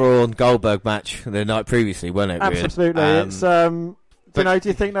to the Braun Goldberg match the night previously, wasn't it? Absolutely. It's, you know, do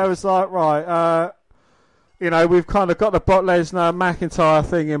you think that was like, right, you know, we've kind of got the Brock Lesnar McIntyre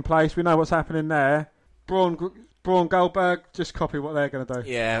thing in place. We know what's happening there. Braun Goldberg, just copy what they're going to do.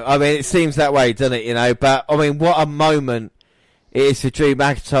 Yeah, I mean, it seems that way, doesn't it? You know, but I mean, what a moment it is for Drew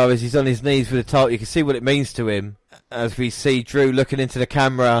McIntyre as he's on his knees with the title. You can see what it means to him as we see Drew looking into the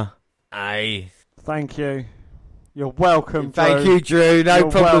camera. Aye. Thank you. You're welcome, Drew. Thank you, Drew. No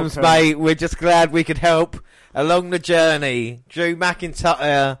You're problems, welcome. mate. We're just glad we could help along the journey. Drew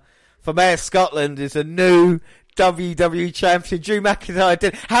McIntyre from Air Scotland is a new WWE Champion. Drew McIntyre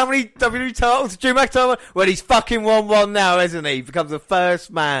did. How many WWE titles did Drew McIntyre won? Well, he's fucking won one now, isn't he? He becomes the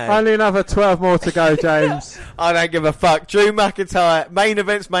first man. Only another 12 more to go, James. I don't give a fuck. Drew McIntyre, Main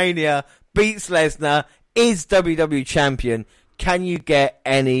Events Mania, beats Lesnar, is WWE Champion. Can you get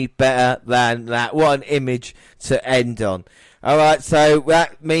any better than that? What an image to end on. Alright, so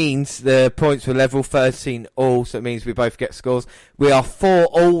that means the points were level, 13 all, so it means we both get scores. We are 4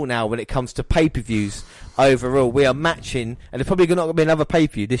 all now when it comes to pay-per-views overall. We are matching, and there's probably not going to be another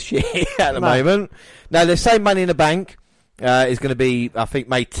pay-per-view this year at the moment. Now, the same Money in the Bank is going to be, I think,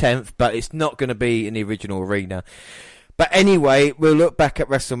 May 10th, but it's not going to be in the original arena. But anyway, we'll look back at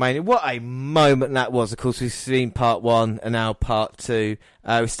WrestleMania. What a moment that was. Of course, we've seen part 1 and now part 2.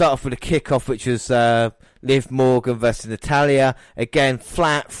 We start off with a kickoff, which was Liv Morgan versus Natalya. Again,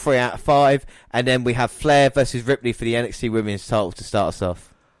 flat 3 out of 5. And then we have Flair versus Ripley for the NXT Women's title to start us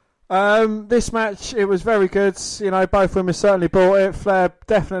off. This match, it was very good. You know, both women certainly brought it. Flair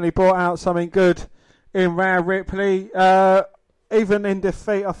definitely brought out something good in Rhea Ripley. Even in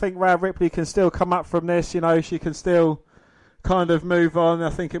defeat, I think Rhea Ripley can still come up from this. You know, she can still kind of move on. I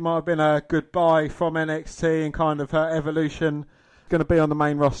think it might have been a goodbye from NXT and kind of her evolution going to be on the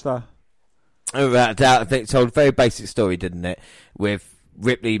main roster. Without a doubt, I think it told a very basic story, didn't it? With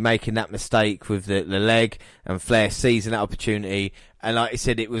Ripley making that mistake with the leg and Flair seizing that opportunity. And like I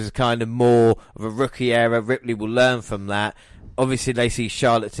said, it was kind of more of a rookie era. Ripley will learn from that. Obviously, they see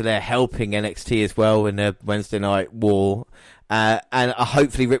Charlotte to there helping NXT as well in the Wednesday Night War. And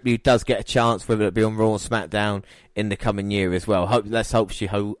hopefully Ripley does get a chance, whether it be on Raw or SmackDown in the coming year as well. Let's hope she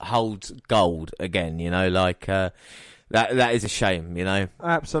holds gold again, you know, like, that is a shame, you know.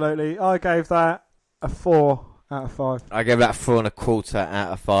 Absolutely. I gave that a 4 out of 5. I gave that a 4 1/4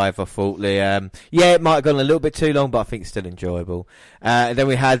 out of 5. I thought, yeah, it might have gone a little bit too long, but I think it's still enjoyable. Then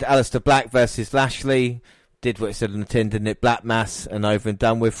we had Aleister Black versus Lashley. Did what it said on the tin, didn't it? Black mass and over and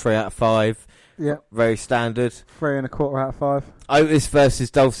done with. 3 out of 5. Yeah. Very standard. 3 1/4 out of 5. Otis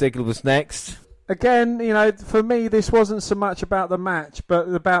versus Dolph Ziggler was next. Again, you know, for me, this wasn't so much about the match, but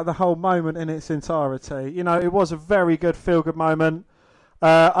about the whole moment in its entirety. You know, it was a very good feel-good moment.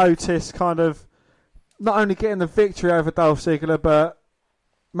 Otis kind of not only getting the victory over Dolph Ziggler, but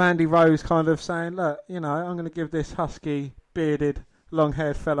Mandy Rose kind of saying, look, I'm going to give this husky, bearded,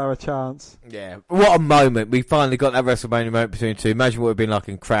 long-haired fellow a chance. Yeah, what a moment. We finally got that WrestleMania moment between the two. Imagine what it would have been like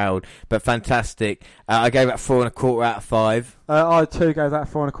in crowd, but fantastic. I gave that 4.25 out of 5. I too gave that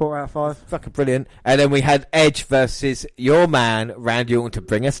 4.25 out of 5. Fucking brilliant. And then we had Edge versus your man, Randy Orton, to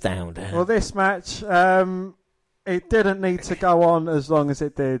bring us down. Well, this match, it didn't need to go on as long as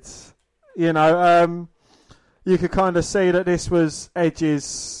it did. You could kind of see that this was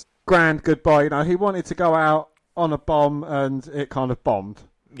Edge's grand goodbye. He wanted to go out on a bomb, and it kind of bombed.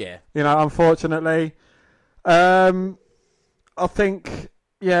 Yeah. Unfortunately. I think,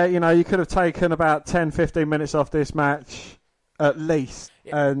 you could have taken about 10, 15 minutes off this match at least,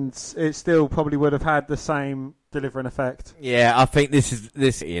 and it still probably would have had the same delivering effect. Yeah, I think this,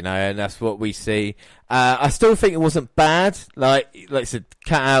 and that's what we see. I still think it wasn't bad. Like I said,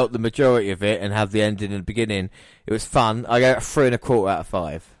 cut out the majority of it and have the ending and the beginning. It was fun. I gave it 3.25 out of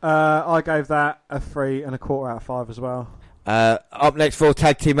 5. I gave that a 3.25 out of 5 as well. Up next for a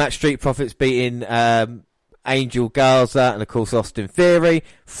tag team match, Street Profits beating Angel Garza and of course Austin Theory.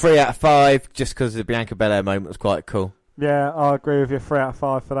 3 out of 5, just because the Bianca Belair moment was quite cool. Yeah, I agree with you. 3 out of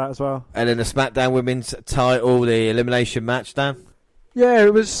 5 for that as well. And then the SmackDown Women's title, the elimination match, Dan. Yeah,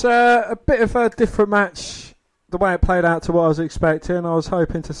 it was a bit of a different match. The way it played out to what I was expecting. I was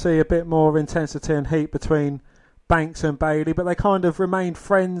hoping to see a bit more intensity and heat between Banks and Bayley, but they kind of remained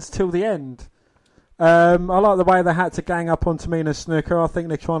friends till the end. I like the way they had to gang up on Tamina Snuka. I think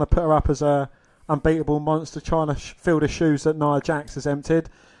they're trying to put her up as a unbeatable monster, trying to fill the shoes that Nia Jax has emptied.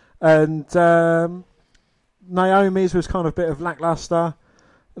 And Naomi's was kind of a bit of lackluster.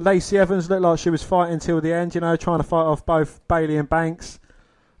 Lacey Evans looked like she was fighting till the end, trying to fight off both Bayley and Banks.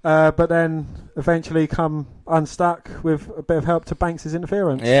 But then eventually come unstuck with a bit of help to Banks'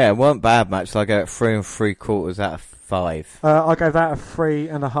 interference. Yeah, it wasn't a bad match. So I gave it 3.75 out of 5. I gave that a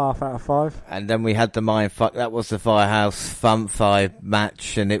 3.5 out of 5. And then we had the mindfuck. That was the Firehouse FunFi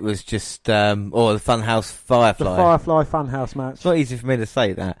match, and it was just the FunHouse Firefly. The Firefly FunHouse Match. It's not easy for me to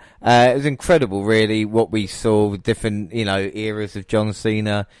say that. It was incredible, really, what we saw with different, eras of John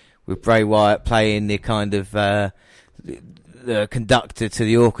Cena, with Bray Wyatt playing the kind of the conductor to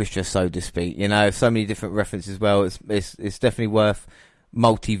the orchestra, so to speak. So many different references. Well, it's definitely worth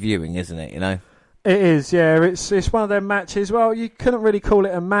multi-viewing, isn't it? It is, yeah. It's one of them matches. Well, you couldn't really call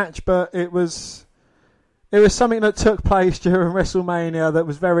it a match, but it was something that took place during WrestleMania that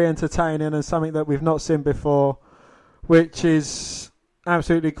was very entertaining and something that we've not seen before, which is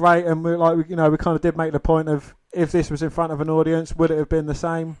absolutely great. And we kind of did make the point of, if this was in front of an audience, would it have been the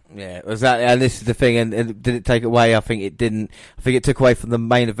same? Yeah, exactly. And this is the thing. And did it take away? I think it didn't. I think it took away from the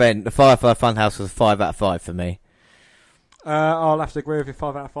main event. The Firefly Funhouse was a 5 out of 5 for me. I'll have to agree with you,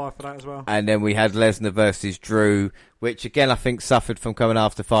 5 out of 5 for that as well. And then we had Lesnar versus Drew, which again I think suffered from coming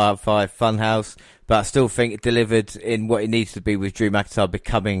after 5 out of 5 Funhouse, but I still think it delivered in what it needs to be with Drew McIntyre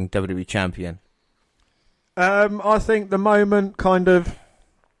becoming WWE Champion. I think the moment kind of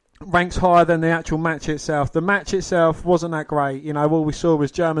ranks higher than the actual match itself. The match itself wasn't that great. All we saw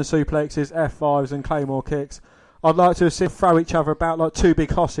was German suplexes, F5s and Claymore kicks. I'd like to see throw each other about like two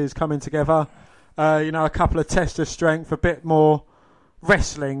big hosses coming together. A couple of tests of strength, a bit more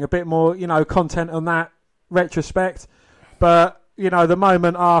wrestling, a bit more, content on that retrospect. But, the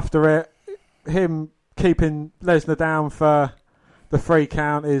moment after it, him keeping Lesnar down for the 3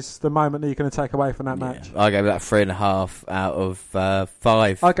 count is the moment that you're going to take away from that match. I gave that 3.5 out of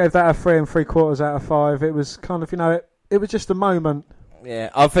 5. I gave that a 3.75 out of 5. It was kind of, it was just a moment. Yeah,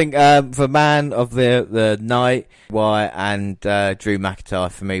 I think for man of the night, Wyatt and Drew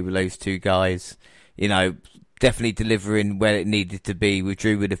McIntyre, for me, were those two guys. Definitely delivering where it needed to be, with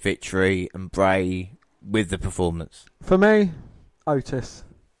Drew with the victory and Bray with the performance. For me, Otis.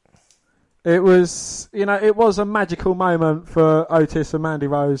 It was, it was a magical moment for Otis and Mandy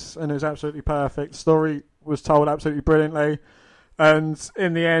Rose, and it was absolutely perfect. The story was told absolutely brilliantly, and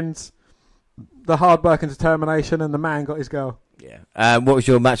in the end, the hard work and determination, and the man got his goal. Yeah. What was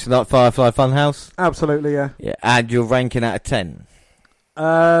your match tonight, Firefly Funhouse? Absolutely, yeah. Yeah. And your ranking out of 10?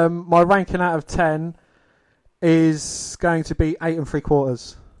 My ranking out of 10 is going to be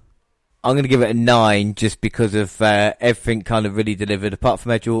 8.75. I'm going to give it a 9 just because of everything kind of really delivered, apart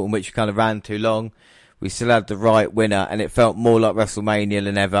from Edge Orton, which kind of ran too long. We still had the right winner, and it felt more like WrestleMania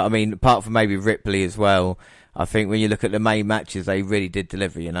than ever. I mean, apart from maybe Ripley as well, I think when you look at the main matches, they really did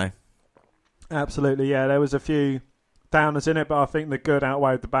deliver, Absolutely, yeah. There was a few downers in it, but I think the good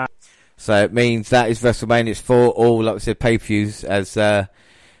outweighed the bad. So it means that is WrestleMania's 4 all, like we said, pay-per-views as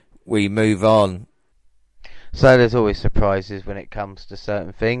we move on. So there's always surprises when it comes to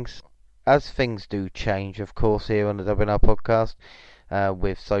certain things. as things do change, of course, here on the WNR podcast,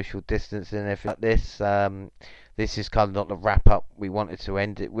 with social distancing and everything like this, this is kind of not the wrap-up we wanted to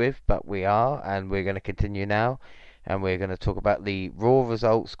end it with, but we are, and we're going to continue now, and we're going to talk about the Raw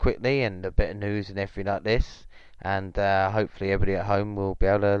results quickly, and a bit of news and everything like this, and hopefully everybody at home will be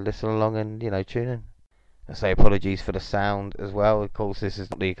able to listen along and, tune in. I say apologies for the sound as well. Of course, this is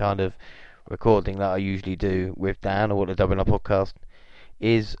not the kind of recording that I usually do with Dan or what the WNR podcast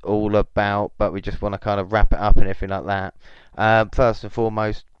is all about, but we just want to kind of wrap it up and everything like that. First and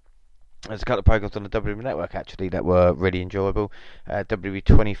foremost, there's a couple of programs on the WWE Network actually that were really enjoyable. WWE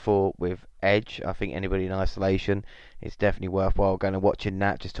 24 with Edge. I think anybody in isolation, it's definitely worthwhile going and watching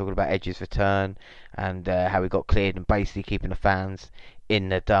that. Just talking about Edge's return and how he got cleared and basically keeping the fans in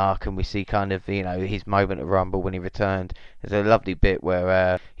the dark, and we see kind of his moment at Rumble when he returned. There's a lovely bit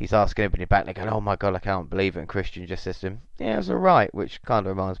where he's asking everybody back and they're going, "Oh my god, I can't believe it," and Christian just says to him, "Yeah, it was alright," which kind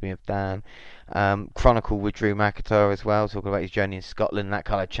of reminds me of Dan. Chronicle with Drew McIntyre as well, talking about his journey in Scotland. That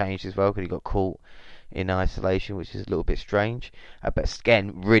kind of changed as well because he got caught in isolation, which is a little bit strange, but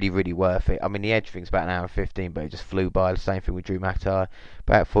again, really worth it. I mean, the Edge thing's about an hour and 15, but it just flew by. The same thing with Drew McIntyre,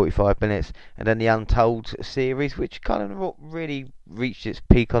 about 45 minutes, and then the Untold series, which kind of really reached its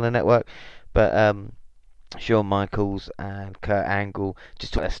peak on the network, but Shawn Michaels and Kurt Angle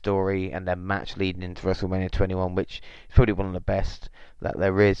just took their story and their match leading into WrestleMania 21, which is probably one of the best that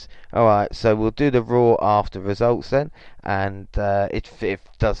there is. Alright, so we'll do the Raw after results then, and it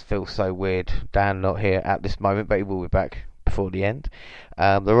does feel so weird Dan not here at this moment, but he will be back before the end.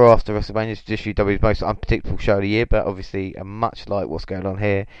 The Raw after WrestleMania is just WWE's most unpredictable show of the year, but obviously much like what's going on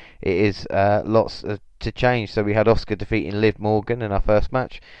here, it is lots to change. So we had Asuka defeating Liv Morgan in our first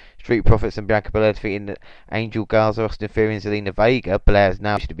match. Street Profits and Bianca Belair defeating Angel Garza, Austin Theory and Zelina Vega. Belair's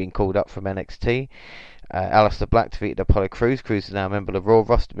now should have been called up from NXT. Aleister Black defeated Apollo Crews. Crews is now a member of the Raw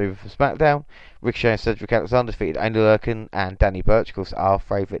roster moving from SmackDown. Ricochet and Cedric Alexander defeated Angel Lurkin and Danny Burch. Of course, our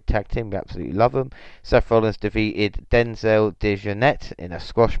favourite tag team. We absolutely love them. Seth Rollins defeated Denzel DeJournette in a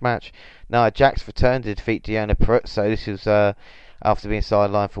squash match. Nia Jax returned to defeat Deonna Purrazzo. So this was after being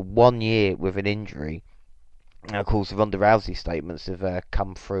sidelined for 1 year with an injury. And of course, the Ronda Rousey statements have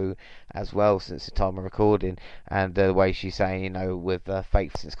come through as well since the time of recording, and the way she's saying, with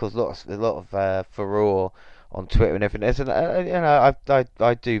fake, it's caused a lot of furore on Twitter and everything. And,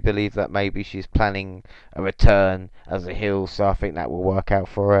 I do believe that maybe she's planning a return as a heel, so I think that will work out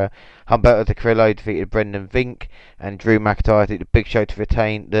for her. Humberto de Carrillo defeated Brendan Vink, and Drew McIntyre did the Big Show to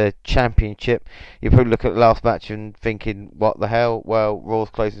retain the championship. You probably look at the last match and thinking, what the hell? Well, Raw's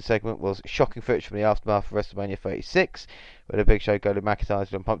closing segment was shocking footage from the aftermath of WrestleMania 36, where the Big Show go to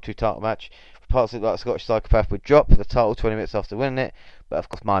McIntyre's Impromptu title match. Parts of it like Scottish Psychopath would drop the title 20 minutes after winning it, but of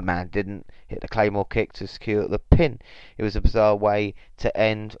course my man didn't hit the Claymore kick to secure the pin. It was a bizarre way to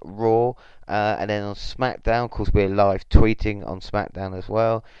end Raw. And then on SmackDown, of course, we're live tweeting on SmackDown as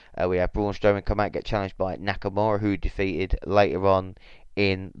well. We have Braun Strowman come out, get challenged by Nakamura, who defeated later on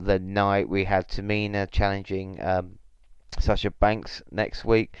in the night. We had Tamina challenging Sasha Banks next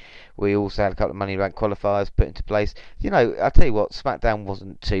week. We also had a couple of Money in the Bank qualifiers put into place. I'll tell you what, SmackDown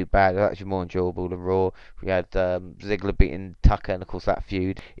wasn't too bad. It was actually more enjoyable than Raw. We had Ziggler beating Tucker, and of course that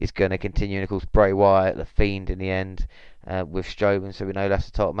feud is going to continue. And of course Bray Wyatt, the Fiend in the end, with Strowman, so we know that's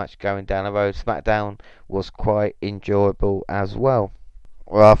the title match going down the road. SmackDown was quite enjoyable as well.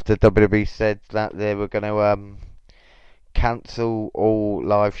 Well, after WWE said that they were going to cancel all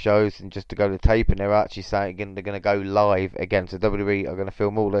live shows and just to go to tape, and they're actually saying they're going to go live again. So WWE are going to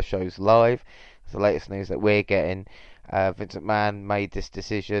film all their shows live. That's the latest news that we're getting. Vince McMahon made this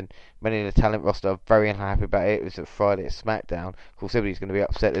decision. Many of the talent roster are very unhappy about it. It was at Friday at SmackDown. Of course, everybody's going to be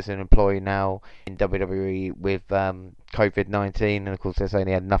upset as an employee now in WWE with COVID-19, and of course they're saying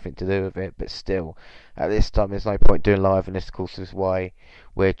he had nothing to do with it, but still, at this time there's no point doing live, and this of course is why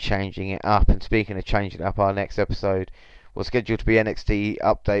we're changing it up. And speaking of changing it up, our next episode was scheduled to be NXT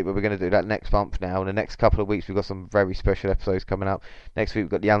update, but we're going to do that next month now. In the next couple of weeks, we've got some very special episodes coming up. Next week,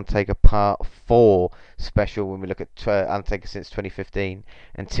 we've got the Undertaker Part 4 special, when we look at Undertaker since 2015.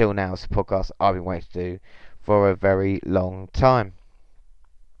 Until now, it's a podcast I've been waiting to do for a very long time.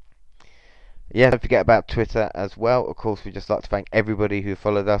 Yeah, don't forget about Twitter as well. Of course, we'd just like to thank everybody who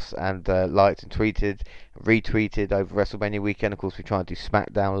followed us and liked and tweeted, retweeted over WrestleMania weekend. Of course, we try and do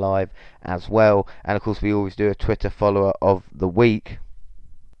SmackDown Live as well. And of course, we always do a Twitter follower of the week.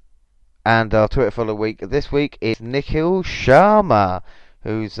 And our Twitter follower week this week is Nikhil Sharma,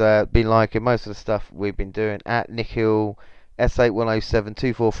 who's been liking most of the stuff we've been doing at Nikhil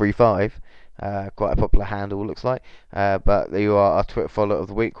S81072435. Quite a popular handle, looks like. But you are our Twitter follower of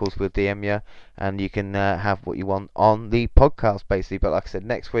the week. Of course, we'll DM you, and you can have what you want on the podcast, basically. But like I said,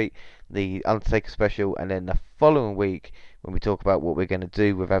 next week, the Undertaker special, and then the following week, when we talk about what we're going to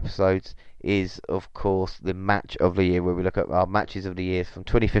do with episodes, is, of course, the match of the year, where we look at our matches of the year from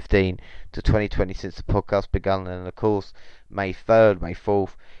 2015 to 2020 since the podcast began. And, of course, May 3rd, May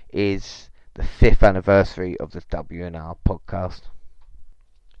 4th is the 5th anniversary of the WNR podcast.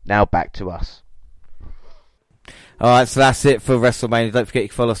 Now back to us. Alright, so that's it for WrestleMania. Don't forget you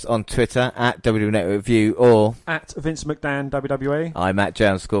can follow us on Twitter at WWE Network Review or at Vince McDan WWE. I'm at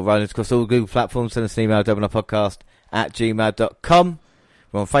J_Rollins. Across all Google platforms, send us an email, WNRpodcast@gmail.com.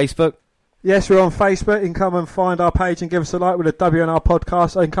 We're on Facebook. Yes, we're on Facebook. You can come and find our page and give us a like with the WNR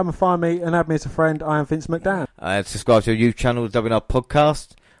podcast. Or you can come and find me and add me as a friend. I am Vince McDan. Subscribe to our YouTube channel, the WNR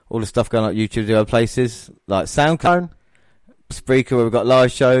podcast. All the stuff going on YouTube, the other places like SoundCloud, Spreaker, where we've got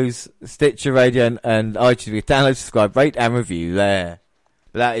live shows, Stitcher Radio, and iTunes. We can download, subscribe, rate, and review there.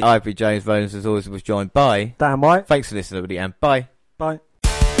 But that is I've been James Bones, as always, was joined by Dan White. Thanks for listening, everybody, and bye. Bye.